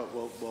 minutes, but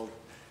we'll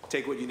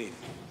take what you need.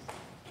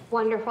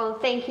 Wonderful.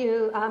 Thank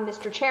you,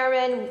 Mr.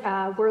 Chairman.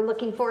 We're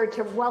looking forward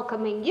to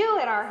welcoming you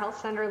at our health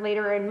center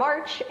later in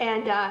March,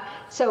 and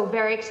so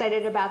very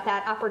excited about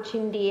that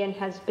opportunity, and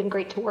has been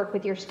great to work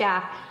with your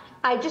staff.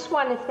 I just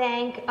want to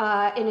thank,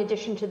 in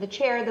addition to the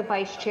chair, the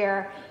vice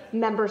chair,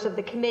 members of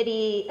the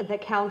committee, the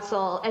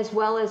council, as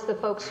well as the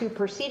folks who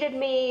preceded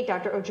me,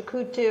 Dr.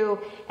 Ojakuto,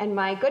 and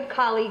my good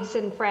colleagues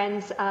and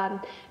friends, Mr.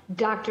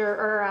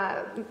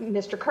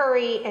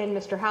 Curry and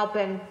Mr.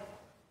 Halpin.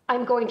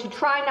 I'm going to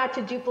try not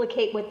to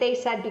duplicate what they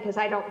said, because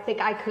I don't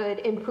think I could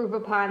improve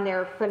upon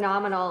their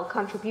phenomenal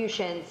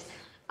contributions.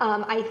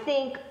 I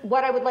think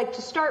what I would like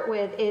to start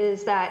with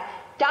is that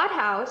Dot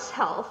House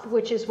Health,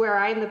 which is where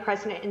I am the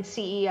president and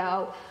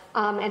CEO,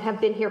 and have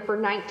been here for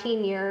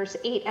 19 years,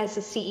 8 as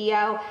the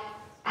CEO,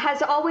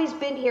 has always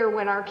been here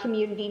when our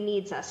community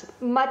needs us,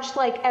 much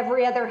like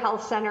every other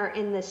health center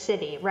in the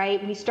city,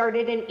 right? We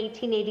started in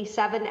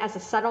 1887 as a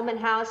settlement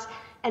house.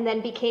 and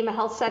then became a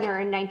health center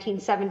in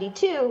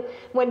 1972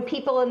 when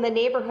people in the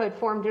neighborhood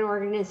formed an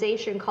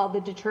organization called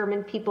the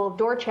Determined People of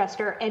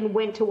Dorchester and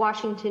went to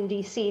Washington,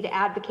 D.C. to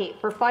advocate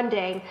for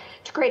funding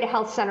to create a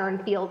health center in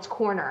Fields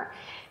Corner.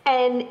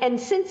 And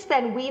since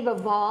then, we've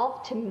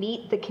evolved to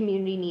meet the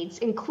community needs,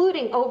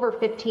 including over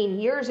 15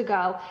 years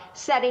ago,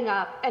 setting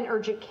up an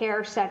urgent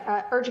care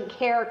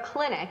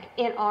clinic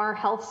in our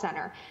health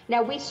center.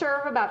 Now, we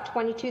serve about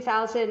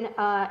 22,000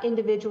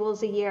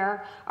 individuals a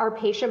year. Our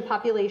patient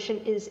population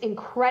is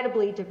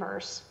incredibly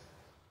diverse.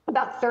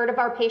 About a third of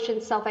our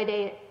patients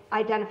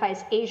self-identify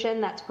as Asian,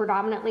 that's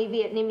predominantly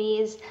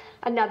Vietnamese.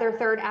 Another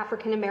third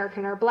African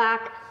American or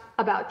Black.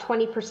 About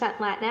 20%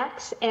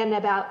 Latinx, and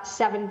about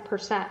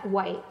 7%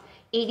 white.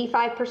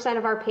 85%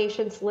 of our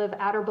patients live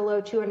at or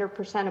below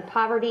 200% of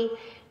poverty,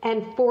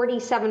 and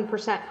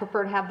 47%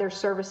 prefer to have their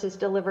services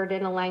delivered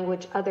in a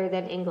language other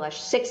than English.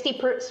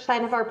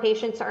 60% of our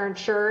patients are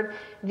insured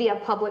via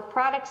public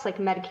products like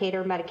Medicaid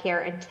or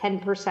Medicare, and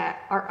 10%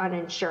 are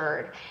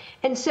uninsured.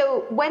 And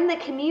so when the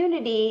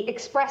community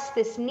expressed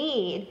this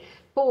need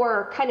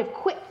for kind of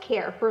quick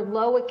care, for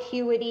low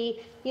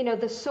acuity,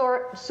 the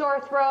sore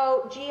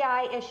throat,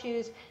 GI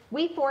issues,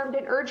 we formed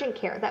an urgent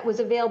care that was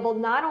available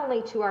not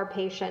only to our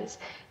patients,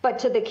 but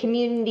to the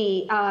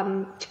community,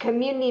 to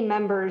community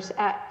members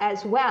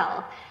as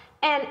well.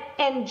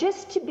 And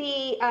just to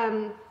be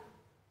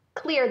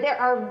clear,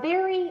 there are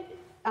very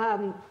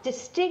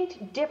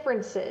distinct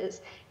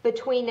differences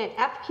between an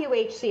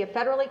FQHC, a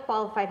federally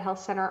qualified health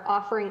center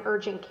offering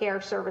urgent care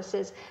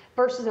services,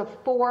 versus a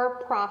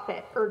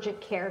for-profit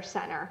urgent care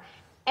center.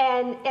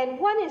 And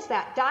one is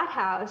that Dot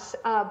House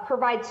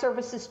provides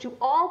services to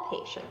all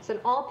patients and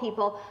all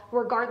people,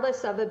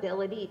 regardless of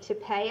ability to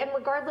pay and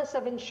regardless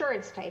of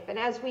insurance type. And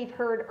as we've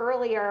heard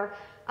earlier,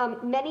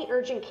 many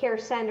urgent care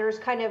centers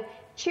kind of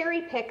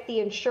cherry pick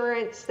the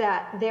insurance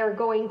that they're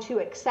going to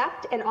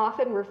accept and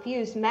often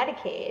refuse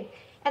Medicaid,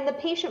 and the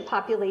patient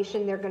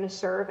population they're going to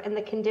serve and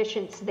the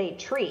conditions they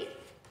treat.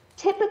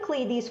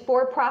 Typically, these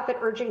for-profit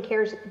urgent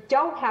cares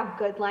don't have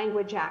good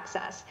language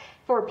access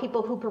for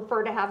people who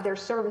prefer to have their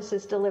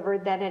services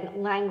delivered then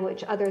in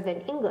language other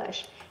than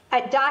English.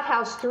 At Dot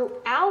House,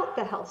 throughout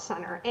the health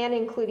center and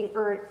including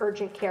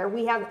urgent care,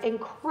 we have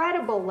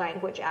incredible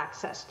language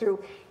access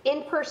through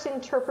in-person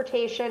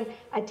interpretation,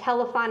 a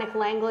telephonic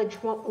language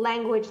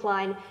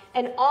line,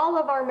 and all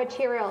of our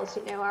materials,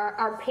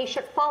 our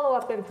patient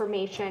follow-up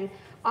information,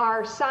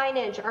 our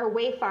signage, our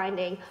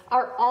wayfinding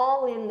are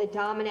all in the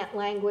dominant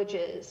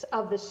languages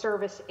of the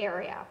service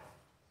area.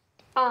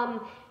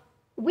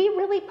 We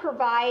really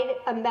provide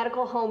a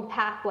medical home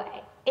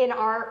pathway in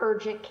our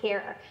urgent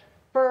care.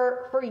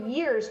 For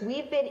years,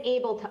 we've been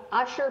able to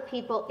usher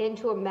people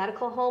into a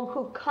medical home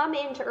who come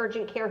into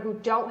urgent care who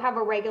don't have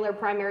a regular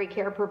primary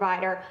care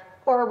provider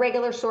or a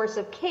regular source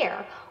of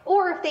care.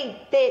 Or if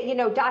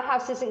they Dot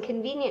House isn't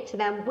convenient to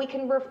them, we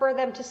can refer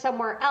them to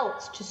somewhere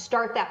else to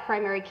start that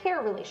primary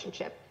care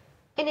relationship.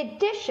 In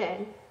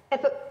addition,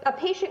 if a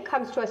patient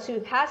comes to us who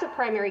has a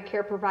primary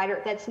care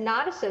provider that's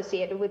not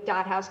associated with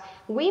Dot House,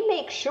 we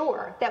make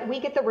sure that we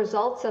get the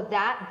results of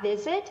that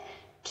visit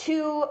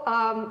to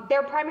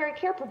their primary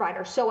care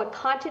provider, so a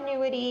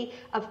continuity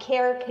of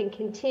care can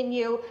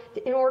continue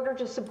in order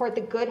to support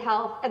the good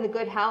health and the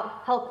good health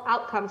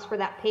outcomes for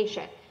that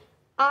patient.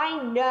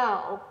 I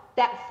know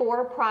that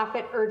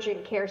for-profit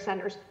urgent care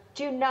centers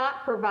do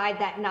not provide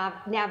that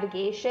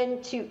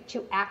navigation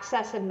to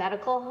access a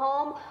medical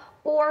home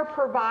or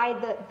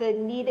provide the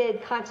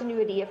needed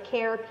continuity of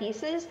care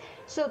pieces,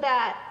 so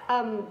that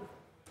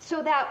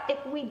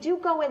if we do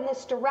go in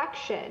this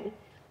direction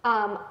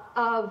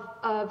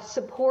of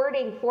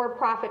supporting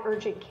for-profit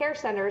urgent care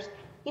centers,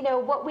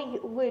 what we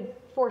would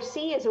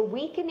foresee is a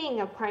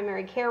weakening of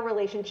primary care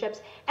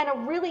relationships and a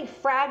really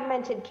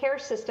fragmented care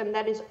system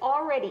that is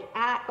already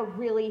at a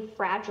really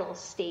fragile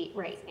state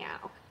right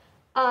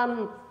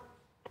now.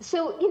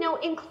 So,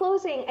 in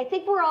closing, I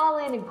think we're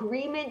all in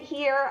agreement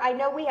here. I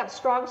know we have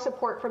strong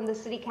support from the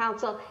City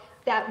Council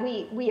that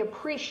we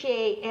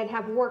appreciate and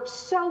have worked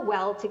so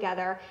well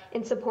together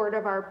in support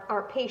of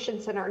our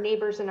patients and our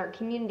neighbors and our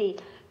community.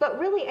 But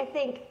really, I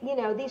think,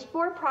 these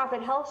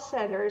for-profit health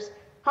centers,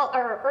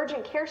 or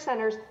urgent care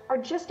centers, are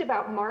just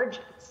about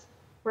margins,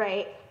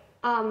 right?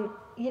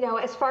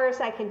 As far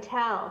as I can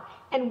tell.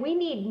 And we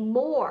need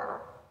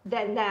more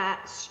than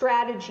that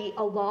strategy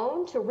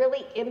alone to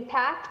really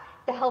impact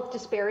the health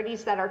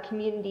disparities that our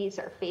communities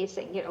are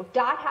facing.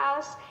 Dot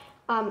House,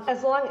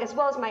 as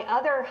well as my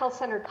other health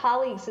center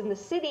colleagues in the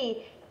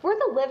city, we're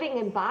the living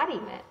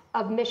embodiment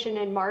of mission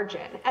and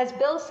margin. As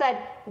Bill said,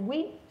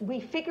 we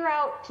figure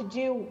out to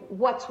do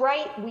what's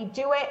right, we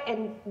do it,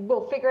 and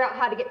we'll figure out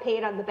how to get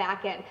paid on the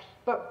back end.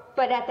 But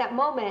at that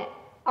moment,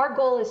 our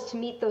goal is to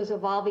meet those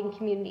evolving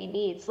community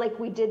needs, like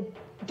we did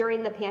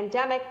during the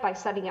pandemic by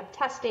setting up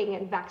testing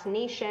and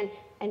vaccination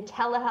and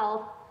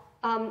telehealth,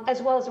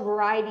 as well as a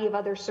variety of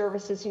other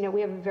services.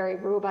 We have a very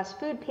robust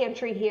food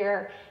pantry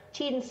here,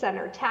 teen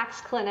center,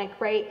 tax clinic,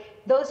 right?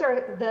 Those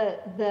are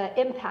the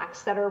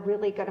impacts that are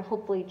really going to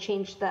hopefully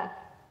change the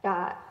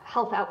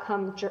health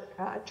outcome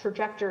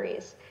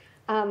trajectories.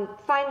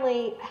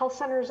 Finally, health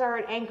centers are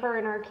an anchor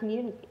in our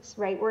communities,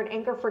 right? We're an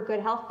anchor for good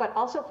health, but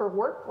also for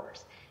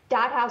workforce.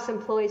 Dot House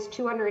employs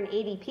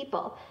 280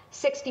 people,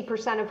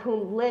 60% of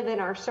whom live in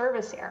our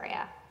service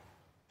area.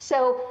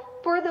 So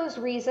for those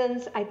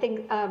reasons, I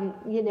think,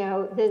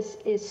 this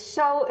is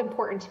so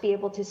important to be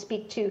able to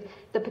speak to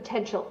the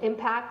potential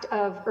impact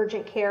of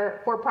urgent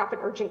care, for-profit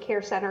urgent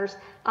care centers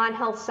on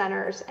health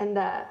centers and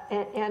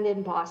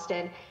in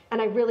Boston.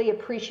 And I really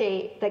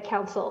appreciate the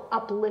council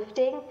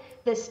uplifting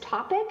this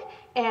topic,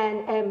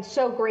 and am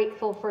so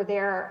grateful for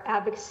their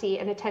advocacy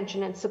and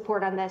attention and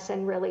support on this,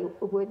 and really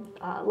would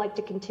like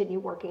to continue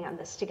working on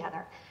this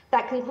together.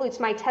 That concludes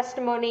my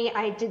testimony.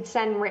 I did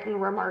send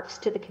written remarks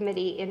to the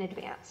committee in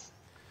advance.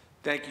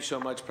 Thank you so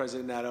much,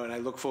 President Nato, and I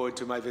look forward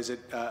to my visit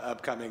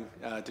upcoming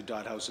to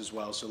Dot House as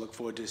well, so look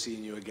forward to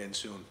seeing you again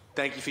soon.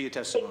 Thank you for your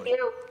testimony.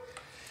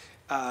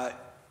 Thank you.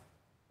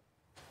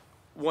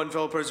 One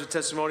fellow person with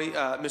testimony,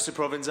 Mr.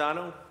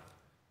 Provenzano.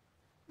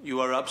 You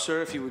are up,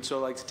 sir, if you would so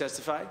like to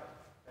testify.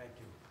 Thank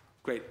you.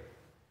 Great.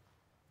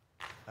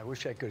 I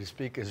wish I could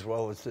speak as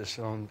well as this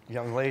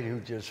young lady who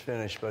just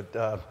finished,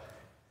 but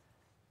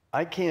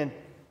I can't.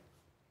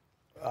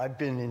 I've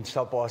been in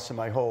South Boston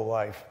my whole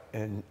life,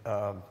 and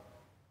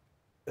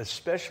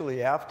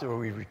especially after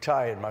we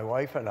retired, my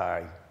wife and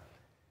I,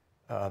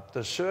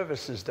 the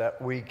services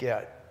that we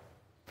get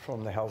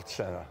from the health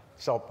center,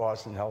 South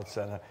Boston Health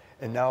Center,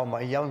 and now my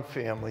young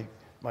family,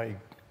 my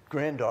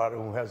granddaughter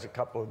who has a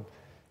couple of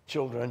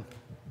children,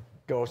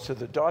 goes to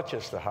the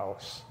Dorchester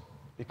House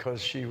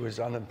because she was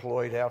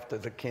unemployed after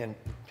the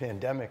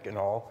pandemic and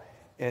all,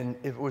 and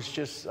it was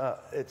just,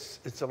 it's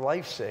a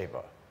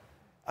lifesaver.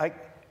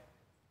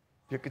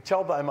 You could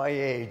tell by my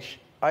age,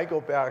 I go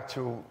back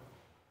to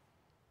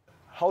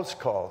house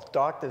calls,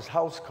 doctors'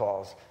 house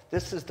calls.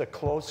 This is the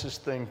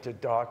closest thing to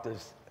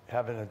doctors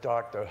having a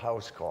doctor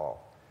house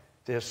call.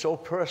 They're so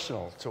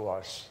personal to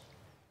us.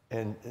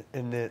 And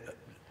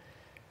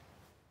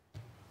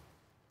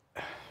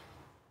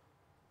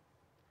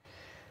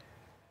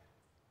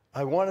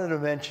I wanted to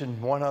mention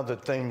one other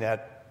thing,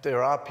 that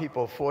there are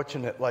people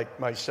fortunate like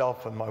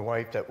myself and my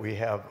wife that we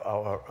have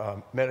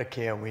our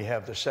Medicare and we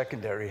have the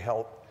secondary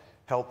health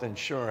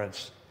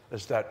insurance,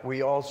 is that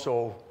we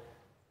also,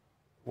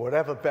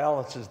 whatever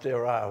balances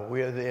there are,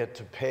 we're there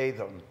to pay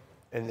them,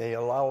 and they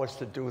allow us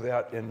to do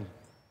that in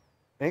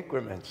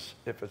increments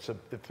if it's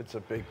a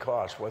big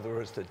cost,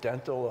 whether it's the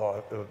dental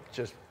or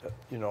just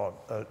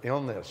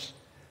illness.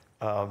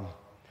 On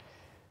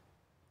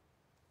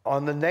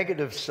the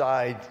negative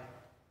side,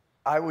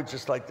 I would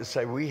just like to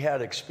say we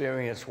had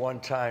experience one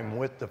time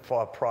with the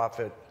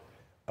for-profit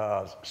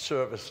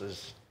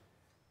services.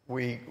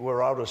 We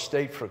were out of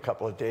state for a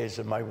couple of days,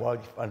 and my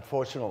wife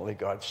unfortunately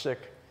got sick.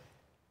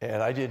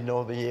 And I didn't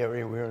know the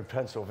area. We were in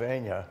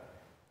Pennsylvania.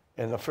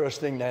 And the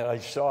first thing that I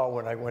saw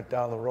when I went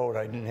down the road,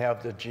 I didn't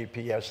have the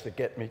GPS to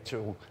get me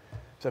to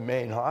the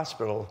main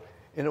hospital.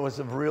 And it was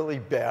a really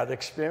bad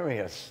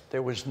experience.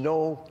 There was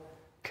no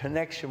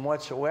connection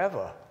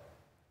whatsoever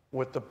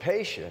with the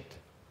patient,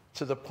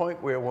 to the point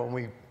where when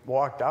we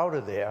walked out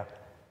of there,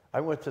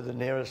 I went to the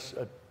nearest,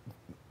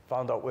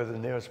 found out where the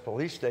nearest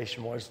police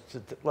station was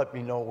to let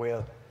me know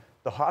where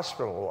the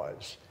hospital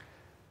was.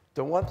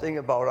 The one thing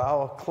about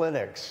our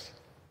clinics,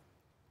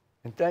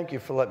 and thank you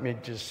for letting me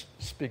just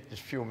speak this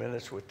few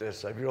minutes with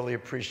this. I really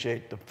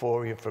appreciate the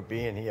four of you for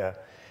being here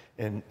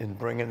and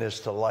bringing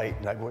this to light.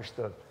 And I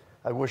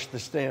wish the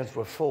stands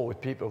were full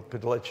with people who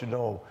could let you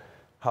know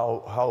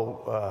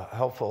how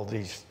helpful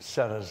these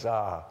centers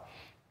are.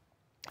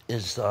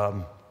 Is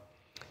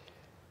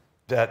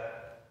that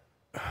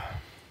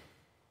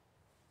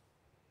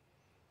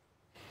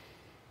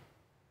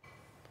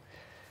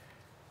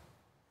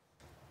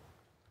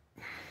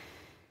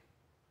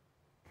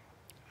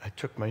I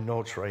took my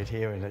notes right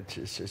here, and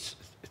it's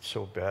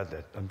so bad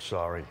that I'm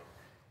sorry.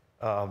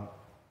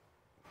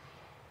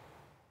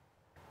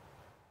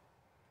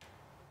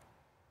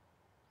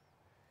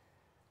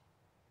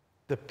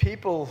 The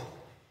people,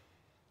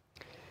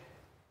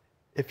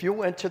 if you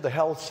went to the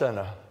health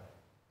center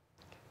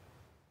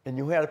and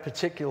you had a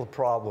particular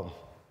problem,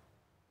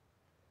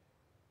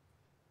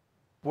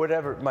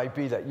 whatever it might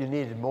be, that you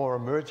needed more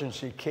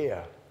emergency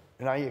care,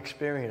 and I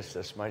experienced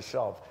this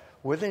myself,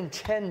 within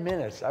 10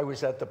 minutes, I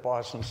was at the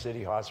Boston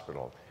City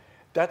Hospital.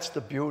 That's the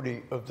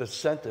beauty of the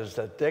centers,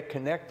 that they're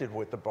connected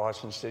with the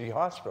Boston City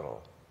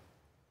Hospital.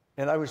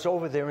 And I was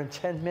over there in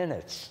 10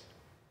 minutes,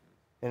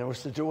 and it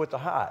was to do with the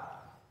heart.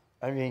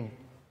 I mean,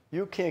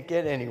 you can't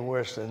get any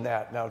worse than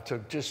that. Now, to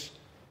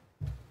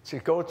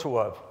go to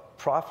a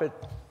profit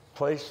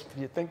place,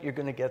 you think you're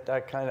going to get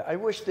that kind of... I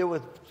wish there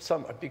was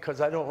some,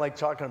 because I don't like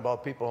talking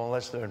about people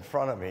unless they're in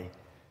front of me,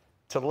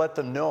 to let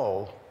them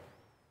know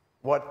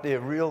what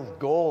their real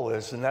goal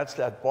is, and that's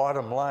that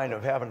bottom line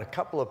of having a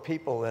couple of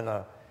people in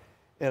a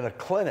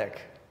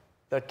clinic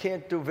that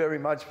can't do very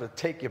much but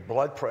take your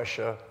blood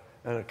pressure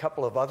and a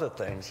couple of other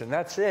things, and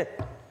that's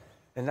it.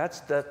 And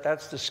that's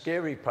the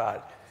scary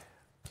part.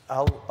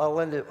 I'll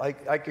end it.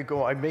 I could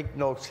go. I make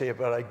notes here,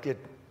 but I get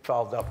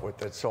fouled up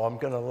with it, so I'm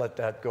going to let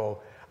that go.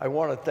 I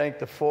want to thank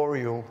the four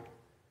of you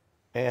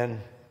and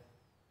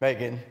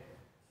Megan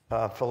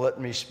for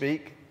letting me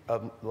speak,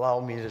 allow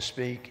me to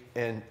speak.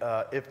 And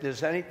if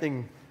there's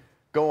anything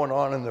going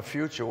on in the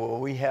future where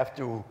we have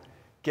to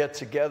get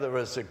together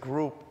as a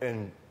group,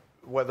 and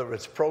whether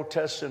it's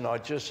protesting or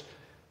just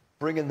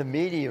bringing the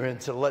media in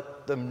to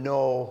let them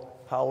know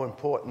how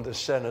important the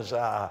centers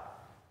are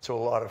to a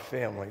lot of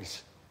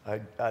families,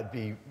 I'd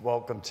be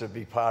welcome to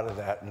be part of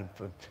that. And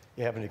if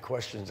you have any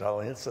questions,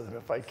 I'll answer them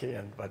if I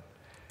can, but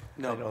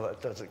I know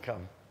that doesn't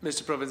come.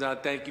 Mr.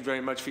 Provenzano, thank you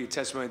very much for your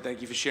testimony.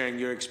 Thank you for sharing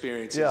your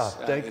experiences. Yeah,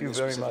 thank in you this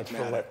very specific much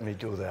matter. for letting me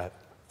do that.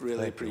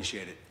 Really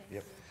appreciate it.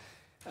 Yep.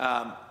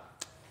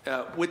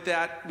 With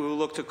that, we will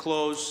look to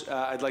close.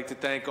 I'd like to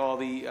thank all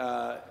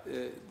the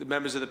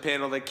members of the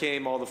panel that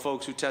came, all the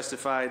folks who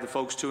testified, the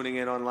folks tuning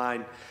in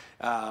online.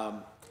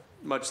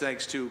 Much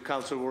thanks to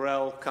Councilor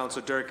Worrell,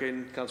 Councilor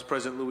Durkin, Council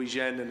President Louis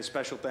Jean, and a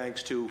special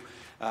thanks to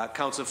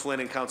Councilor Flynn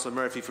and Councilor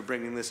Murphy for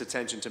bringing this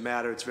attention to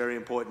matter. It's very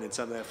important. It's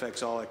something that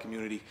affects all our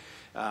community.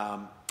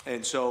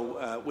 And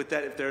so with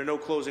that, if there are no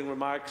closing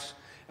remarks,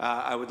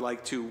 I would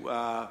like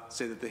to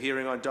say that the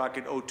hearing on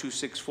docket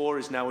 0264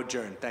 is now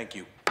adjourned. Thank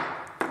you.